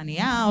take the money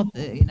out,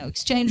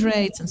 exchange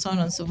rates and so on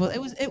and so forth.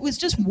 It was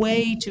just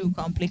way too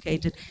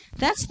complicated.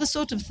 That's the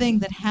sort of thing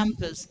that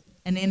hampers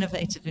an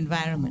innovative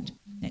environment.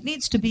 It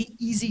needs to be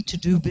easy to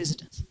do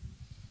business.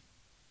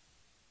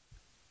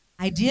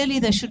 Ideally,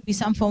 there should be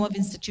some form of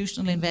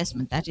institutional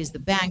investment. That is, the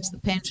banks, the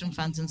pension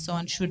funds, and so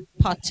on should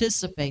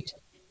participate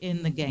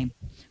in the game,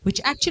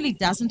 which actually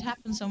doesn't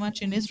happen so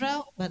much in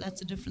Israel, but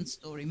that's a different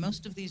story.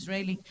 Most of the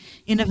Israeli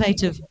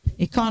innovative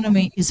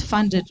economy is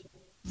funded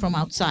from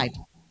outside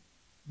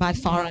by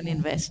foreign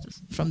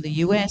investors, from the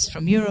US,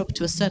 from Europe,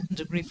 to a certain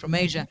degree from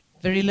Asia.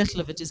 Very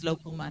little of it is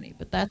local money,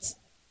 but that's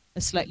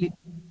a slightly...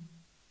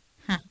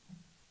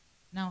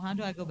 Now, how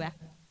do I go back?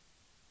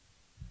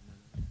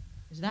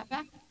 Is that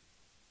back?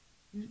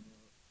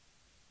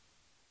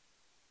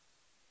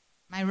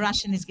 My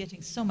Russian is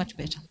getting so much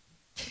better.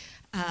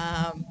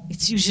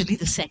 It's usually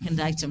the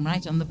second item,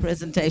 right, on the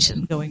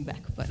presentation, going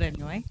back, but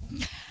anyway.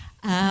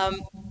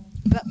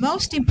 But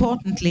most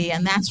importantly,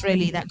 and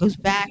that goes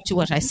back to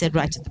what I said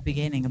right at the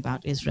beginning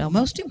about Israel,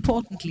 most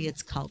importantly,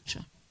 it's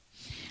culture.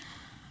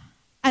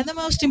 And the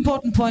most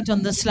important point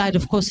on this slide,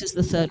 of course, is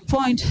the third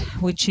point,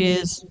 which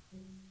is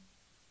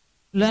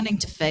learning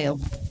to fail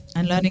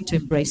and learning to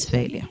embrace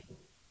failure.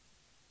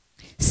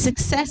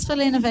 Successful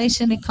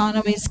innovation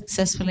economies,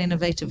 successful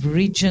innovative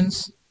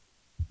regions,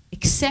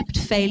 accept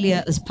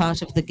failure as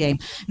part of the game.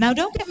 Now,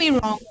 don't get me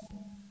wrong.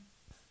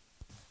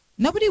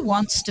 Nobody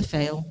wants to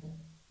fail.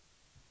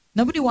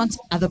 Nobody wants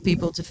other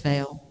people to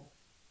fail.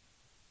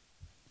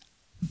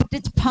 But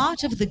it's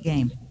part of the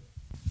game.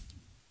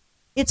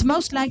 It's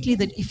most likely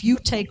that if you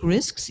take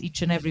risks,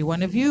 each and every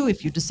one of you,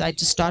 if you decide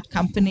to start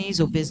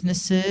companies or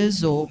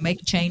businesses or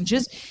make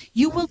changes,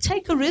 you will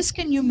take a risk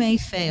and you may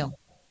fail.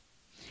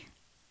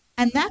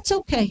 And that's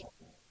okay.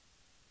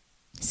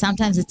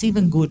 Sometimes it's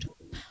even good,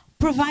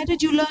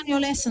 provided you learn your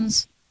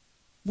lessons.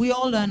 We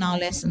all learn our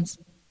lessons.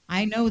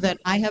 I know that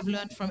I have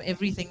learned from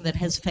everything that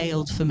has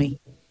failed for me.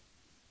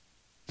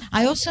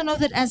 I also know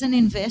that as an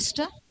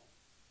investor,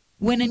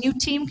 when a new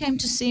team came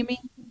to see me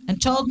and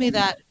told me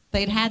that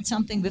they'd had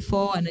something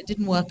before and it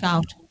didn't work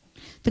out,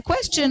 the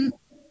question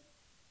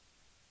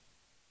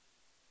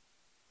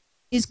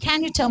is,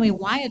 can you tell me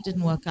why it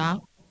didn't work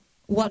out?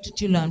 What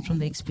did you learn from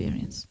the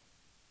experience?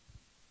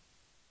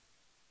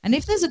 And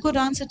if there's a good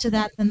answer to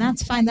that, then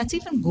that's fine. That's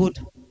even good,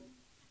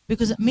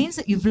 because it means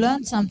that you've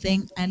learned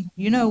something, and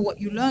what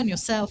you learn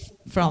yourself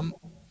from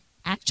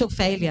actual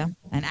failure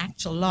and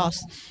actual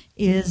loss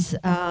is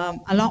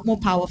a lot more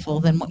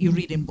powerful than what you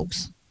read in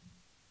books.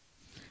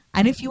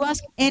 And if you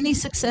ask any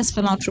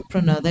successful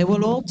entrepreneur, they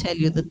will all tell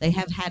you that they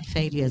have had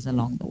failures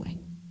along the way.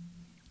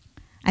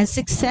 And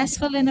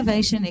successful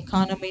innovation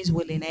economies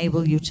will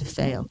enable you to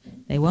fail.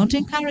 They won't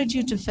encourage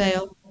you to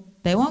fail.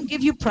 They won't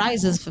give you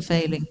prizes for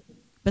failing,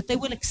 but they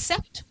will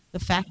accept the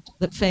fact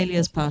that failure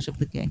is part of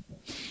the game.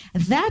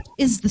 And that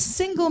is the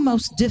single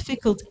most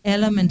difficult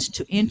element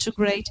to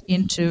integrate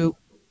into,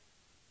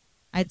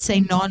 I'd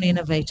say,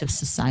 non-innovative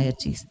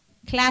societies.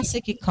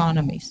 Classic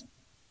economies,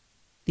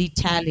 the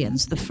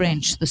Italians, the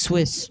French, the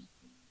Swiss.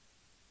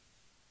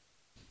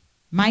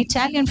 My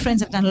Italian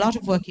friends have done a lot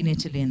of work in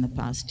Italy in the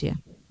past year.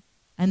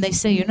 And they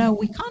say, you know,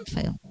 we can't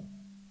fail.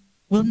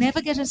 We'll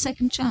never get a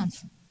second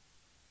chance.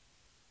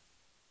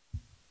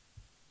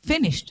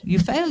 Finished. You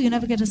fail, you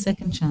never get a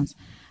second chance.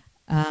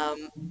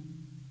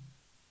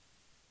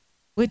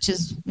 Which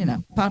is, you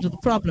know, part of the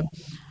problem.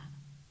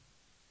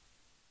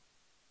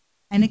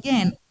 And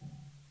again,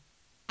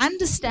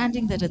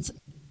 understanding that it's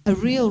a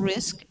real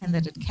risk and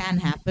that it can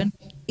happen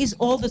is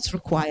all that's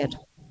required.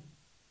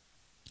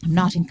 I'm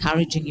not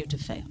encouraging you to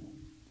fail.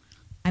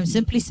 I'm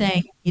simply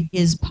saying it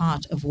is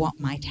part of what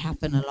might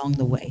happen along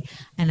the way.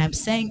 And I'm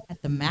saying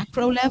at the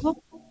macro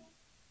level,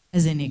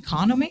 as an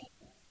economy,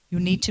 you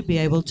need to be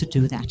able to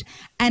do that.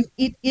 And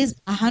it is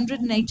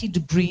 180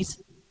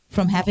 degrees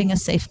from having a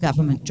safe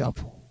government job,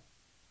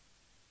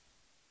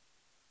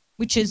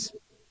 which is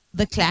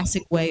the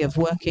classic way of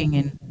working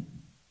in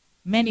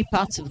many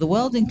parts of the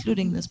world,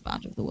 including this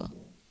part of the world.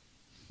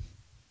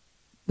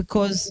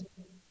 Because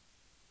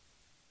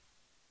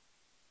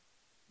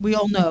we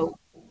all know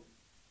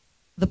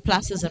the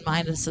pluses and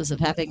minuses of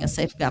having a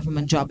safe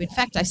government job. In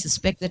fact, I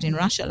suspect that in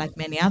Russia, like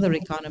many other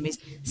economies,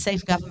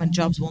 safe government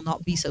jobs will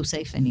not be so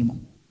safe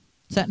anymore.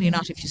 Certainly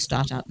not if you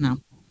start out now.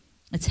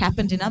 It's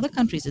happened in other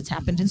countries. It's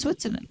happened in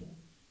Switzerland,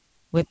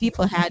 where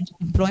people had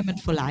employment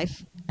for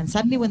life, and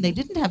suddenly when they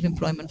didn't have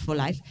employment for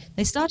life,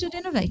 they started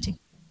innovating.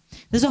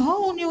 There's a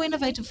whole new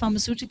innovative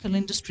pharmaceutical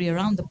industry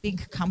around the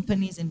big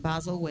companies in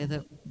Basel, where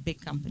the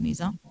big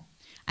companies are.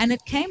 And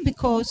it came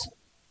because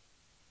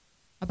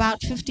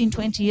about 15,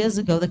 20 years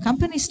ago, the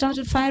companies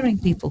started firing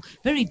people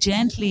very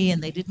gently,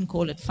 and they didn't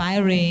call it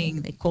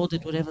firing. They called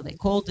it whatever they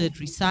called it,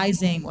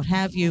 resizing, what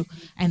have you.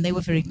 And they were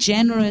very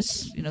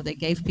generous. You know, they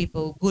gave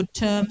people good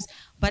terms.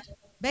 But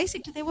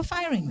basically, they were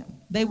firing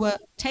them. They were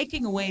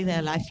taking away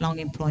their lifelong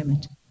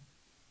employment.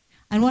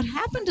 And what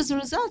happened as a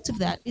result of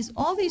that is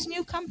all these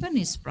new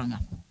companies sprung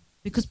up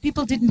because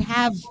people didn't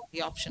have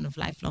the option of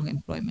lifelong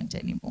employment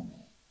anymore.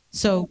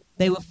 So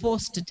they were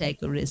forced to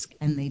take a risk,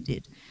 and they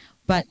did.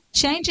 But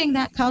changing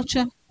that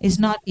culture is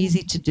not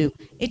easy to do.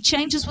 It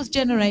changes with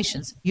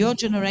generations. Your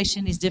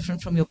generation is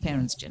different from your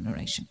parents'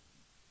 generation.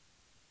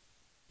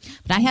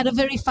 But I had a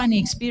very funny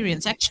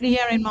experience, actually,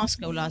 here in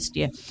Moscow last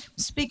year,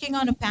 speaking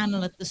on a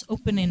panel at this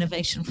Open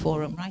Innovation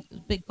Forum, right?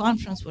 This big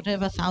conference,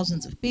 whatever,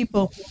 thousands of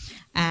people.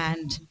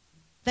 And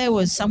there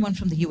was someone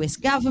from the US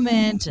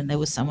government, and there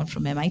was someone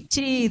from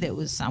MIT, there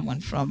was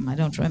someone from, I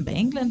don't remember,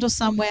 England or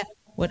somewhere,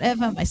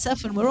 whatever,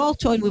 myself, and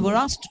we were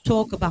asked to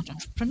talk about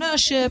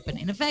entrepreneurship and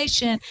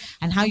innovation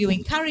and how you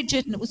encourage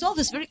it. And it was all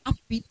this very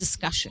upbeat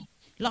discussion.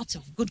 Lots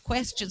of good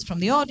questions from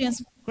the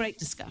audience, great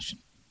discussion.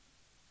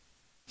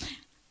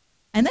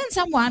 And then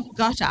someone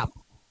got up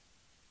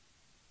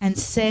and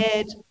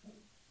said,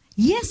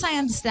 yes, I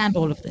understand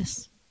all of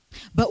this,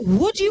 but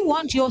would you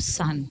want your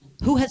son,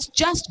 who has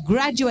just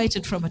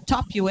graduated from a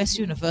top US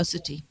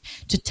university,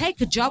 to take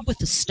a job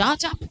with a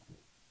startup?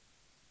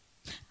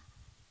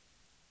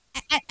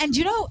 And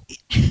you know,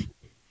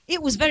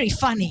 it was very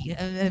funny.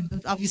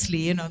 Obviously,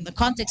 you know, in the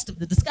context of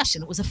the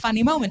discussion, it was a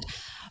funny moment.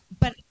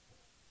 But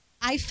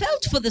I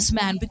felt for this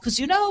man because,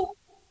 you know,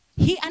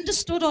 he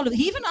understood all of it.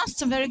 He even asked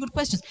some very good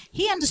questions.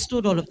 He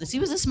understood all of this. He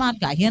was a smart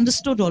guy. He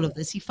understood all of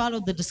this. He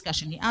followed the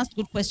discussion. He asked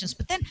good questions.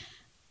 But then,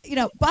 you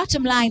know,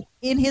 bottom line,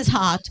 in his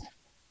heart,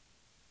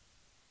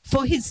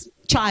 for his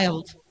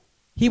child,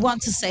 he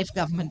wants a safe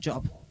government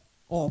job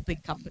or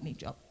big company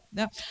job.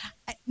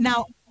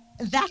 Now,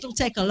 that'll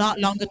take a lot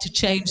longer to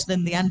change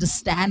than the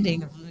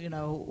understanding of, you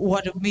know,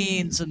 what it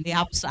means and the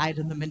upside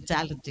and the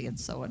mentality and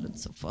so on and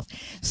so forth.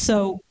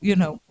 So, you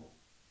know,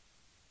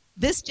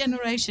 this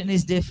generation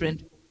is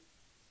different.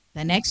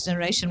 The next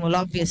generation will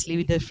obviously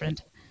be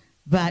different.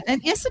 But,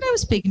 and yesterday I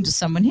was speaking to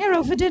someone here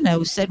over dinner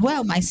who said,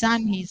 well, my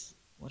son, he's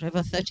whatever,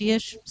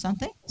 30-ish,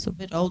 something, so a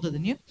bit older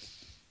than you.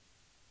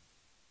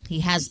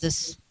 He has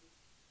this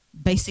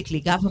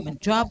basically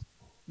government job.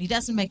 He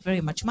doesn't make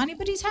very much money,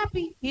 but he's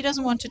happy. He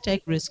doesn't want to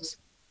take risks.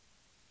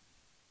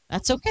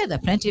 That's okay. There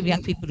are plenty of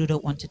young people who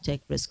don't want to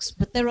take risks,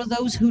 but there are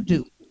those who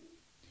do.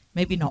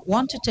 Maybe not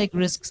want to take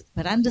risks,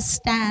 but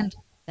understand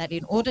that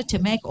in order to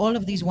make all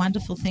of these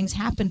wonderful things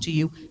happen to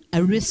you,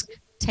 a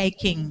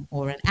risk-taking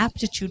or an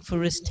aptitude for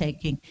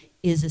risk-taking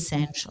is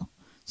essential.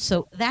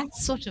 So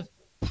that's sort of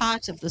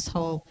part of this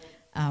whole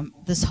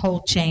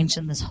change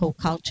and this whole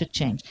culture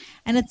change.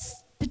 And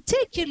it's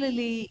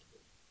particularly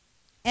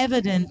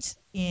evident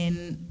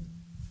in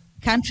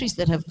countries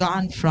that have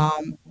gone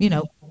from, you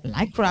know,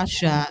 like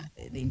Russia,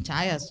 the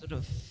entire sort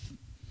of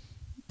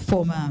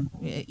former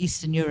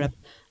Eastern Europe,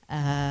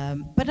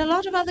 but a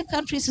lot of other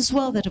countries as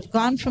well that have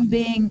gone from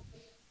being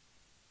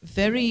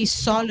very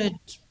solid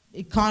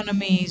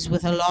economies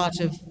with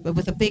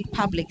a big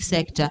public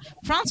sector.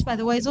 France, by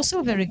the way, is also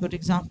a very good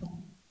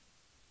example.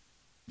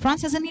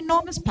 France has an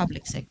enormous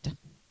public sector.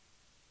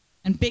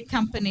 And big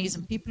companies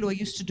and people who are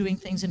used to doing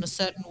things in a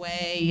certain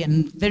way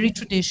and very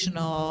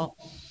traditional.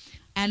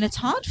 And it's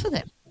hard for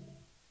them.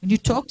 When you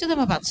talk to them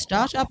about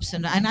startups,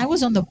 and I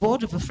was on the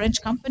board of a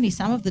French company,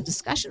 some of the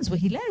discussions were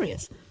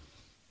hilarious.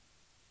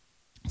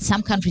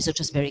 Some countries are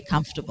just very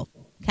comfortable.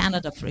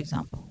 Canada, for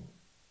example.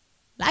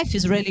 Life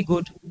is really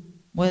good.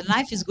 When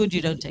life is good,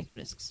 you don't take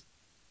risks.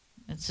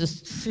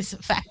 It's a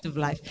fact of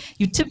life.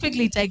 You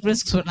typically take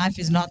risks when life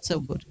is not so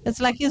good. It's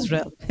like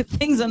Israel.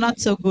 Things are not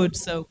so good,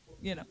 so,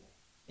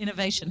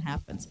 innovation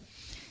happens.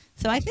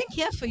 So I think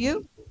here for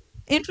you,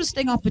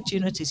 interesting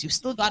opportunities. You've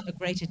still got a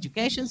great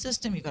education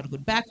system, you've got a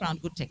good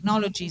background, good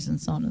technologies, and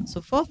so on and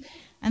so forth.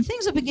 And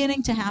things are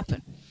beginning to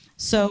happen.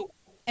 So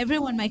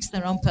everyone makes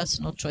their own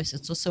personal choice.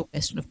 It's also a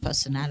question of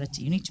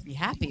personality. You need to be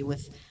happy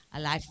with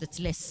a life that's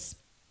less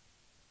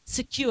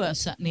secure,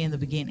 certainly in the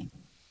beginning.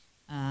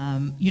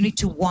 You need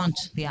to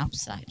want the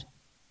upside.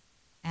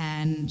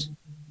 And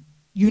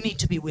you need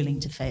to be willing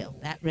to fail.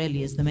 That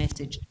really is the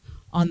message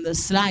on the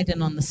slide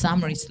and on the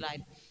summary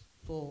slide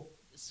for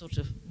this sort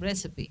of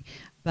recipe.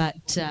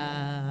 But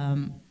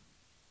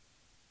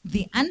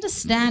the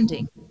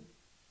understanding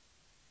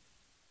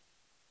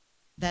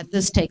that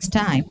this takes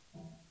time,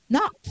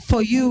 not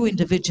for you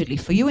individually.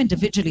 For you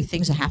individually,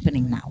 things are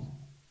happening now.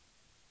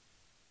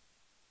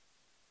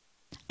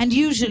 And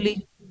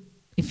usually,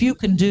 if you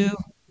can do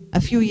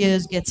a few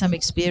years, get some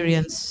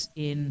experience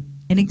in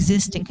an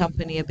existing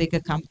company, a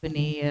bigger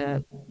company,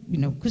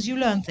 because you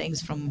learn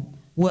things from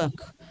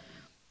work.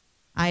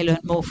 I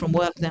learned more from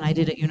work than I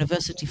did at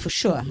university, for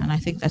sure. And I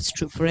think that's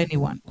true for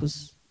anyone,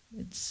 because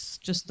it's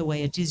just the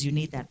way it is. You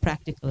need that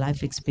practical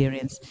life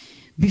experience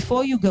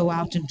before you go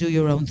out and do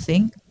your own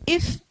thing.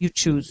 If you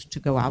choose to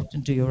go out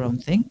and do your own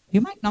thing,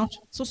 you might not.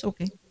 It's also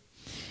okay.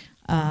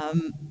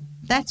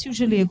 That's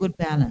usually a good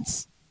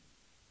balance.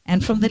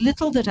 And from the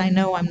little that I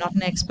know, I'm not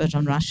an expert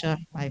on Russia.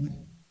 I've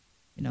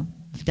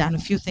done a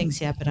few things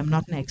here, but I'm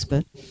not an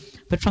expert.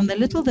 But from the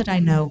little that I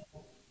know,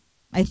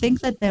 I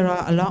think that there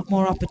are a lot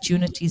more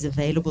opportunities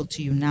available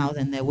to you now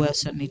than there were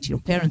certainly to your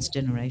parents'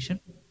 generation,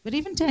 but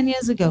even 10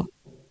 years ago.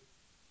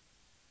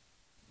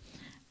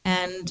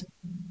 And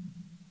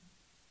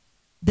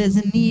there's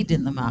a need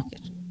in the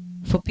market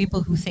for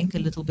people who think a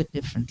little bit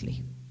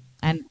differently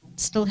and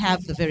still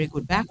have the very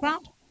good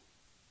background,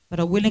 but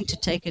are willing to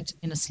take it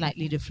in a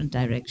slightly different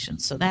direction.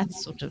 So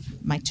that's sort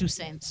of my 2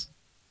 cents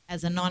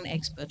as a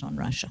non-expert on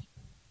Russia.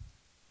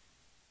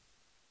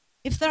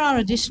 If there are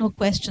additional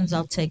questions,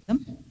 I'll take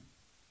them.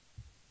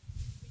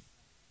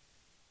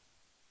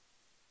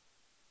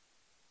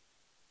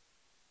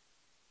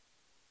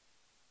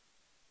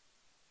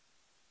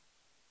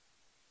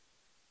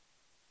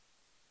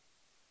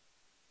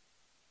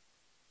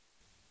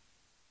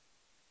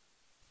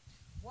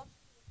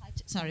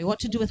 What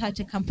to do with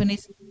high-tech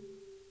companies?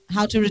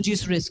 How to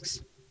reduce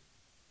risks?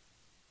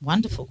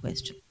 Wonderful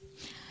question.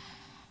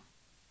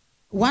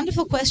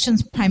 Wonderful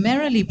questions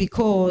primarily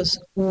because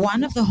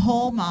one of the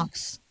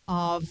hallmarks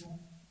of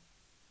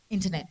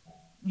internet,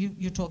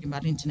 you're talking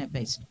about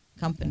internet-based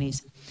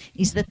companies,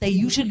 is that they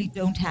usually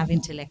don't have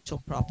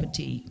intellectual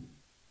property,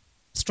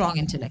 strong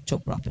intellectual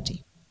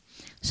property.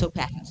 So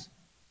patents.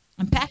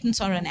 And patents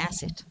are an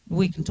asset.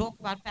 We can talk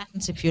about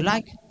patents if you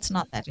like. It's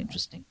not that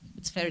interesting.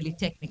 It's fairly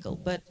technical,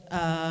 but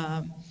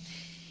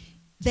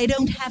they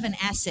don't have an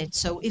asset.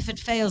 So if it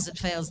fails,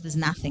 there's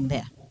nothing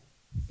there.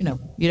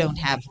 You don't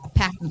have a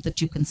patent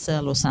that you can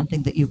sell or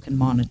something that you can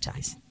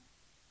monetize.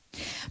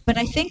 But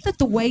I think that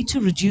the way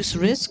to reduce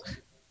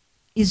risk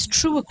is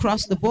true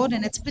across the board,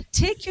 and it's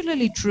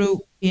particularly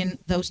true in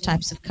those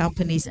types of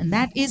companies, and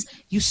that is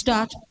you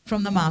start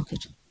from the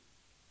market.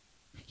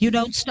 You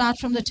don't start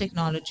from the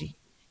technology.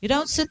 You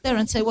don't sit there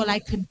and say, well, I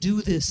can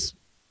do this.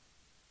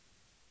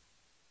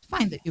 It's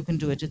fine that you can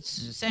do it. It's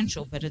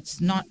essential, but it's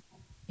not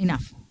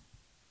enough.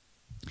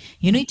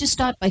 You need to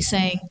start by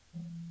saying,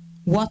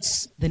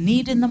 what's the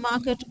need in the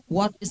market?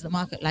 What is the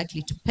market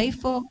likely to pay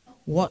for?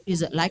 What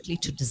is it likely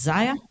to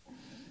desire?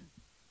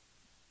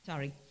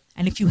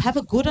 And if you have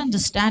a good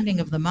understanding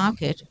of the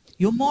market,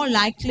 you're more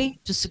likely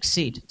to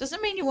succeed.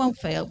 Doesn't mean you won't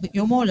fail, but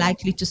you're more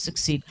likely to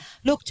succeed.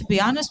 Look, to be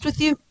honest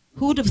with you,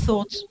 who would have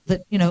thought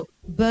that,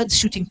 birds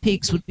shooting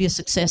pigs would be a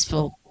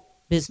successful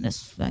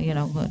business?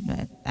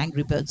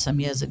 Angry Birds some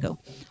years ago.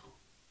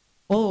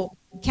 Or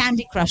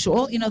Candy Crush, or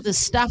all, the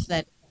stuff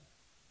that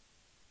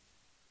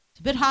it's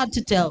a bit hard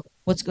to tell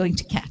what's going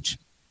to catch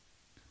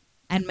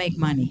and make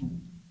money.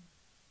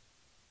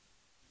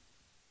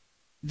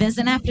 There's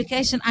an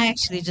application, I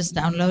actually just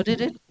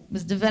downloaded it. It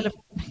was developed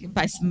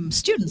by some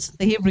students at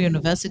the Hebrew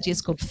University.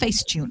 It's called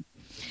Facetune.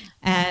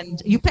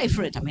 And you pay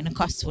for it. It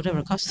costs whatever.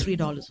 It costs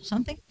 $3 or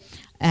something.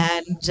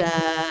 And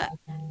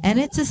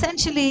it's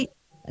essentially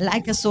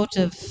like a sort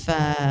of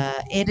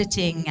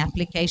editing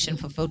application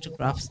for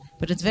photographs.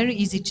 But it's very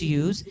easy to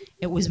use.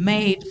 It was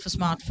made for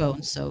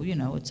smartphones. So,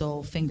 it's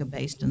all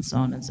finger-based and so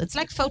on. And so it's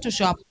like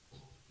Photoshop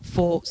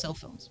for cell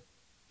phones.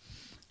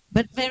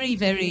 but very,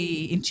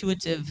 very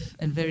intuitive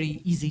and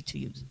very easy to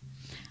use.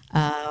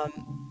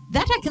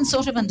 That I can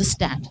sort of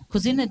understand,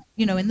 because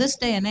in this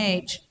day and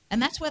age,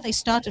 and that's where they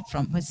started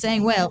from, was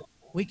saying, well,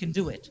 we can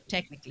do it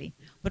technically,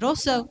 but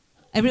also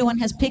everyone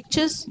has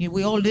pictures.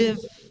 We all live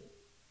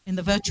in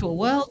the virtual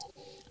world.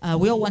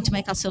 We all want to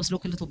make ourselves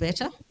look a little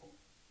better.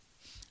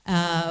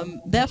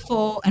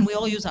 Therefore, and we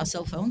all use our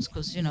cell phones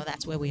because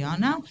that's where we are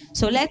now.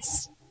 So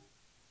let's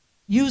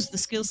use the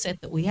skill set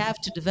that we have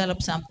to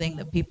develop something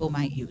that people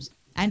might use,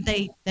 and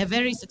they're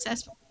very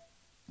successful.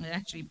 They're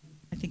actually,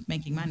 I think,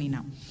 making money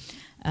now.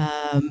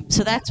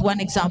 So that's one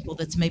example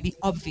that's maybe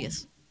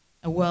obvious,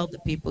 a world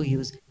that people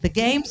use. The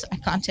games, I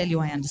can't tell you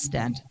I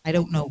understand. I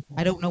don't know.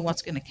 I don't know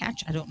what's going to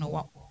catch. I don't know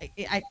what.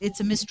 It's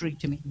a mystery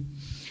to me.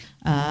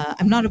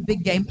 I'm not a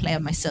big game player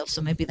myself,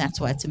 so maybe that's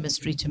why it's a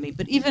mystery to me.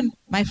 But even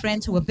my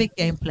friends who are big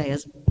game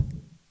players,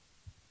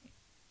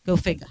 go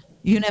figure.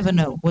 You never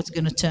know what's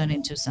going to turn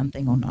into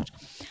something or not.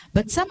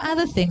 But some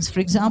other things, for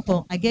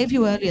example, I gave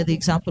you earlier the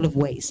example of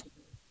Waze.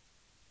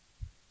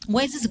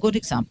 Waze is a good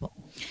example.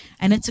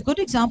 And it's a good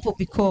example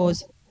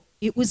because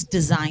it was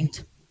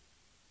designed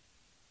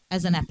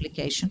as an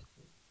application.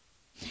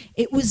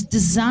 It was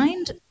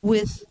designed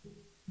with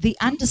the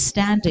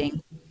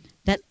understanding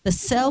that the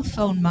cell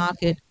phone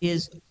market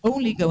is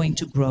only going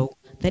to grow,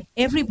 that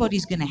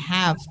everybody's going to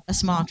have a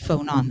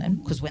smartphone on them,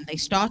 because when they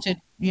started,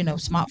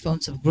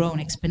 smartphones have grown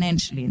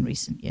exponentially in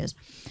recent years.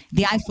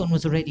 The iPhone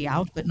was already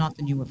out, but not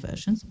the newer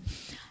versions.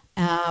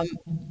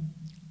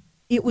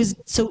 It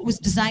was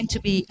designed to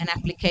be an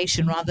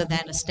application rather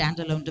than a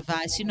standalone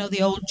device.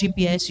 The old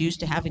GPS you used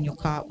to have in your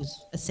car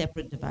was a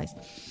separate device.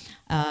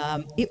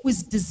 It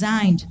was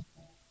designed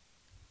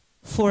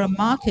for a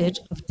market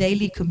of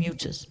daily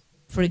commuters,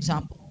 for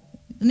example.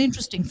 An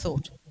interesting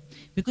thought,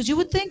 because you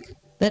would think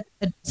that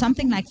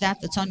something like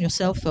that's on your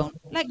cell phone,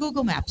 like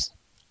Google Maps.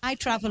 I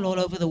travel all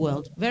over the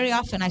world. Very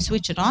often I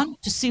switch it on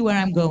to see where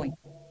I'm going.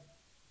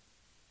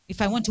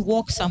 If I want to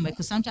walk somewhere,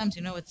 because sometimes,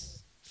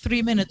 it's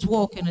 3 minutes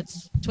walk and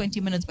it's 20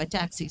 minutes by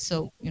taxi.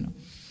 So,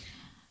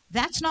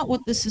 that's not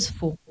what this is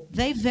for.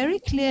 They very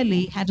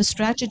clearly had a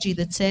strategy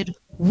that said,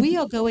 we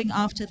are going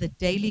after the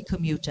daily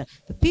commuter,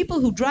 the people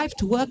who drive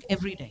to work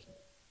every day.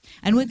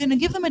 And we're going to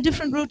give them a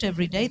different route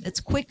every day that's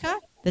quicker,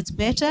 that's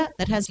better,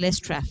 that has less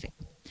traffic.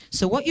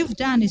 So what you've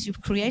done is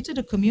you've created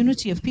a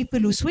community of people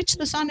who switch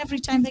this on every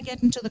time they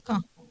get into the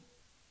car.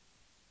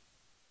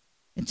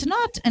 It's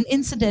not an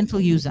incidental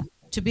user.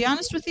 To be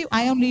honest with you,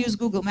 I only use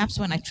Google Maps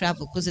when I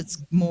travel because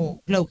it's more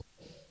global.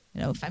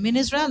 If I'm in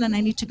Israel and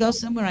I need to go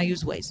somewhere, I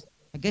use Waze.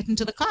 I get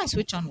into the car, I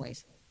switch on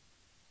Waze.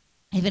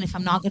 Even if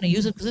I'm not going to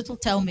use it, because it'll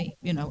tell me,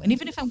 and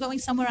even if I'm going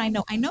somewhere I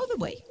know the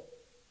way.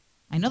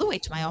 I know the way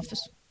to my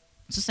office.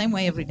 It's the same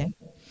way every day.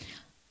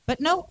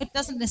 But no, it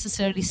doesn't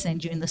necessarily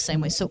send you in the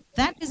same way. So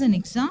that is an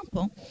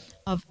example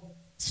of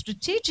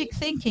strategic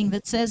thinking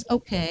that says,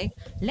 okay,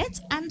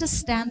 let's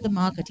understand the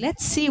market.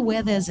 Let's see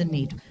where there's a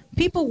need.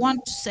 People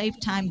want to save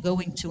time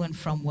going to and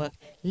from work.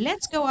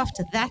 Let's go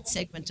after that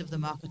segment of the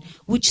market,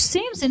 which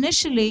seems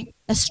initially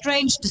a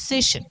strange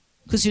decision,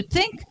 because you'd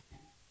think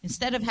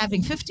instead of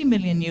having 50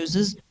 million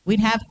users,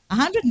 we'd have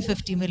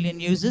 150 million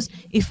users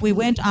if we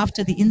went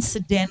after the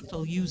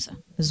incidental user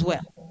as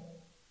well.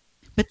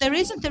 But there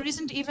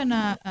isn't even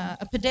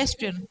a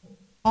pedestrian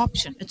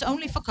option. It's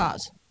only for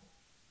cars.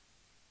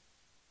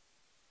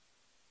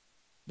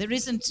 There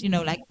isn't,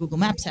 like Google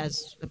Maps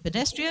has a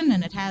pedestrian,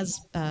 and it has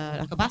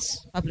like a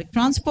bus, public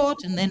transport,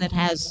 and then it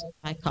has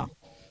by car.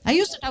 I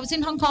used it. I was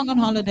in Hong Kong on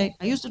holiday.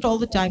 I used it all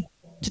the time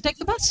to take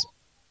the bus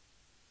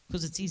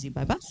because it's easy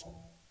by bus.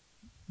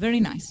 Very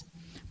nice.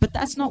 But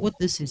that's not what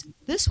this is.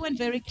 This went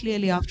very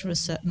clearly after a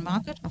certain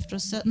market, after a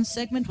certain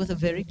segment, with a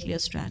very clear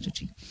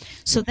strategy.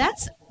 So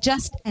that's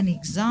just an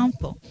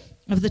example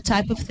of the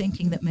type of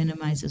thinking that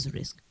minimizes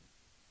risk.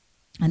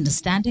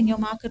 Understanding your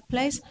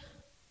marketplace,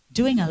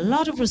 doing a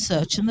lot of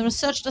research, and the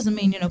research doesn't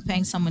mean,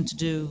 paying someone to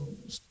do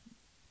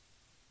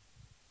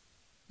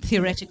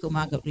theoretical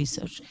market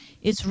research.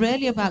 It's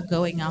really about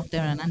going out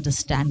there and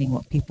understanding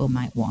what people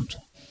might want.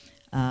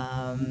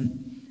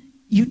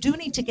 You do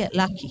need to get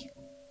lucky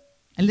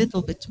a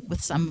little bit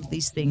with some of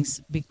these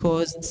things,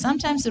 because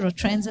sometimes there are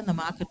trends in the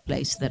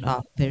marketplace that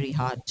are very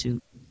hard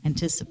to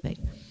anticipate.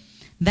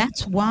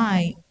 That's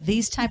why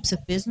these types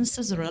of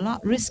businesses are a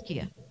lot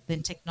riskier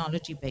than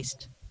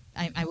technology-based.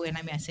 When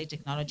I say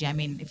technology, I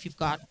mean if you've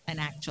got an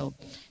actual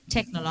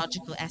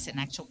technological asset, an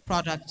actual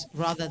product,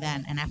 rather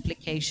than an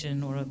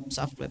application or a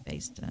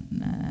software-based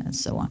and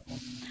so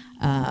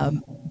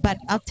on. But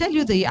I'll tell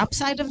you the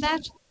upside of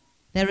that,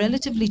 they're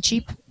relatively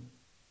cheap.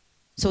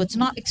 So it's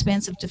not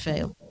expensive to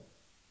fail.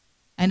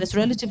 And it's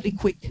relatively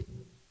quick.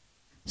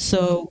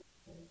 So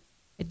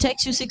it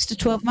takes you 6 to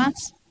 12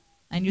 months,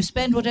 and you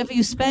spend whatever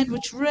you spend,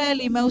 which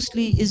really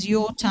mostly is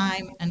your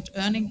time and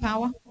earning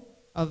power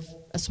of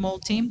a small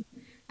team.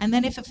 And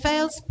then if it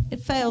fails,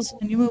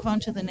 and you move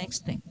on to the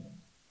next thing.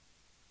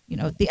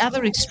 The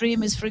other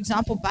extreme is, for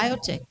example,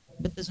 biotech.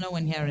 But there's no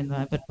one here in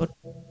there. But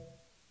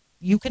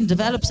you can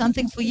develop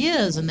something for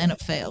years, and then it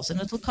fails, and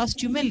it'll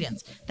cost you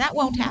millions. That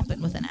won't happen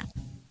with an app.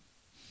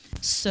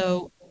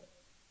 So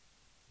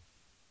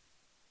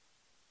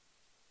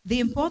the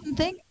important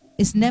thing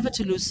is never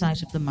to lose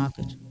sight of the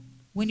market.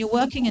 When you're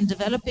working and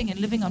developing and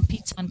living on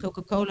pizza and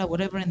Coca-Cola,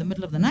 whatever, in the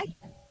middle of the night,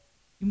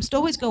 you must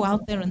always go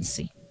out there and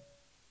see.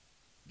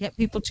 Get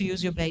people to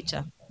use your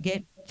beta.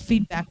 Get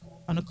feedback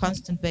on a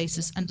constant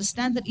basis.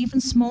 Understand that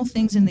even small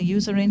things in the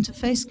user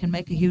interface can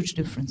make a huge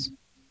difference.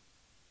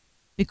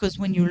 Because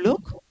when you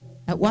look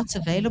at what's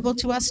available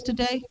to us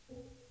today,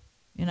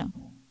 you know,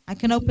 I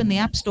can open the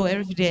App Store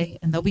every day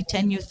and there'll be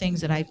 10 new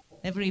things that I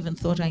never even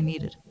thought I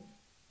needed.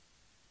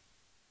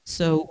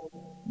 So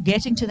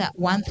getting to that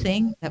one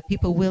thing that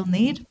people will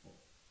need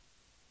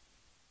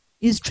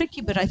is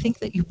tricky, but I think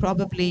that you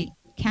probably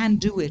can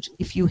do it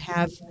if you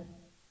have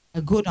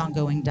a good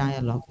ongoing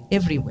dialogue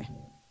everywhere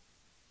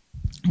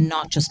and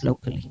not just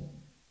locally.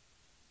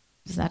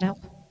 Does that help?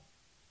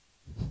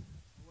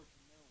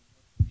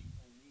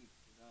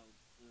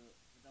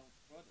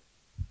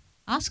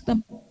 Ask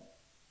them.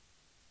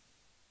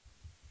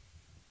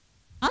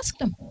 Ask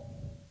them.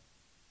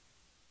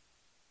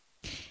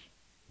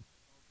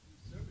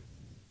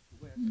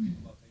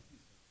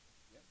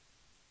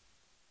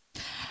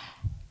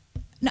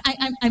 No,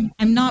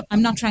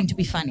 I'm not trying to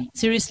be funny.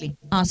 Seriously,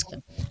 ask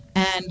them.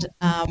 And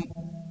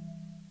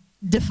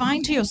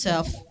define to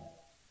yourself,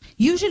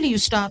 usually you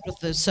start with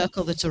the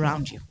circle that's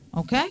around you,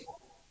 okay?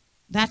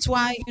 That's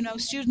why, you know,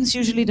 students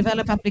usually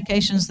develop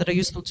applications that are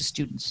useful to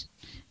students.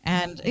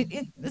 And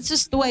it's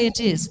just the way it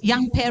is.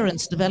 Young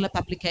parents develop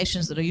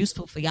applications that are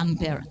useful for young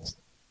parents.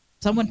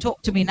 Someone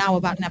talked to me now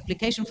about an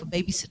application for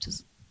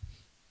babysitters,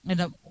 you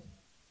know,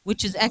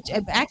 which is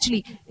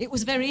actually, it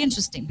was very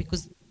interesting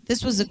because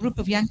this was a group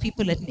of young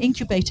people at an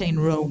incubator in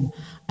Rome,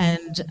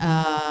 and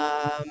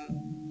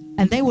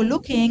they were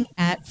looking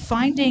at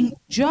finding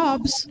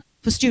jobs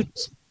for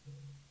students.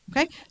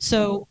 Okay,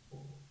 so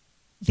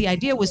the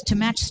idea was to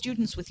match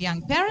students with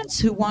young parents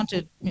who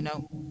wanted, you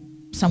know,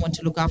 someone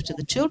to look after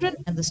the children,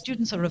 and the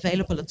students are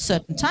available at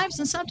certain times,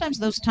 and sometimes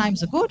those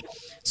times are good.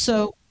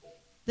 So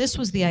this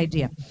was the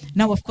idea.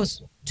 Now, of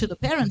course, to the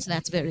parents,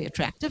 that's very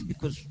attractive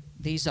because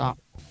these are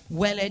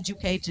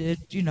well-educated,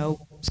 you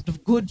know, sort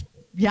of good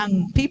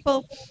young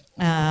people,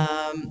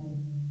 and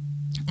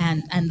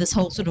this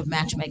whole sort of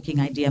matchmaking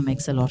idea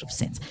makes a lot of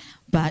sense.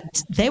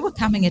 But they were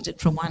coming at it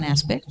from one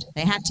aspect.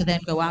 They had to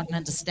then go out and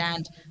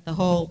understand the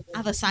whole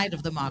other side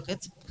of the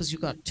market, because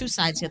you've got two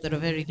sides here that are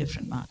very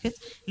different markets.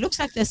 It looks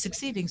like they're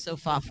succeeding so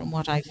far from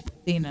what I've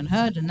seen and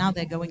heard, and now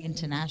they're going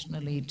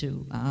internationally to,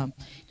 you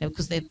know,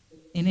 because they're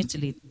in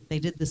Italy. They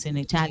did this in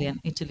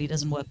Italian. Italy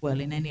doesn't work well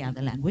in any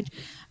other language.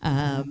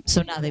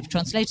 So now they've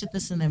translated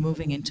this and they're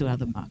moving into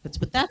other markets.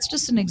 But that's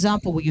just an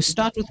example where you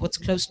start with what's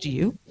close to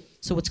you.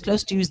 So what's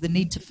close to you is the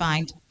need to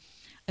find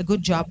a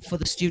good job for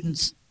the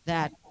students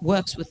that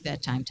works with their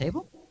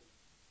timetable.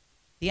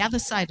 The other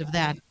side of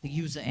that, the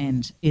user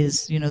end,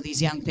 is, you know,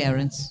 these young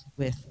parents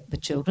with the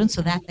children.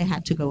 So that they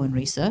had to go and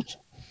research.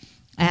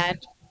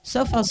 And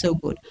so far, so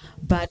good.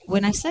 But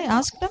when I say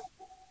ask them,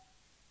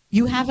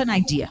 you have an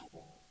idea.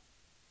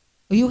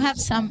 You have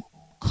some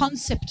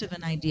concept of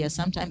an idea.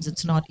 Sometimes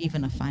it's not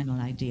even a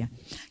final idea.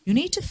 You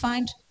need to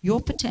find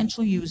your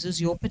potential users,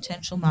 your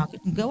potential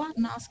market, and go out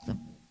and ask them.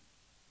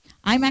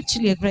 I'm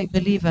actually a great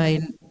believer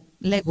in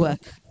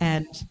legwork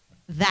and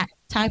that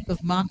type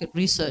of market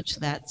research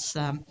that's,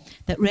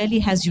 that really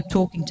has you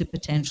talking to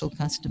potential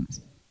customers.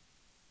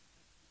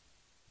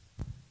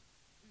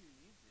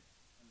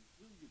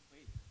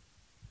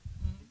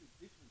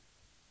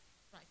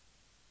 Right.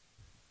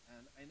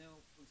 And I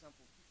know, for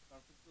example,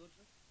 Kickstarter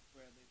project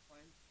where they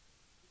find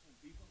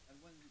different people,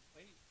 and when you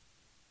pay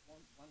 $1,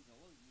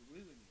 you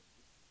really need it.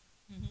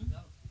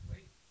 Without you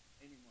pay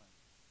any money.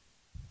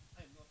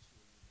 I'm not sure.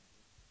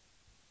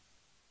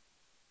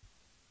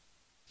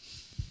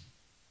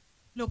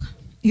 Look,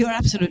 you're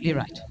absolutely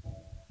right.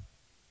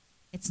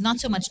 It's not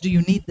so much do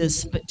you need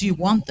this, but do you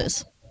want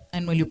this,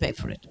 and will you pay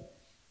for it?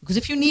 Because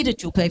if you need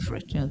it, you'll pay for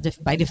it. You know,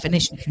 by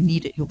definition, if you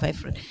need it, you'll pay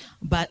for it.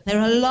 But there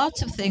are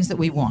lots of things that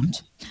we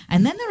want.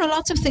 And then there are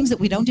lots of things that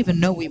we don't even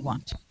know we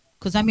want.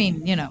 Because, I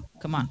mean, you know,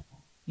 come on.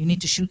 You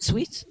need to shoot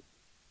sweets?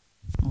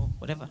 Or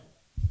whatever.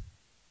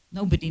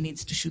 Nobody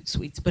needs to shoot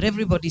sweets, but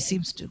everybody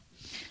seems to.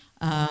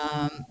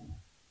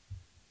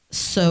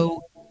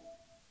 So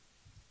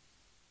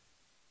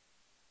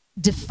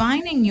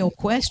defining your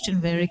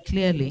question very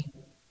clearly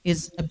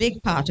is a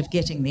big part of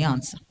getting the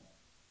answer.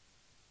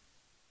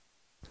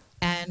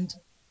 And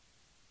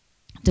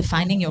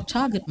defining your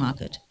target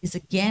market is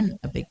again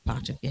a big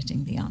part of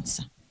getting the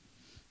answer.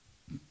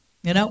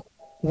 You know,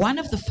 one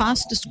of the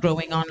fastest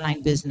growing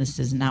online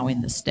businesses now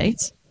in the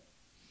States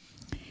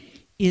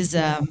is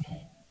a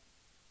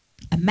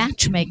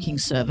matchmaking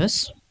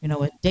service, you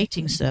know, a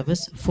dating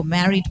service for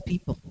married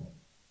people.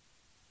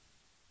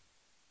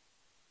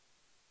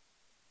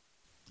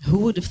 Who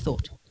would have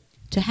thought?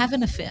 To have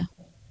an affair.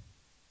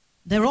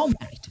 They're all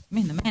married. I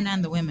mean, the men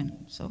and the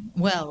women. So,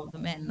 well, the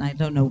men, I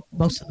don't know,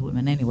 most of the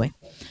women anyway.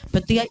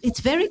 But it's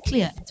very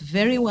clear. It's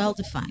very well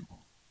defined.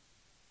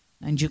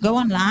 And you go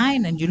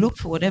online and you look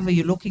for whatever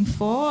you're looking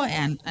for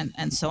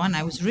and so on.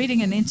 I was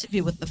reading an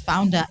interview with the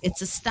founder.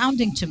 It's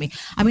astounding to me.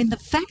 I mean, the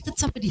fact that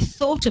somebody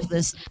thought of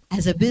this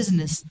as a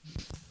business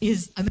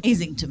is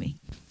amazing to me.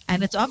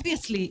 And it's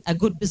obviously a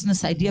good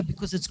business idea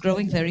because it's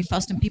growing very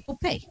fast and people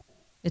pay.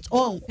 It's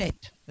all paid.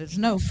 There's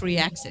no free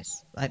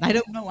access. I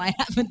don't know. I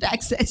haven't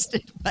accessed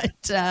it,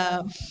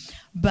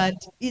 but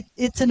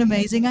it's an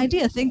amazing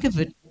idea. Think of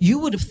it. You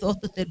would have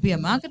thought that there'd be a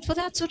market for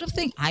that sort of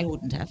thing. I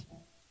wouldn't have.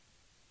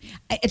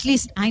 At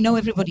least I know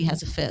everybody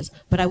has affairs,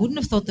 but I wouldn't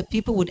have thought that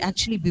people would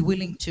actually be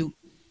willing to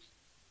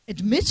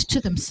admit to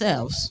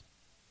themselves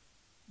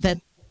that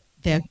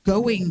they're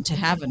going to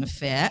have an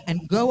affair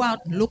and go out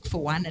and look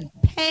for one and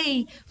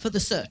pay for the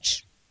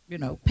search.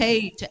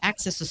 Pay to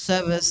access a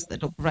service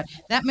that'll provide.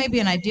 That may be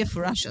an idea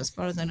for Russia. As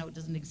far as I know, it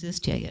doesn't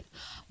exist here yet.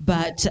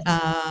 But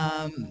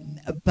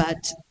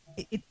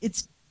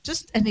it's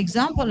just an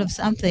example of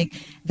something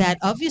that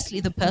obviously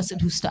the person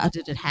who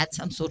started it had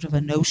some sort of a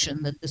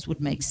notion that this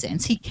would make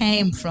sense. He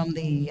came from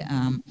the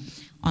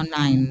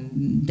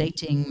online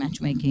dating,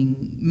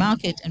 matchmaking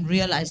market and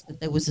realized that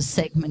there was a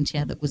segment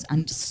here that was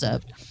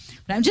underserved.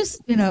 But I'm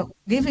just,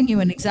 giving you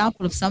an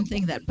example of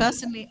something that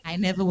personally I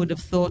never would have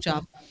thought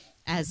of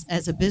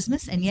as a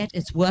business, and yet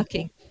it's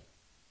working.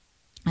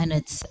 And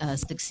it's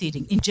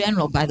succeeding. In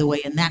general, by the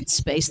way, in that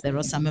space, there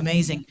are some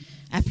amazing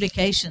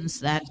applications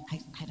that,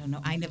 I don't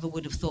know, I never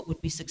would have thought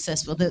would be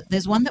successful.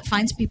 There's one that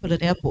finds people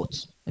at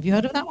airports. Have you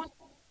heard of that one?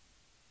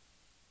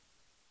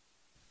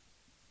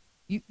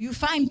 You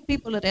find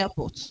people at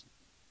airports.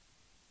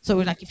 So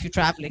like if you're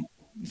traveling,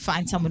 you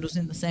find someone who's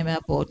in the same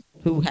airport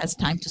who has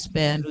time to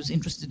spare and who's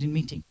interested in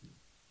meeting.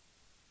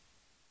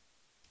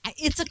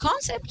 It's a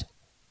concept.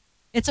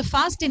 It's a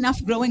fast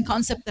enough growing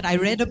concept that I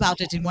read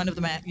about it in one of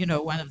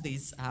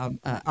these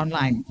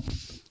online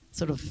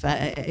sort of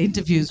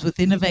interviews with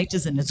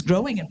innovators, and it's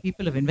growing and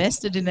people have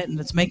invested in it and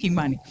it's making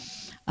money.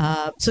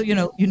 So,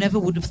 you never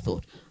would have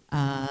thought.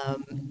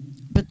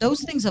 But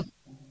those things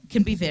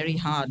can be very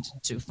hard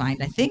to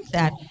find. I think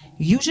that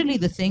usually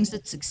the things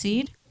that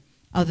succeed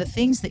are the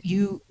things that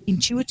you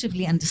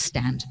intuitively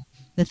understand,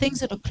 the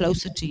things that are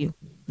closer to you,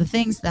 the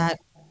things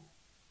that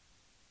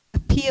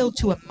appeal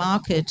to a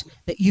market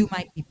that you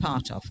might be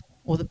part of,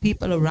 or the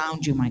people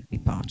around you might be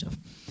part of.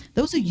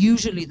 Those are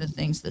usually the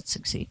things that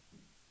succeed.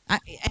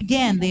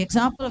 Again, the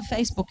example of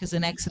Facebook is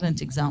an excellent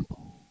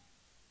example.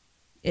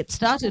 It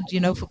started,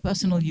 for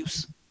personal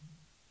use.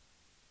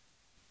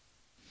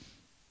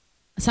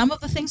 Some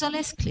of the things are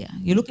less clear.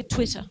 You look at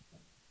Twitter.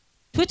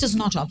 Twitter's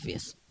not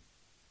obvious.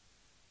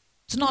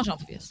 It's not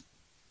obvious.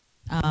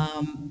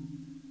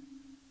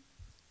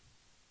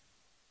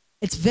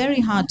 It's very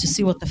hard to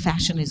see what the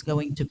fashion is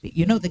going to be.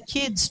 The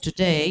kids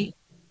today,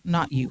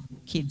 not you,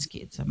 kids,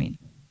 I mean,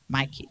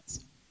 my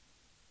kids.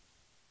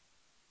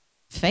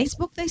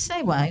 Facebook, they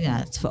say, well,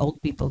 yeah, it's for old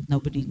people.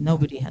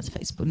 Nobody has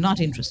Facebook, not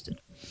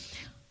interested.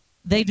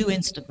 They do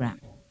Instagram.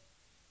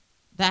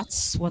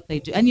 That's what they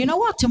do. And you know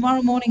what?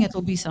 Tomorrow morning,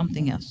 it'll be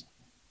something else.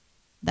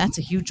 That's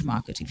a huge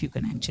market if you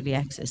can actually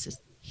access it.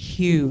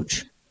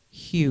 Huge,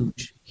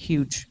 huge,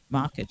 huge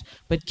market.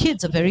 But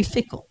kids are very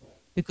fickle.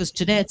 Because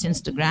today it's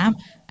Instagram,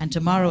 and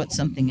tomorrow it's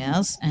something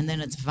else, and then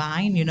it's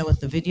Vine, with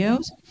the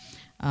videos.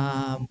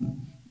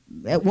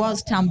 It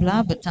was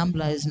Tumblr, but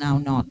Tumblr is now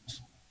not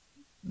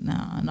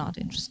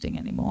interesting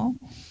anymore.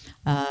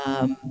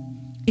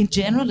 In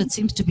general, it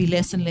seems to be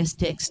less and less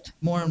text,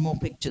 more and more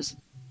pictures.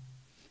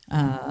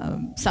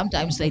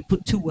 Sometimes they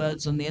put 2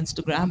 words on the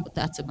Instagram, but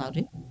that's about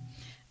it.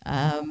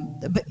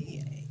 But,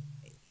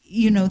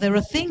 there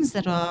are things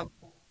that are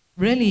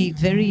really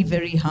very,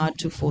 very hard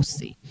to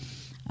foresee.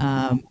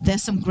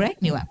 There's some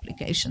great new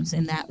applications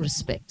in that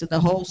respect. The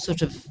whole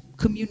sort of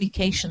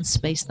communication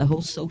space, the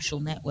whole social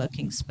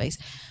networking space.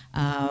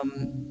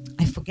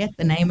 I forget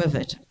the name of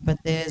it, but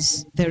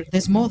there's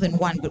more than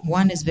one, but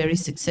one is very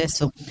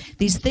successful.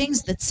 These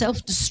things that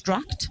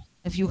self-destruct,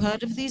 have you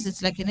heard of these?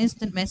 It's like an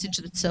instant message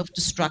that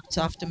self-destructs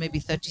after maybe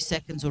 30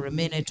 seconds or a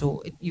minute,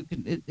 or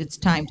it's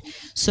timed.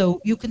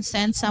 So you can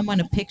send someone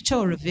a picture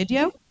or a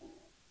video,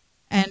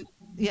 and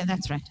yeah,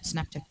 that's right,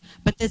 Snapchat.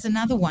 But there's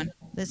another one.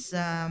 That's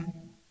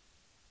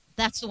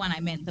the one I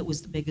meant that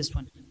was the biggest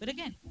one. But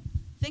again,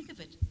 think of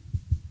it.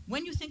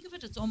 When you think of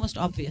it, it's almost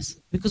obvious.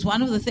 Because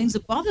one of the things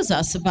that bothers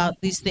us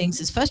about these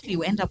things is, firstly,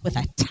 you end up with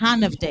a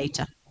ton of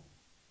data,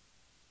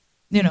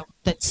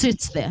 that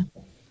sits there.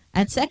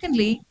 And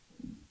secondly,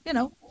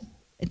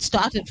 it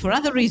started for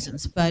other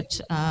reasons,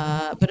 but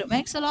it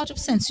makes a lot of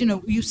sense.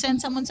 You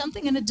send someone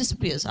something and it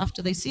disappears.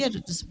 After they see it,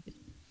 it disappears.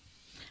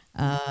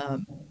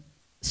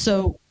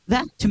 So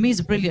that, to me, is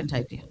a brilliant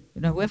idea.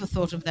 Whoever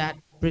thought of that,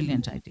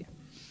 brilliant idea.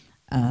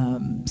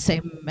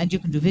 Same, and you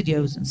can do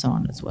videos and so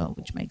on as well,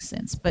 which makes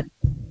sense. But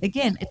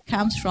again, it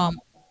comes from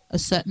a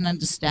certain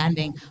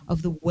understanding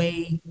of the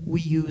way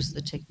we use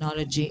the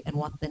technology and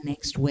what the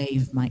next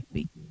wave might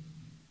be.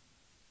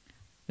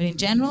 But in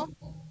general,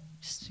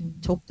 just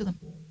talk to them.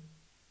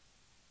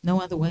 No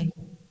other way.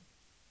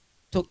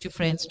 Talk to your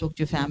friends, talk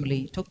to your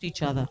family, talk to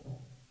each other.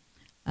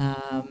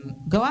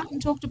 Go out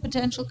and talk to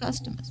potential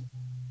customers.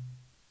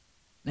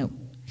 No.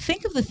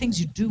 Think of the things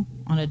you do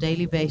on a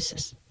daily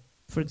basis.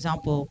 For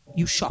example,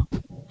 you shop.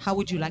 How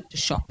would you like to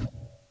shop?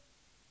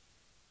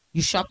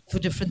 You shop for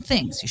different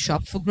things. You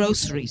shop for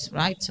groceries,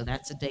 right? So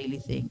that's a daily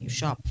thing. You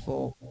shop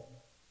for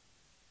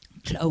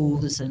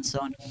clothes and so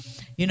on.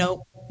 You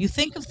know, you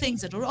think of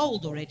things that are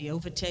old already,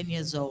 over 10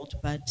 years old,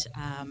 but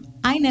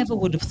I never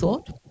would have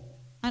thought,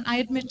 and I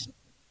admit,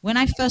 when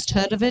I first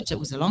heard of it, it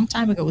was a long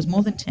time ago, it was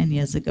more than 10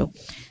 years ago.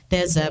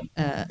 There's a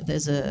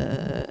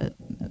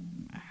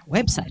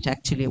website,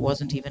 actually, it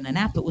wasn't even an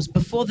app, it was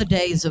before the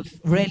days of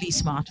really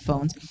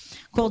smartphones,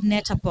 called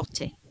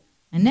Net-a-Porter.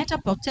 And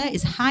Net-a-Porter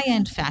is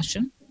high-end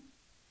fashion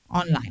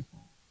online.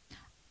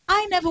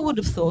 I never would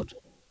have thought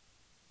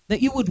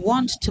that you would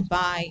want to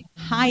buy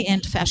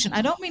high-end fashion.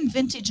 I don't mean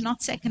vintage,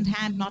 not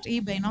second-hand, not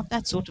eBay, not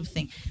that sort of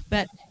thing,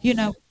 but, you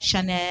know,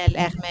 Chanel,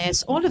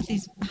 Hermes, all of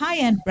these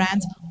high-end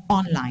brands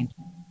online.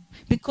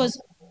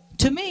 Because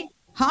to me,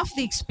 half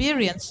the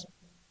experience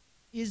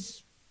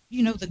is,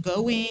 you know, the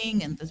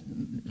going and the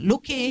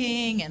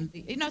looking and,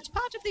 you know, it's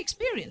part of the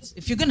experience.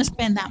 If you're going to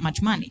spend that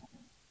much money,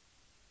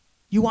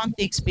 you want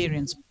the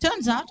experience.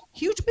 Turns out,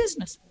 huge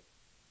business.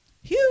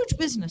 Huge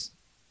business.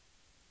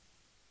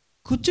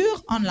 Couture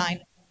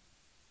online.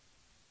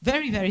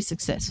 Very, very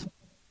successful.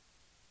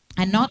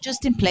 And not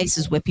just in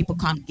places where people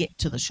can't get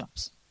to the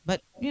shops,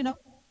 but, you know,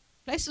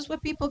 places where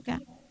people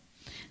can.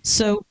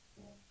 So,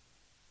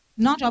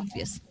 not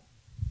obvious.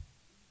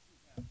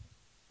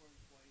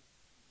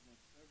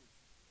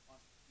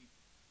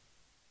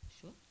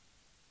 Sure.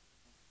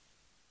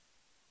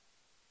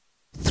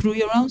 Through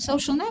your own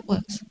social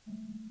networks.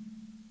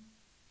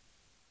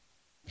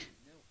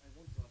 I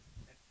want to ask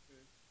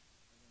experts,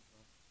 I want to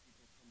ask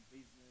people from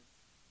business.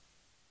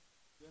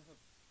 Do you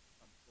have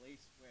some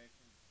place where I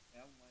can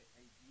have my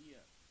idea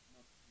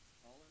not to be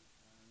stolen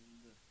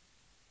and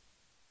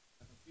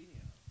have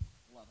opinion on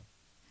a lot of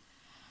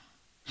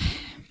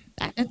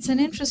It's an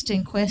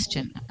interesting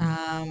question.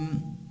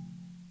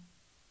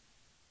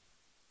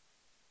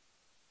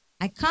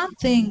 I can't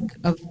think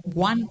of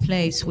one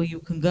place where you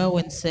can go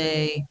and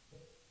say,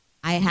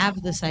 I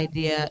have this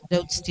idea,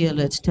 don't steal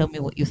it, tell me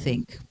what you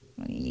think.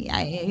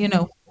 You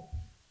know,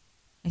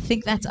 I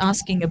think that's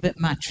asking a bit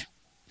much.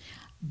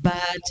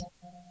 But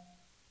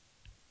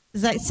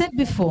as I said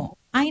before,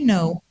 I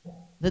know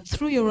that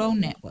through your own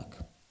network,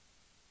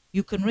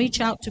 you can reach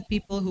out to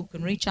people who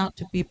can reach out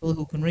to people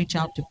who can reach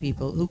out to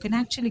people who can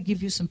actually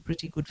give you some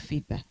pretty good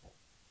feedback.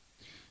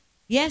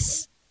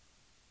 Yes,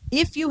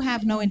 if you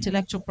have no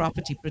intellectual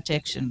property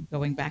protection,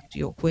 going back to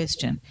your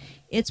question,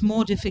 it's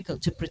more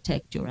difficult to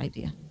protect your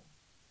idea.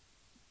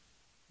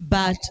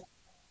 But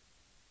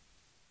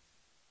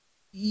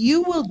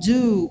you will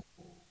do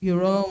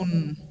your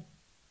own,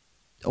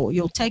 or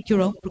you'll take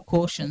your own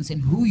precautions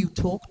in who you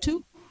talk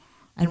to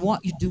and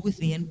what you do with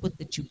the input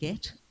that you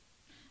get.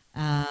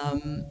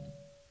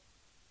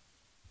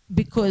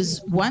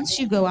 Because once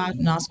you go out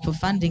and ask for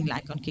funding,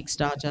 like on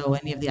Kickstarter or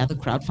any of the other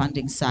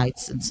crowdfunding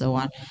sites and so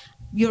on,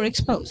 you're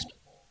exposed.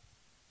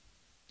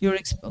 You're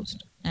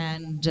exposed.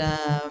 And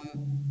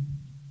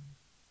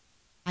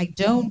I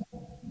don't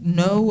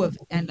know of,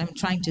 and I'm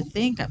trying to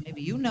think,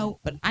 maybe you know,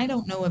 but I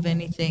don't know of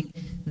anything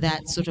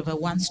that's sort of a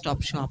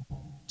one-stop shop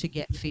to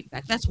get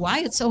feedback. That's why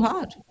it's so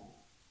hard.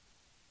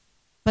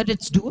 But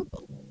it's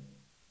doable.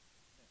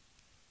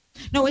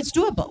 No, it's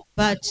doable,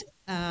 but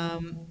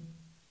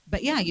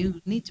yeah,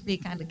 you need to be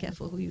kind of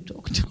careful who you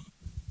talk to.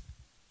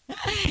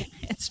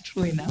 It's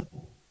true enough.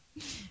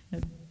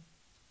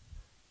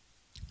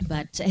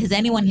 But has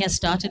anyone here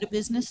started a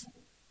business?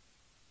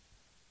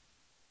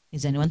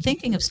 Is anyone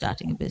thinking of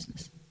starting a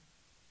business?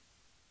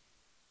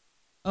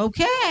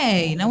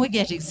 Okay, now we're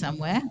getting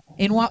somewhere.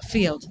 In what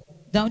field?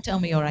 Don't tell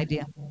me your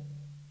idea.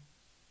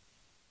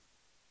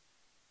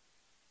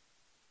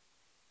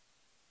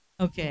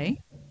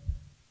 Okay.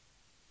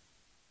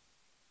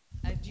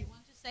 Do you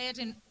want to say it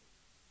in...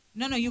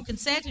 No, you can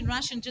say it in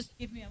Russian. Just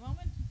give me a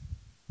moment.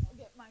 I'll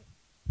get my...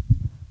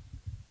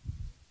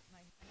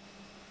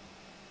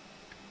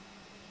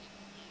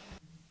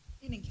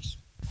 In English.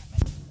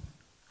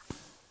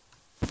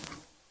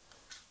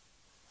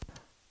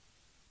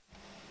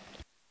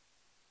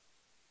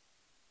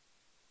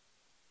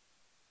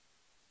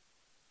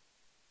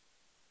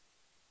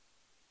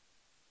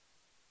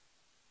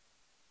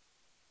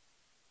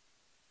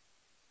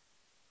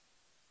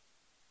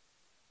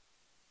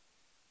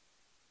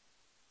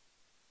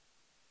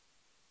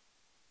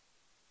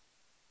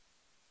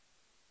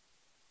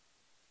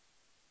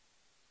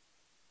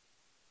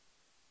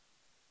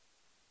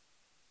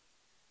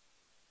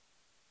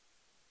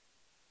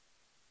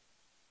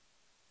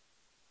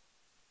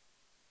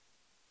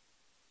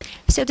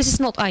 So this is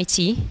not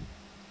IT.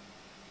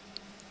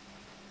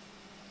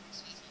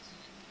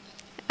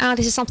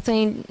 This is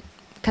something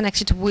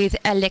connected with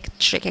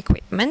electric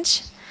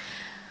equipment.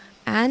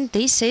 And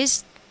this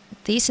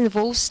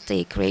involves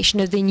the creation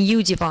of the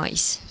new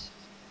device.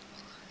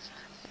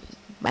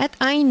 But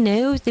I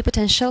know the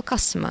potential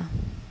customer.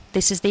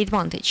 This is the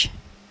advantage.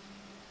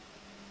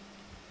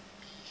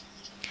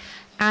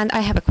 And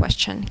I have a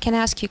question. Can I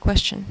ask you a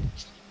question?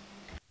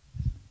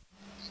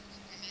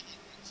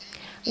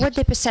 what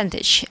the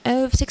percentage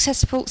of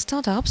successful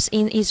startups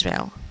in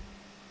Israel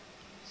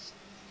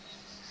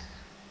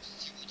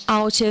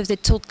out of the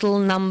total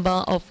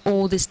number of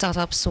all the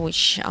startups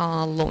which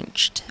are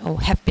launched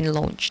or have been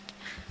launched?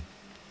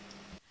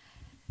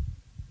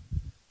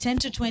 10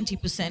 to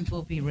 20%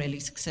 will be really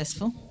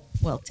successful.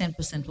 Well,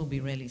 10% will be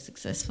really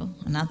successful.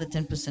 Another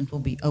 10% will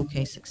be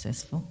okay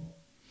successful.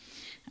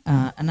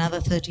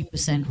 Another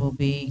 30% will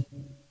be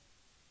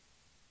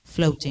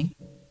floating.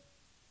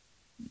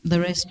 The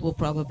rest will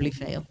probably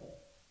fail.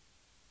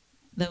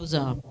 Those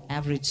are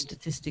average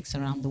statistics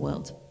around the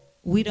world.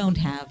 We don't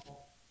have,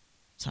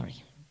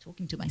 sorry, I'm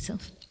talking to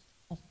myself.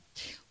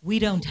 We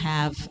don't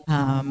have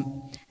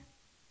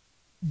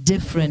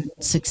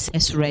different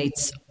success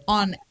rates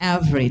on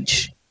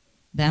average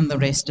than the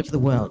rest of the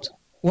world.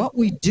 What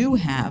we do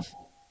have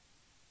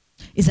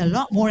is a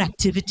lot more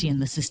activity in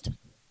the system.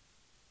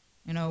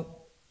 You know,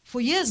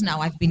 for years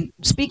now, I've been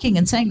speaking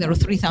and saying there are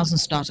 3,000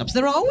 startups.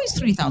 There are always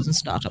 3,000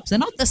 startups. They're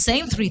not the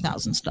same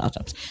 3,000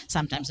 startups.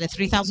 Sometimes they're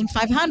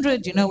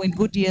 3,500, you know, in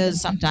good years.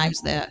 Sometimes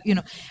they're, you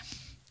know.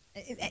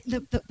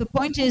 The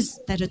point is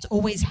that it's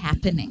always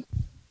happening.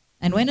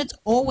 And when it's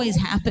always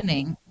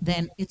happening,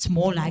 then it's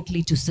more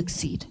likely to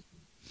succeed.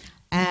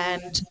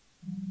 And,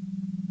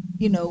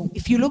 you know,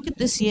 if you look at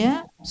this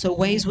year, so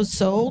Waze was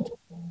sold,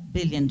 $1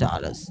 billion.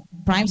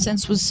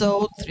 PrimeSense was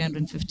sold,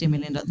 $350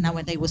 million. Now,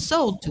 when they were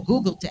sold to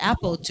Google, to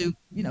Apple, to,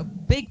 you know,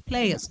 big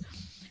players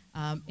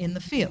in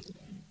the field.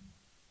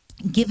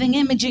 Giving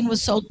Imaging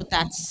was sold, but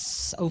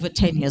that's over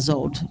 10 years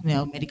old. You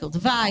know, medical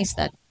device,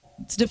 that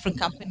it's a different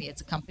company.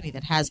 It's a company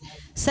that has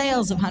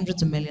sales of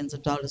hundreds of millions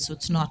of dollars, so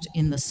it's not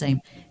in the same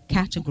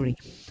category.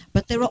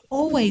 But there are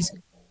always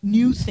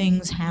new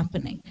things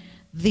happening.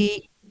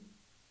 The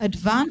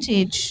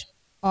advantage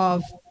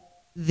of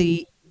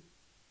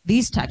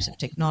these types of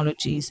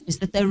technologies is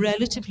that they're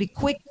relatively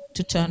quick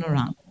to turn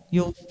around.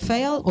 You'll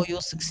fail or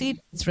you'll succeed,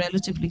 it's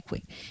relatively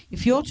quick.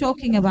 If you're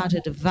talking about a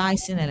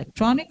device in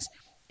electronics,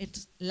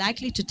 it's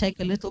likely to take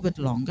a little bit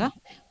longer,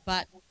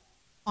 but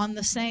on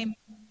the same,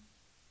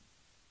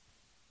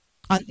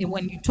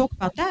 when you talk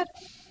about that,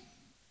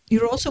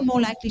 you're also more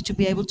likely to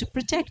be able to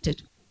protect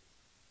it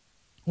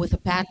with a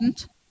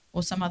patent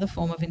or some other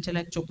form of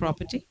intellectual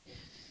property,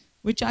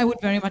 which I would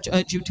very much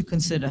urge you to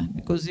consider,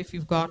 because if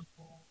you've got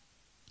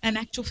an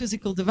actual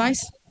physical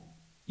device,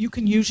 you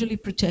can usually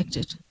protect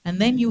it. And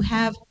then you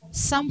have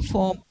some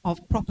form of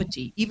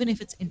property, even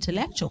if it's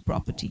intellectual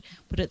property,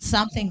 but it's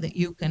something that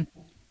you can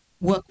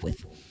work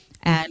with.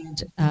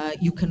 And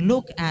you can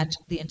look at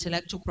the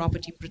intellectual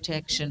property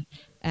protection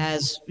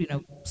as, you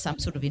know, some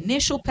sort of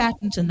initial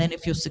patent, and then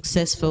if you're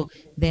successful,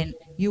 then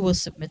you will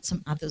submit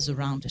some others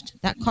around it.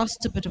 That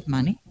costs a bit of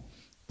money.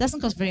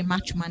 Doesn't cost very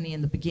much money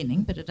in the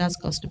beginning, but it does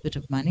cost a bit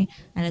of money,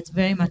 and it's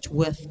very much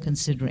worth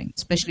considering,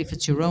 especially if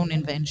it's your own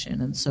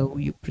invention, and so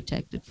you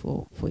protect it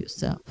for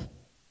yourself.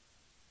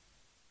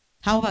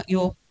 How about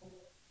your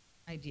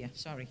idea?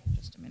 Sorry,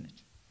 just a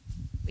minute.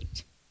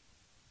 Wait.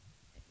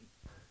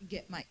 Let me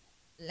get my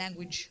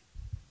language.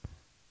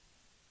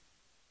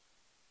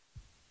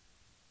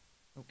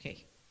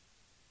 Okay.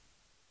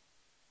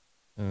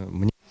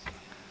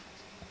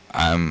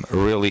 I'm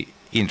really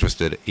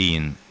interested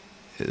in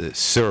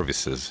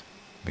services,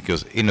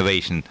 because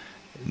innovation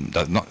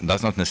does not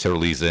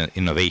necessarily is an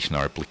innovation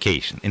or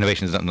application.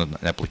 Innovation is not an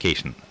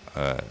application,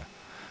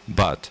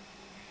 but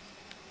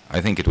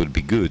I think it would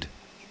be good.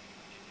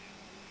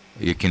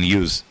 You can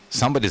use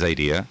somebody's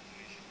idea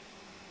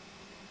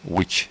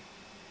which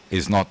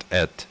is not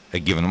at a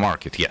given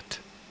market yet.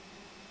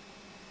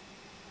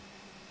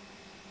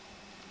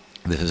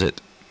 This is it.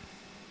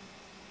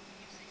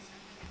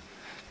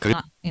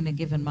 Not in a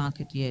given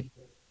market yet.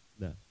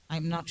 Да.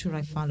 I'm not sure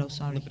I follow,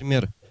 sorry.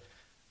 Например,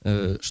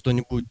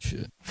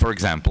 что-нибудь. For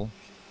example,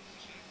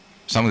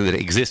 something that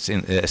exists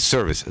in a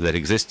service that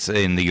exists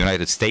in the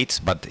United States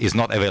but is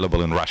not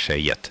available in Russia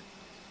yet.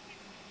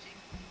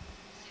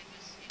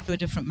 To a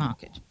different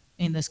market,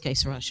 in this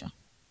case Russia.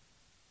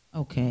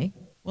 Okay,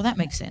 well that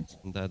makes sense.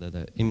 Да,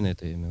 именно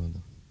это я имел в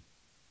виду.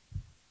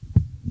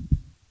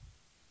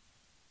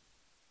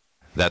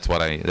 That's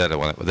what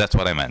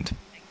I meant.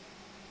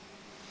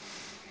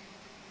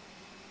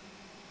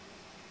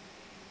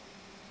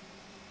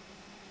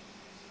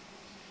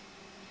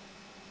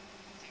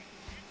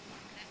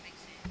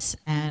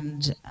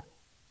 And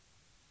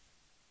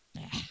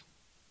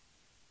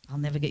I'll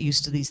never get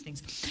used to these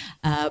things,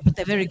 but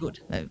they're very good.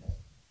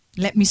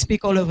 Let me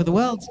speak all over the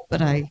world,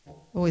 but I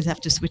always have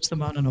to switch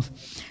them on and off.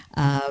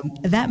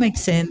 That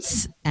makes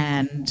sense,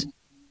 and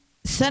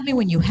certainly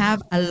when you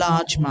have a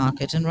large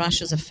market, and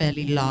Russia's a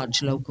fairly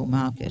large local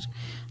market,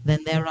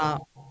 then there are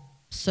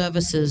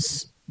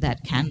services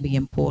that can be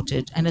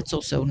imported, and it's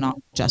also not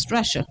just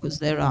Russia, because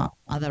there are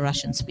other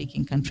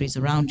Russian-speaking countries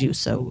around you,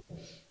 so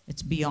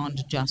it's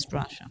beyond just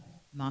Russia.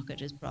 The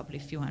market is probably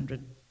a few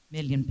 100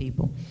 million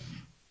people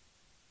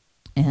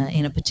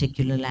in a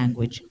particular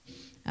language.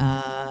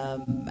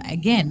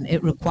 Again,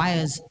 it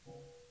requires,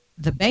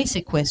 the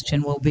basic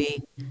question will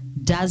be,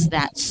 does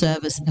that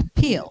service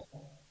appeal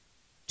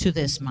to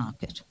this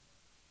market?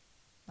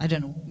 I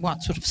don't know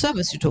what sort of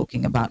service you're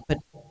talking about, but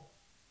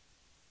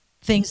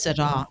things that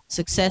are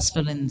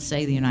successful in,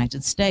 say, the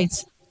United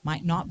States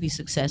might not be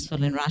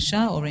successful in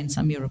Russia or in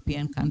some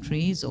European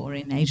countries or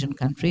in Asian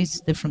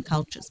countries, different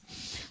cultures.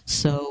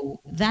 So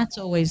that's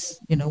always,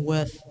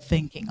 worth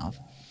thinking of.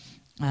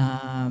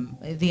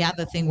 The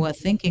other thing worth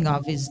thinking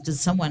of is,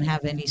 does someone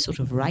have any sort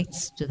of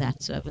rights to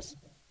that service?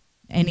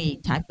 Any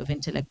type of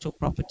intellectual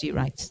property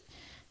rights?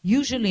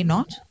 Usually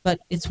not, but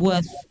it's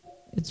worth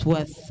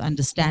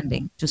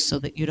understanding, just so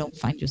that you don't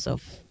find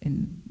yourself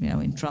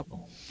in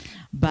trouble.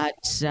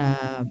 But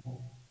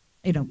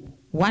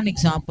one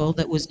example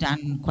that was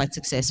done quite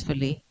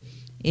successfully,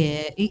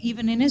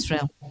 even in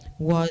Israel,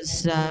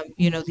 was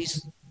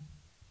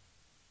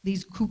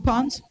these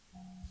coupons,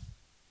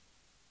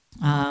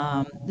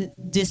 the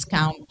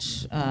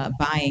discount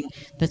buying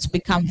that's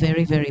become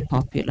very, very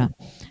popular,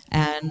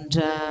 and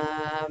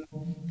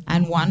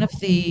one of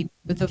the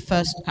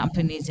first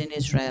companies in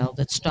Israel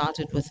that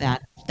started with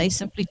that, they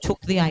simply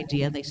took the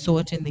idea, they saw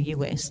it in the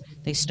US,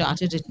 they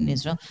started it in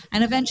Israel,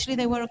 and eventually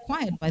they were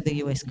acquired by the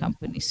US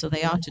company. So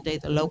they are today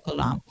the local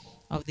arm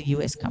of the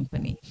US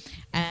company,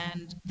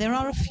 and there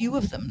are a few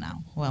of them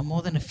now. Well,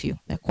 more than a few.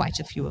 There are quite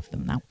a few of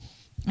them now.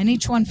 And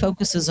each one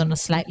focuses on a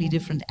slightly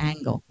different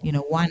angle.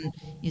 One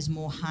is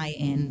more high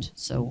end,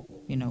 so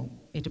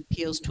it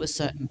appeals to a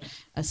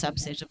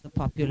subset of the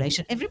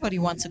population. Everybody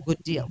wants a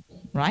good deal,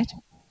 right?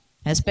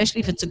 Especially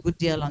if it's a good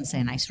deal on, say,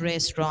 a nice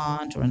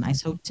restaurant or a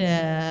nice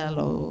hotel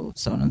or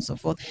so on and so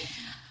forth.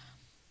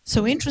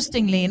 So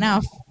interestingly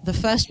enough, the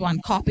first one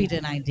copied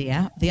an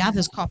idea, the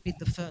others copied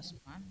the first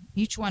one.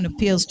 Each one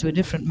appeals to a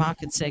different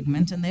market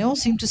segment, and they all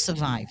seem to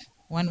survive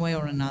one way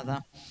or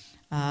another.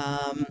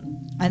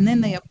 And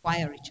then they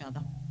acquire each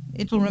other.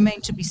 It will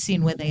remain to be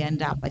seen where they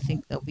end up. I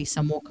think there'll be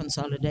some more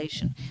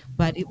consolidation.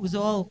 But it was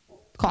all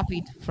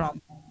copied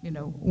from,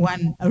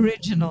 one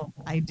original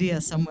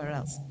idea somewhere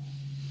else.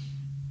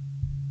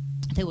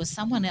 There was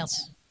someone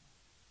else.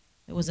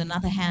 There was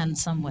another hand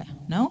somewhere.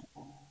 No?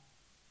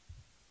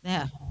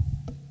 There.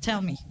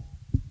 Tell me.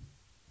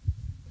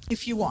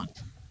 If you want.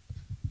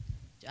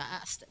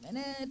 Just a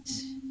minute.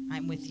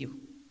 I'm with you.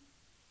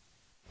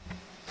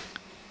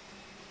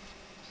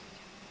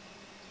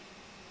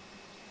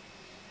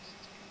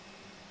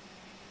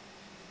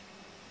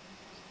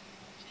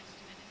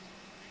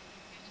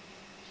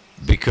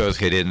 Because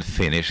he didn't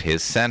finish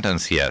his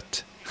sentence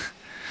yet.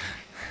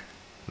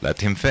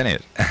 Let him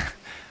finish.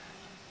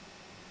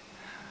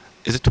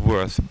 Is it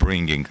worth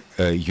bringing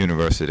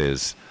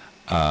universities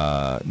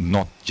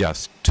not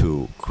just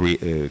to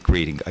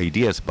creating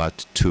ideas,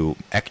 but to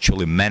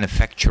actually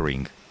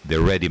manufacturing the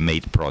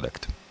ready-made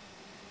product?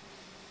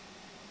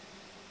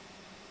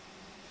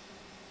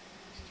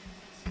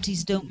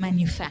 Universities don't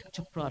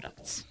manufacture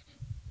products.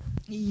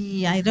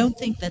 Yeah, I don't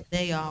think that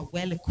they are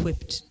well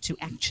equipped to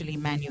actually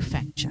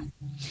manufacture.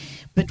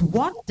 But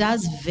what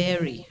does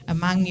vary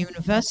among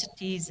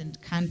universities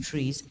and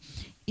countries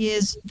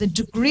is the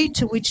degree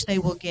to which they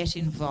will get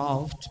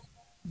involved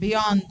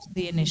beyond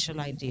the initial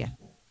idea.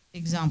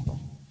 Example,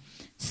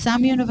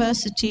 some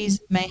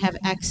universities may have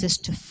access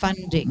to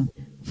funding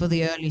for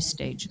the early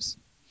stages.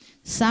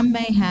 Some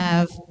may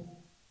have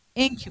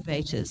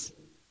incubators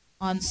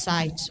on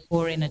site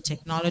or in a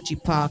technology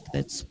park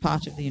that's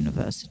part of the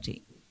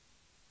university.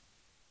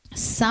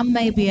 Some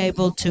may be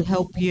able to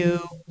help you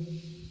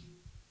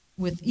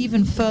with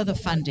even further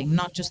funding,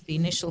 not just the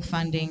initial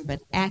funding, but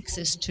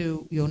access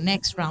to your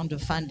next round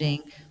of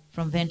funding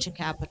from venture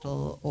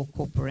capital or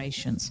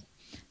corporations.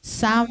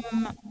 Some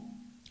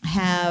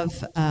have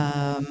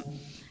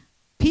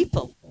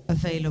people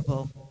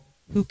available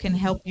who can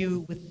help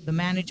you with the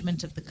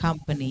management of the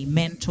company,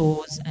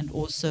 mentors, and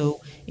also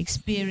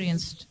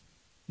experienced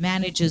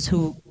managers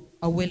who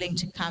are willing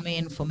to come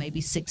in for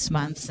maybe 6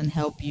 months and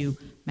help you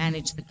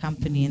manage the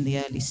company in the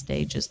early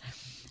stages.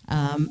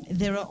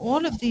 There are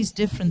all of these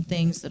different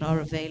things that are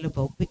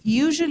available, but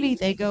usually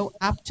they go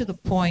up to the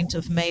point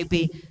of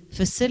maybe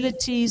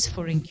facilities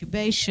for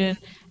incubation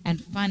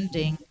and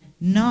funding,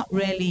 not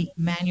really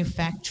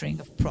manufacturing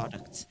of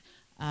products.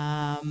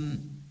 I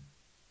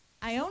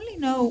only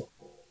know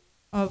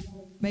of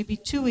maybe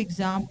 2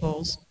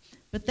 examples,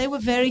 but they were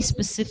very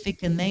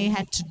specific, and they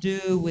had to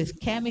do with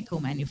chemical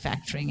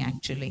manufacturing,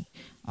 actually,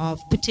 of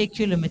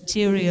particular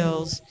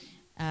materials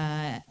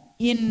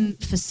in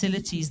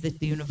facilities that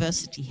the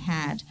university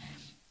had.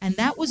 And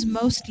that was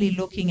mostly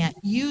looking at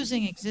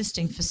using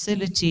existing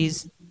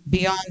facilities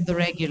beyond the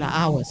regular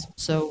hours.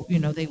 So,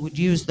 they would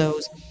use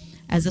those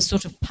as a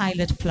sort of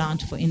pilot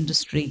plant for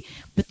industry.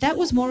 But that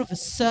was more of a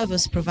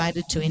service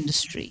provided to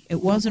industry.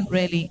 It wasn't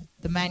really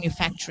the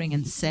manufacturing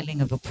and selling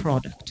of a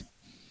product.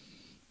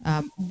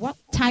 What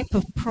type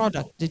of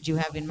product did you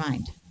have in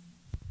mind?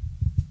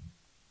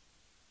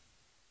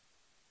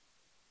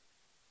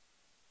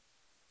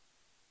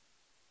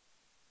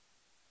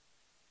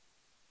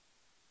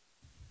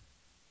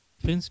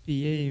 В принципе,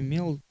 я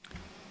имел...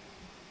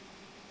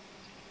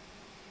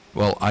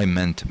 Well, I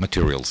meant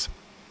materials.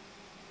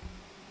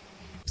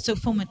 So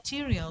for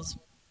materials,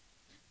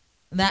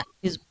 that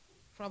is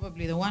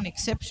probably the one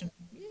exception.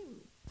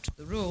 to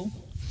the rule,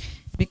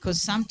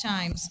 because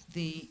sometimes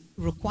the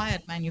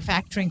required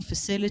manufacturing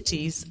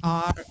facilities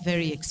are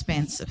very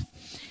expensive.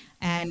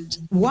 And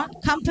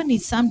what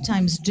companies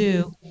sometimes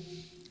do,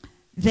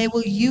 they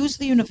will use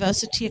the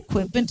university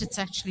equipment. It's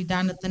actually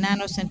done at the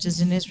nano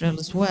centers in Israel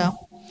as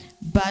well.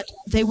 But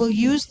they will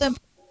use them.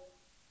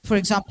 For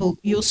example,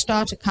 you'll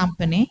start a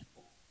company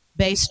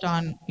based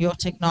on your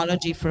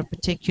technology for a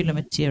particular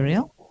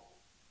material,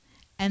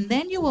 and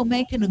then you will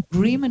make an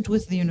agreement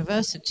with the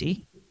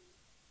university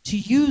to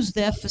use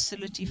their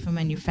facility for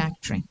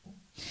manufacturing.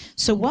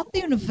 So what the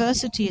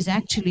university is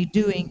actually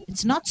doing,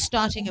 it's not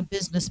starting a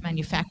business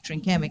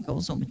manufacturing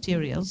chemicals or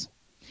materials,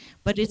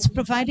 but it's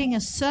providing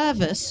a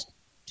service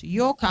to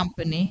your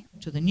company,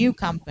 to the new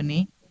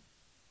company,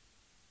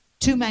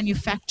 to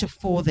manufacture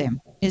for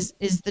them. Is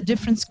the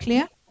difference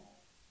clear?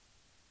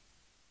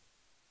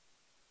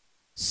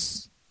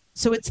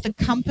 So it's the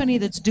company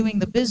that's doing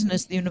the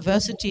business. The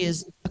university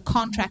is a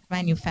contract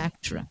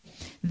manufacturer.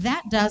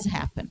 That does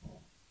happen.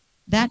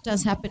 That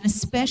does happen,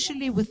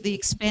 especially with the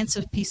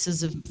expensive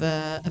pieces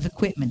of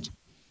equipment,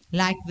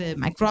 like the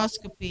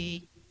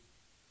microscopy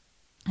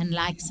and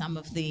like some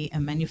of the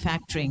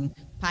manufacturing,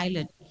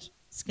 pilot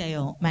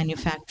scale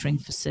manufacturing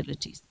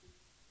facilities.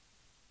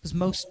 Because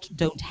most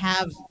don't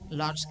have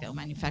large scale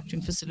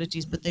manufacturing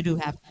facilities, but they do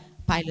have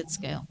pilot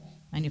scale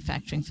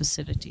manufacturing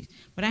facilities.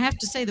 But I have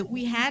to say that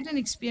we had an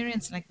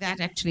experience like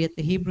that actually at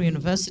the Hebrew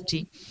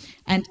University,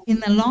 and in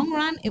the long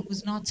run it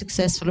was not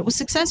successful. It was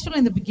successful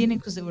in the beginning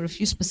because there were a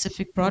few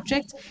specific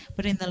projects,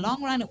 but in the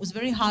long run it was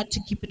very hard to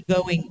keep it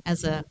going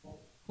as a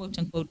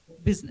quote-unquote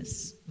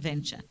business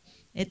venture.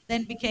 It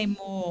then became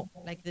more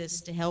like this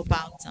to help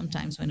out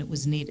sometimes when it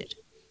was needed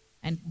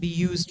and be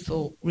used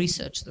for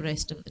research the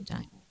rest of the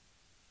time.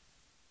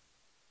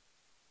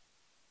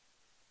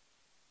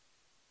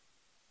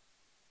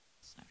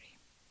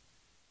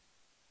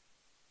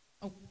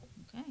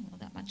 Okay, well,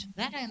 that much.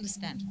 That I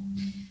understand.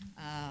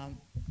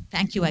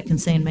 Thank you, I can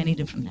say in many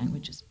different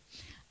languages.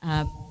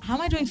 How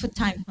am I doing for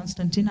time,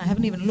 Konstantin? I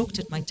haven't even looked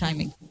at my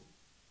timing.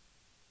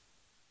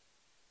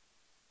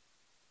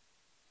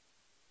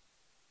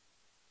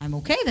 I'm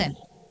okay then.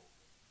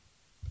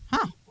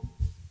 Huh.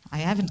 I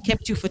haven't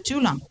kept you for too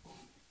long.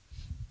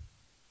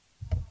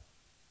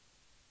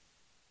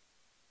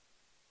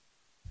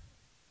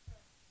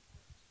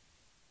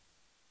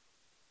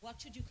 What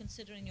should you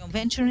consider in your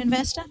venture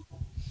investor?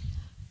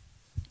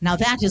 Now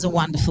that is a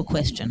wonderful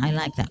question. I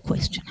like that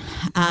question.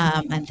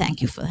 And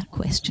thank you for that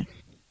question.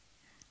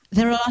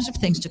 There are a lot of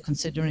things to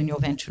consider in your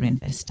venture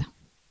investor.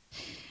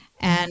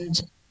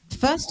 And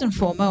first and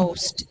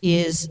foremost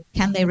is,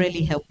 can they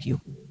really help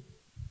you?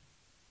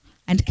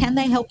 And can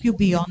they help you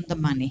beyond the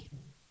money?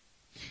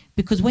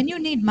 Because when you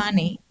need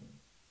money,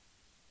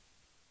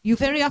 you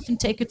very often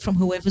take it from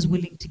whoever's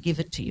willing to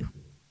give it to you.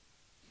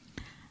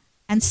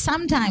 And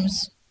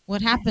sometimes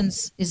what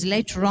happens is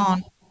later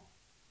on,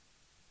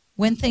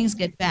 when things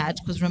get bad,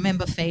 because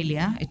remember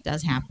failure, it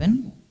does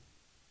happen.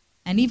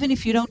 And even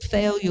if you don't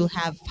fail, you'll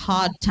have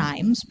hard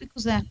times,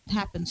 because that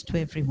happens to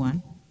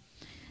everyone.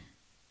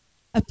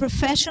 A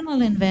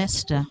professional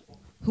investor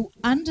who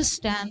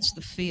understands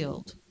the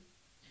field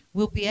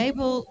will be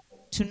able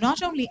to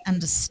not only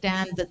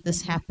understand that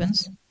this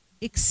happens,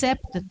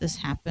 accept that this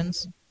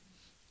happens,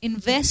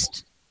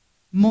 invest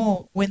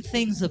more when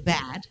things are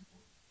bad,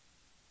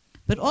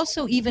 but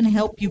also even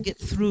help you get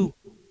through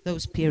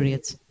those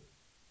periods.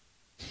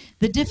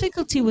 The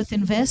difficulty with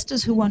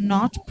investors who are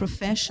not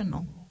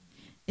professional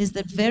is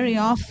that very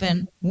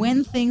often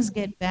when things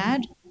get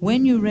bad,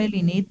 when you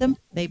really need them,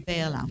 they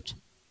bail out.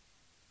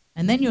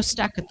 And then you're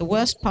stuck at the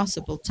worst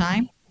possible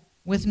time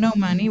with no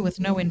money, with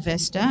no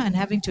investor, and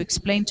having to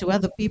explain to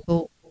other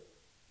people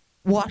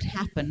what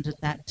happened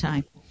at that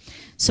time.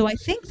 So I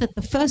think that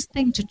the first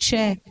thing to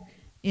check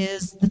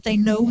is that they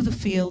know the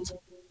field.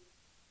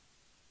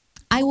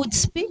 I would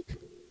speak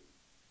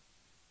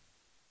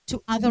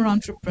to other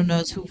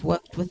entrepreneurs who've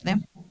worked with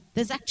them.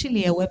 There's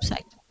actually a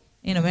website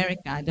in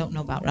America, I don't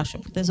know about Russia,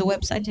 but there's a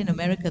website in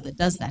America that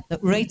does that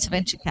rates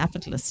venture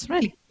capitalists,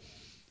 really,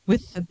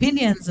 with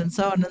opinions and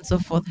so on and so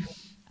forth,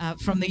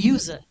 from the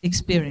user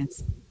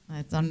experience.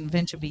 It's on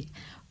VentureBeat.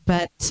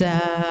 But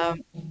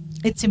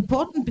it's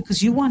important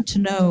because you want to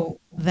know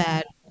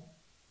that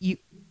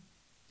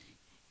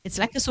it's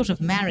like a sort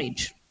of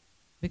marriage,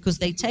 because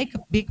they take a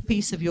big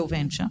piece of your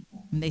venture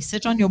and they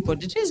sit on your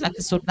board. It is like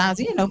a sort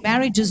of,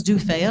 marriages do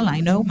fail, I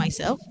know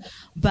myself,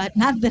 but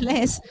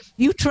nonetheless,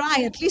 you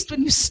try, at least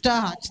when you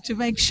start, to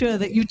make sure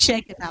that you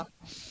check it out.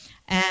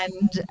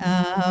 And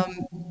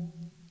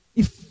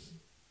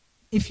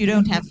if you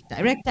don't have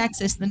direct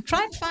access, then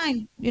try and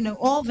find,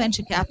 all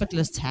venture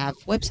capitalists have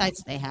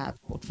websites, they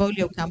have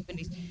portfolio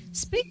companies.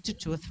 Speak to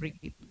 2 or 3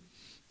 people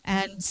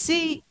and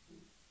see,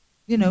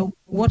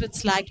 what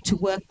it's like to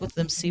work with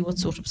them, see what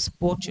sort of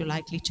support you're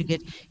likely to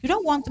get. You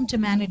don't want them to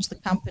manage the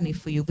company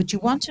for you, but you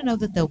want to know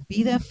that they'll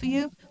be there for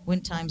you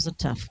when times are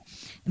tough.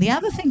 And the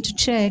other thing to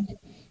check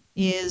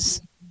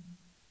is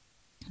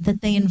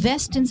that they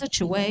invest in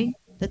such a way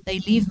that they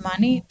leave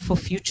money for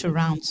future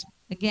rounds.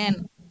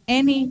 Again,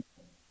 any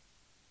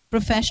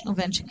professional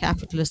venture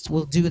capitalists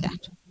will do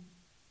that.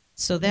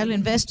 So they'll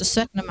invest a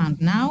certain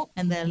amount now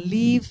and they'll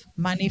leave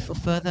money for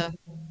further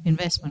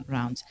investment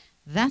rounds.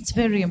 That's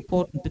very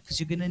important because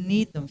you're going to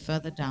need them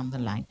further down the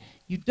line.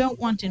 You don't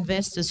want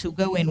investors who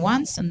go in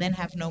once and then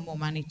have no more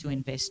money to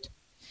invest,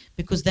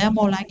 because they're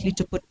more likely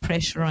to put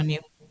pressure on you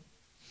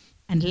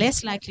and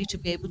less likely to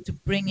be able to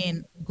bring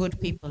in good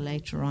people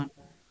later on.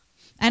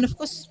 And of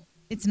course,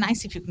 it's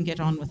nice if you can get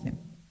on with them,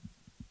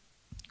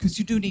 because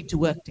you do need to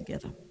work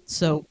together.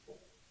 So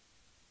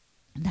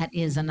that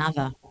is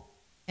another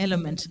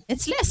element.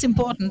 It's less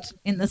important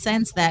in the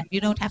sense that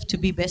you don't have to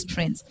be best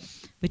friends,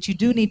 but you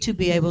do need to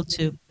be able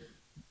to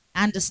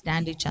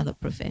understand each other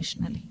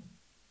professionally.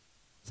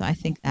 So I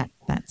think that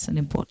that's an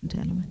important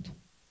element.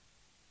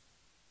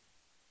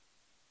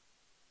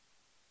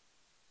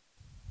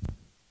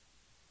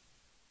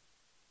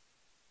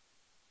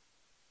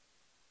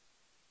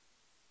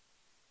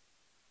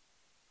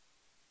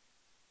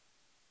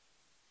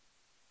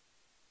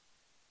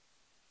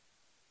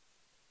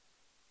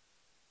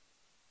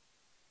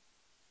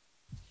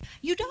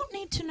 You don't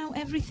need to know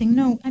everything.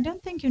 No, I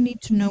don't think you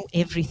need to know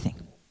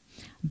everything.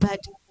 But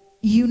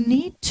you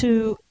need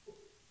to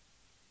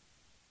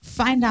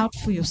find out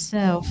for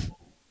yourself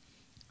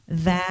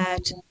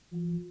that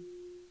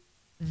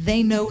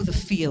they know the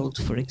field,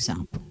 for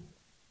example.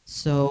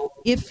 So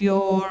if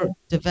you're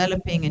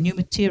developing a new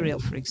material,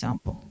 for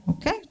example,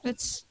 okay,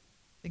 that's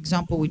the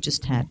example we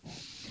just had,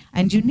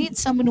 and you need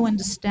someone who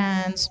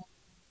understands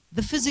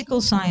the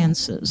physical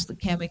sciences, the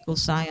chemical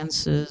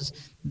sciences,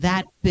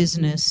 that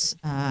business,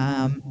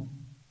 and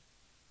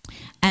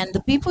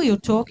the people you're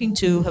talking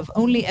to have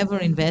only ever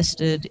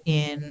invested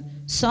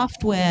in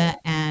software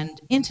and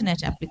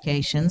internet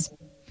applications,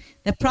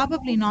 they're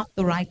probably not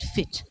the right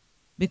fit,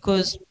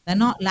 because they're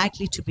not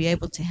likely to be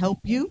able to help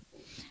you,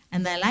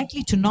 and they're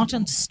likely to not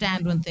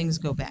understand when things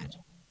go bad.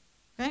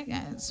 Okay,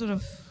 yeah, it's sort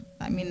of,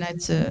 I mean,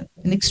 that's an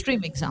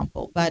extreme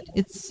example, but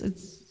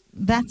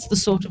that's the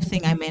sort of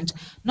thing I meant.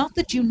 Not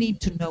that you need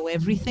to know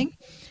everything,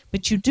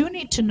 but you do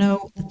need to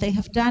know that they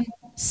have done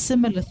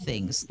similar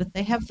things, that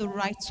they have the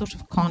right sort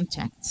of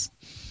contacts,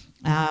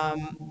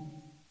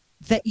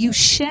 that you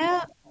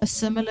share a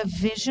similar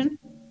vision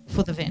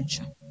for the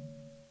venture.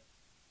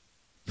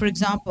 For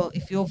example,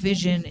 if your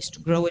vision is to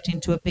grow it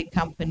into a big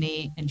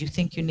company and you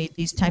think you need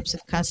these types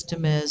of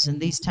customers and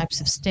these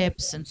types of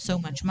steps and so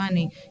much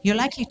money, you're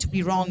likely to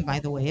be wrong, by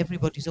the way.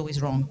 Everybody's always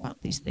wrong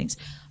about these things.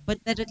 But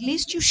that at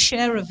least you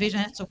share a vision,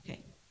 that's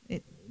okay.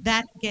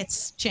 That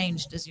gets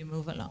changed as you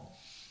move along.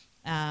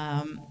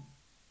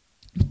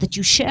 But that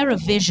you share a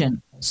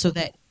vision so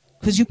that,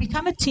 because you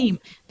become a team.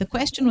 The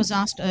question was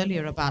asked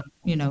earlier about,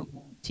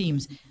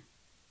 teams.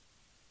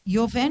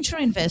 Your venture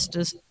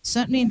investors,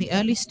 certainly in the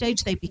early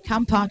stage, they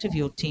become part of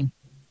your team.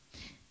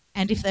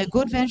 And if they're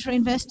good venture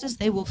investors,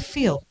 they will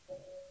feel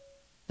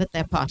that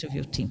they're part of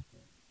your team.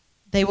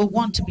 They will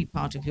want to be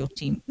part of your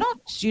team. Not,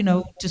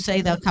 to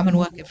say they'll come and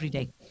work every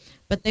day,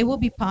 but they will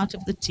be part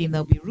of the team.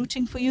 They'll be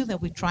rooting for you. They'll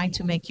be trying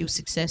to make you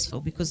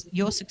successful, because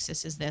your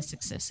success is their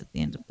success at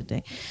the end of the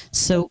day.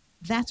 So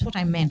that's what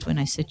I meant when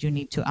I said you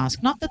need to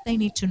ask. Not that they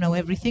need to know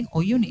everything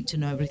or you need to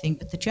know everything,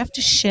 but that you have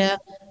to share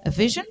a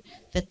vision,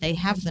 that they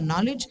have the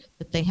knowledge,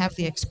 that they have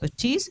the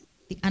expertise,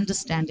 the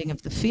understanding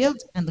of the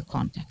field, and the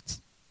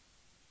contacts.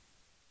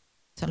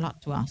 It's a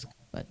lot to ask,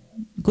 but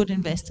good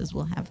investors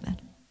will have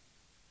that.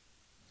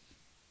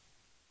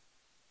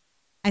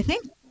 I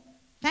think,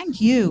 thank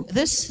you.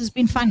 This has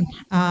been fun.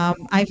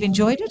 I've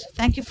enjoyed it.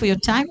 Thank you for your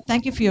time.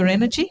 Thank you for your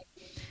energy.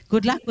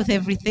 Good luck with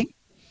everything.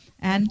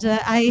 And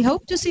I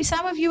hope to see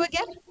some of you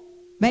again,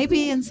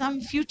 maybe in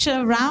some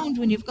future round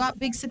when you've got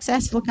big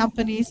successful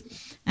companies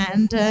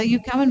and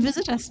you come and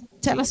visit us.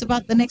 Tell us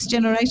about the next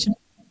generation.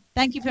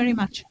 Thank you very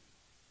much.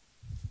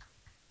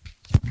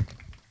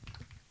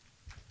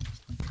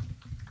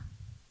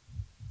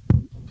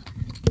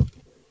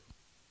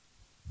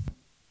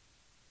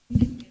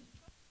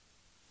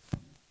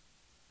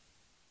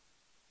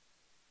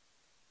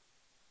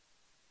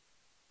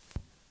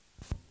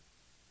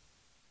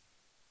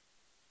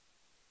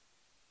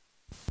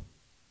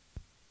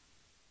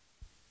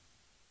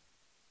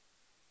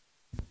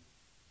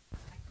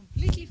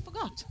 Completely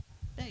forgot.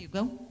 There you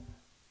go.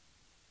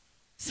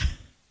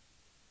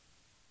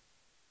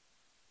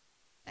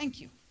 Thank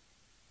you.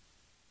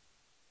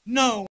 No.